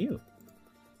kind of new.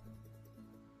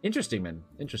 Interesting, man.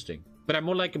 Interesting. But I'm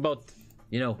more like about,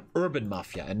 you know, urban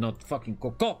Mafia and not fucking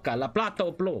Coca, La Plata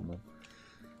o Plomo.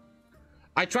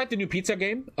 I tried the new pizza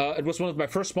game. It was one of my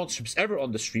first sponsorships ever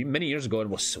on the stream many years ago. It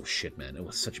was so shit, man. It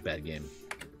was such a bad game.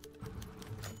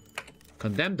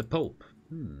 Condemn the Pope.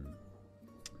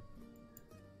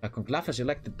 A conclave has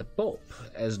elected the Pope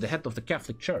as the head of the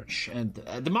Catholic Church, and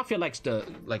the Mafia likes the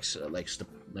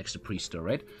priest,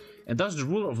 right? And thus the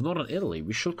ruler of northern Italy.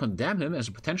 We should condemn him as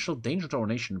a potential danger to our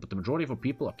nation, but the majority of our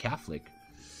people are Catholic.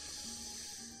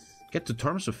 Get to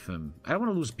terms with him. I don't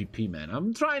want to lose BP, man.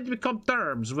 I'm trying to become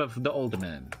terms with the older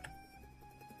man.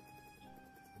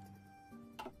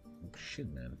 Oh,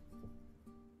 shit, man.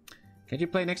 Can't you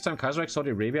play next time Kaiserredux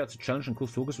Saudi Arabia? It's a challenge and cool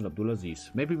focus with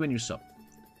Abdulaziz. Maybe when you sub.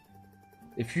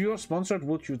 If you're sponsored,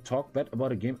 would you talk bad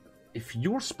about a game? If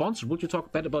you're sponsored, would you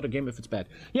talk bad about a game if it's bad?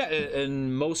 Yeah,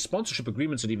 in most sponsorship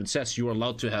agreements, it even says you're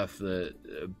allowed to have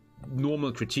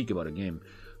normal critique about a game.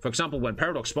 For example, when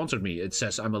Paradox sponsored me, it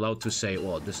says I'm allowed to say,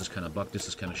 "Oh, this is kind of bug, this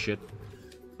is kind of shit,"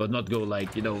 but not go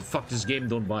like, you know, "Fuck this game,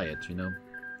 don't buy it," you know.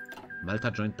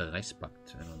 Malta joined the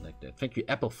Reichspakt. I don't like that. Thank you,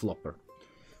 Apple Flopper.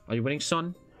 Are you winning,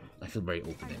 son? I feel very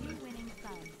old today, man.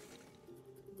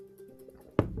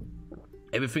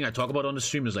 Everything I talk about on the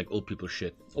stream is like old people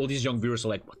shit. All these young viewers are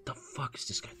like, what the fuck is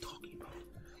this guy talking about?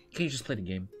 Can you just play the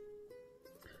game?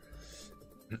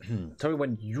 Tell me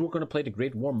when you're gonna play the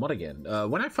Great War mod again.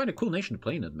 When I find a cool nation to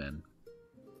play in it, man.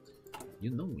 You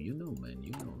know, man,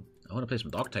 you know. I want to play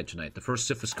some Dogtide tonight. The first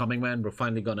Sith is coming, man. We're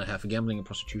finally gonna have gambling and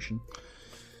prostitution.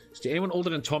 Is there anyone older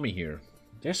than Tommy here?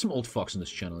 There's some old fucks in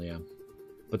this channel, yeah.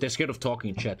 But they're scared of talking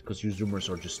in chat because your zoomers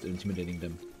are just intimidating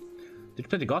them. Did you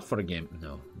play the Godfather game?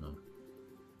 No, no.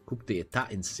 Coupe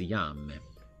d'Etat insieme.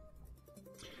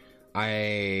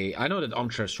 I know that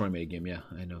Armchair Story made a game, yeah,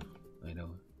 I know.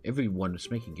 Everyone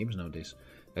is making games nowadays.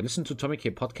 I listen to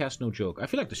TommyKay podcast, no joke. I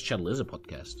feel like this channel is a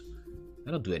podcast.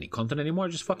 I don't do any content anymore, I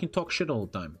just fucking talk shit all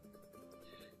the time.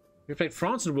 You played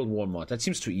France in the World War mod. That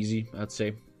seems too easy, I'd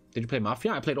say. Did you play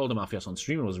Mafia? I played all the Mafias on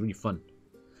stream, it was really fun.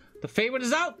 The favorite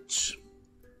is out!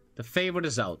 The favorite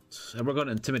is out. And we're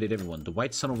gonna intimidate everyone. The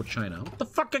white sun over China. What the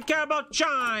fuck I care about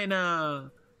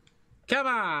China? Come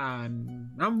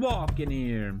on! I'm walking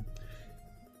here.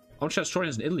 Armchair Story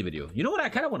has an Italy video. You know what I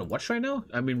kind of want to watch right now?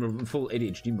 I mean, we're in full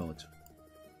ADHD mode.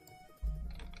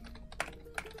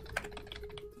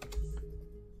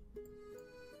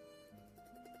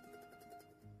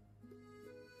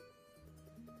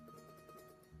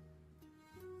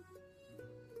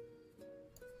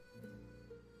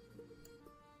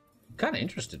 I'm kind of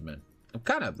interested, man. I'm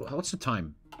kind of... What's the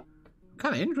time? I'm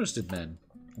kind of interested, man.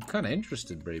 I'm kind of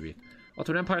interested, baby.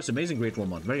 Ottoman Empire's amazing Great War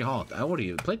mod. Very hot. I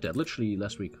already played that literally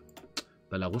last week.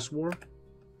 Belarus War.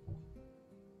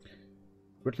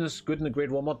 Britain is good in the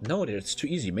Great War mod. No, it's too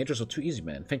easy. Majors are too easy,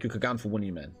 man. Thank you, Kagan, for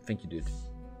winning, man. Thank you, dude.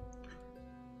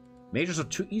 Majors are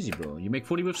too easy, bro. You make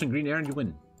 40 whips in green air and you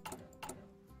win.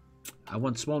 I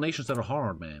want small nations that are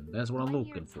hard, man. That's what I'm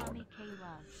looking for.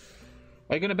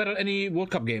 Are you gonna bet on any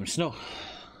World Cup games? No.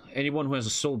 Anyone who has a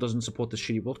soul doesn't support this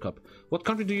shitty World Cup. What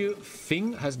country do you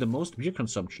think has the most beer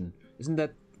consumption? Isn't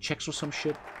that Czechs or some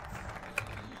shit?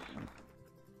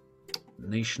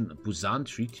 Nation Busan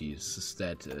Treaty is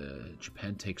that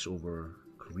Japan takes over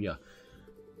Korea.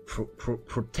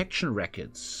 Protection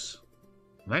records.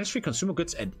 -3 consumer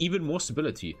goods and even more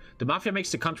stability. The Mafia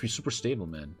makes the country super stable,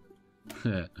 man.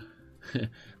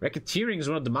 Racketeering is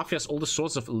one of the Mafia's oldest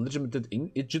sources of illegitimate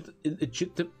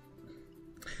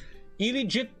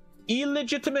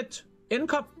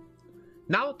income.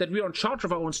 Now that we are in charge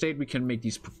of our own state, we can make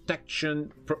these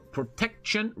protection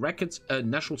records a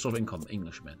national source of income.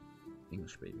 English, man.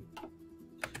 English, baby.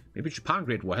 Maybe Japan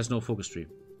Great War has no focus tree.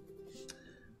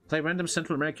 Play random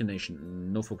Central American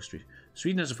nation. No focus tree.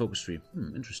 Sweden has a focus tree.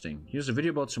 Interesting. Here's a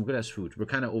video about some good ass food. We're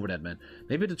kind of over that, man.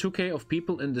 Maybe the 2K of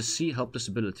people in the sea help the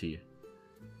stability.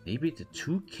 Maybe the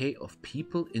 2K of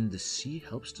people in the sea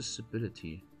helps the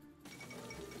stability.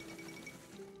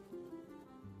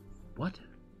 What?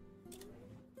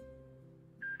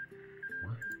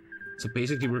 What? So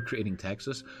basically we're creating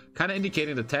taxes? Kind of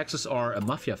indicating that taxes are a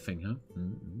mafia thing, huh?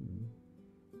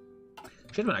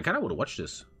 Shit, man, I kind of want to watch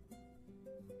this.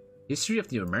 History of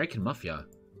the American Mafia.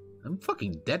 I'm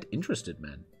fucking dead interested,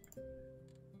 man.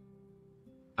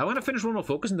 I want to finish Normal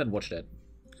Focus and then watch that.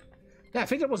 Yeah, I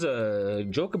think that was a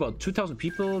joke about 2,000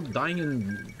 people dying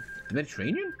in the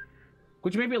Mediterranean?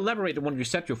 Could you maybe elaborate on when you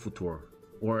set your foot tour?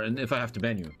 Or if I have to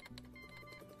ban you?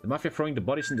 The Mafia throwing the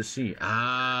bodies in the sea.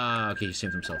 Ah, okay, he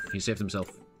saved himself. He saved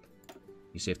himself.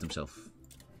 He saved himself.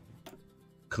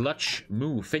 Clutch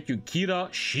move. Thank you, Kira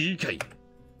Shikai.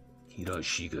 Kira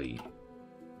Shikai.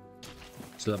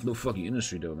 Still have no fucking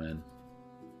industry though, man.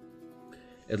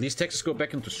 At least Texas go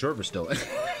back into service though.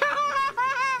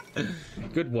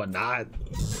 Good one, nah.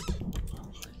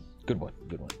 Good one,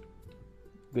 good one.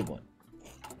 Good one.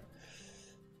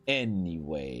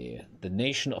 Anyway, the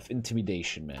nation of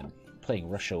intimidation, man. Playing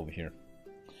Russia over here.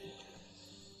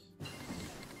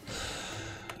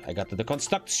 I got the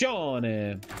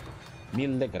deconstruzione.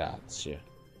 Mille grazie.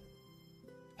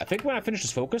 I think when I finish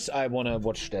this focus, I want to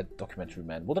watch that documentary,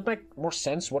 man. Would it make more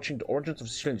sense watching the origins of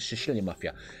Sicilian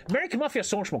Mafia? American Mafia is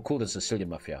so much more cool than Sicilian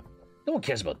Mafia. No one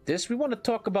cares about this. We want to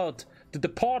talk about The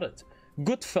Departed,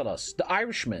 Goodfellas, The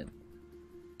Irishman,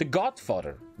 The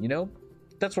Godfather, you know?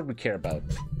 That's what we care about.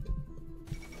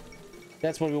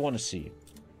 That's what we want to see.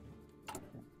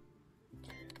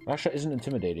 Russia isn't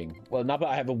intimidating. Well, now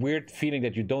I have a weird feeling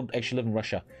that you don't actually live in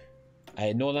Russia.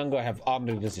 I no longer have armed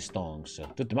resistance.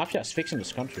 Dude, the Mafia is fixing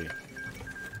this country.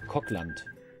 Cockland.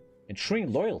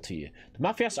 Ensuring loyalty. The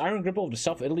Mafia's iron grip over the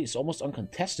south of Italy is almost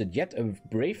uncontested, yet a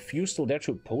brave few still dare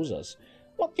to oppose us.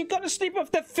 What, you gonna sleep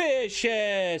with the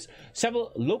fishes?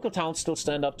 Several local towns still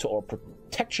stand up to our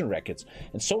protection rackets,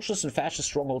 and socialist and fascist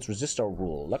strongholds resist our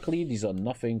rule. Luckily, these are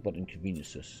nothing but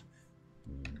inconveniences.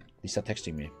 They start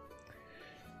texting me.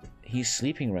 He's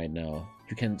sleeping right now.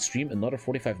 You can stream another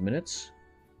 45 minutes?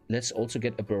 Let's also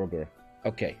get a burger.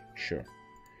 Okay, sure.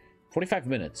 45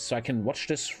 minutes, so I can watch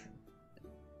this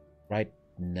right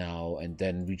now, and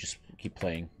then we just keep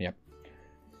playing. Yep.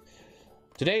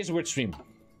 Today is a weird stream.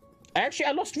 Actually,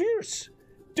 I lost viewers.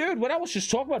 Dude, when I was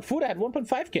just talking about food, I had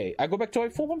 1.5k. I go back to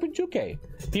like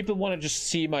 1.2k. People want to just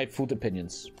see my food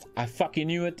opinions. I fucking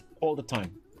knew it all the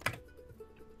time.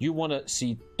 You want to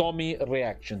see Tommy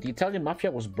reaction. The Italian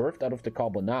Mafia was birthed out of the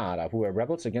Carbonara, who were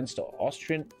rebels against the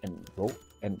Austrian and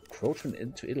encroachment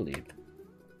into Italy.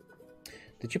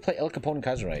 Did you play El Capone and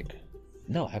Kaiserredux?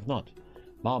 No, I have not.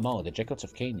 Mao Mao, the Jackals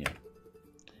of Kenya.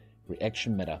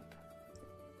 Reaction meta.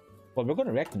 Well, we're going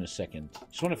to react in a second.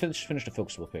 Just want to finish the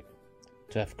focus real quick.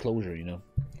 To have closure, you know.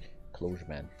 Closure,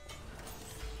 man.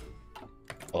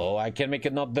 Oh, I can make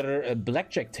another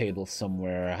blackjack table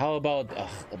somewhere. How about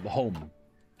home?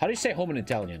 How do you say home in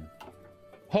Italian?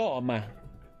 Home.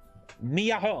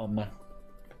 Mia home.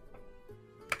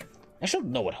 I should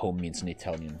know what home means in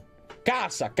Italian.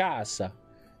 Casa, casa.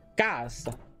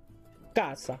 Casa.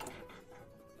 Casa.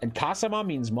 And casama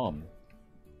means mom.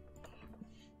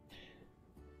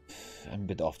 I'm a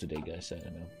bit off today, guys. I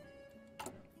don't know.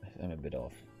 I'm a bit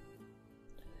off.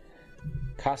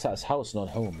 Casa is house, not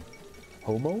home.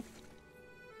 Homo?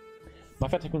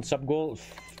 Mafia Tycoon sub-goal?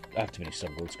 I have too many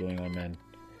sub-goals going on, man.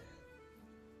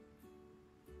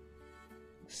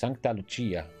 Sancta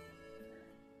Lucia.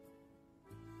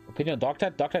 Opinion on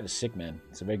Dogtite? Dogtite is sick, man.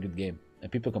 It's a very good game.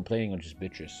 And people complaining are just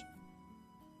bitches.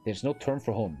 There's no term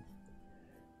for home.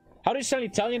 How do you say in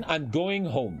Italian? I'm going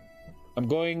home. I'm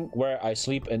going where I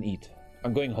sleep and eat.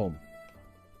 I'm going home.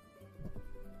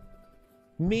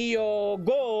 Mio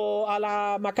go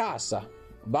alla ma casa.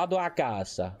 Vado a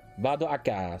casa. Vado a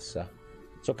casa.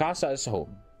 So casa is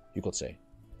home, you could say.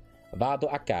 Vado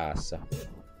a casa.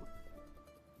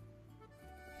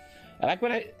 I like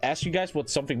when I ask you guys what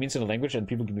something means in a language and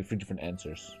people give me 3 different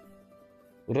answers.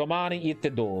 Romani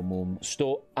ite domum.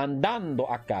 Sto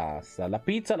andando a casa. La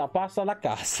pizza, la pasta, la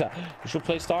casa. You should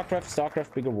play StarCraft,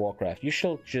 StarCraft, bigger Warcraft. You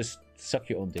should just suck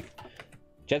your own dick.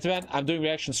 Gentlemen, I'm doing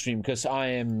reaction stream because I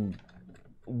am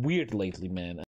weird lately, man.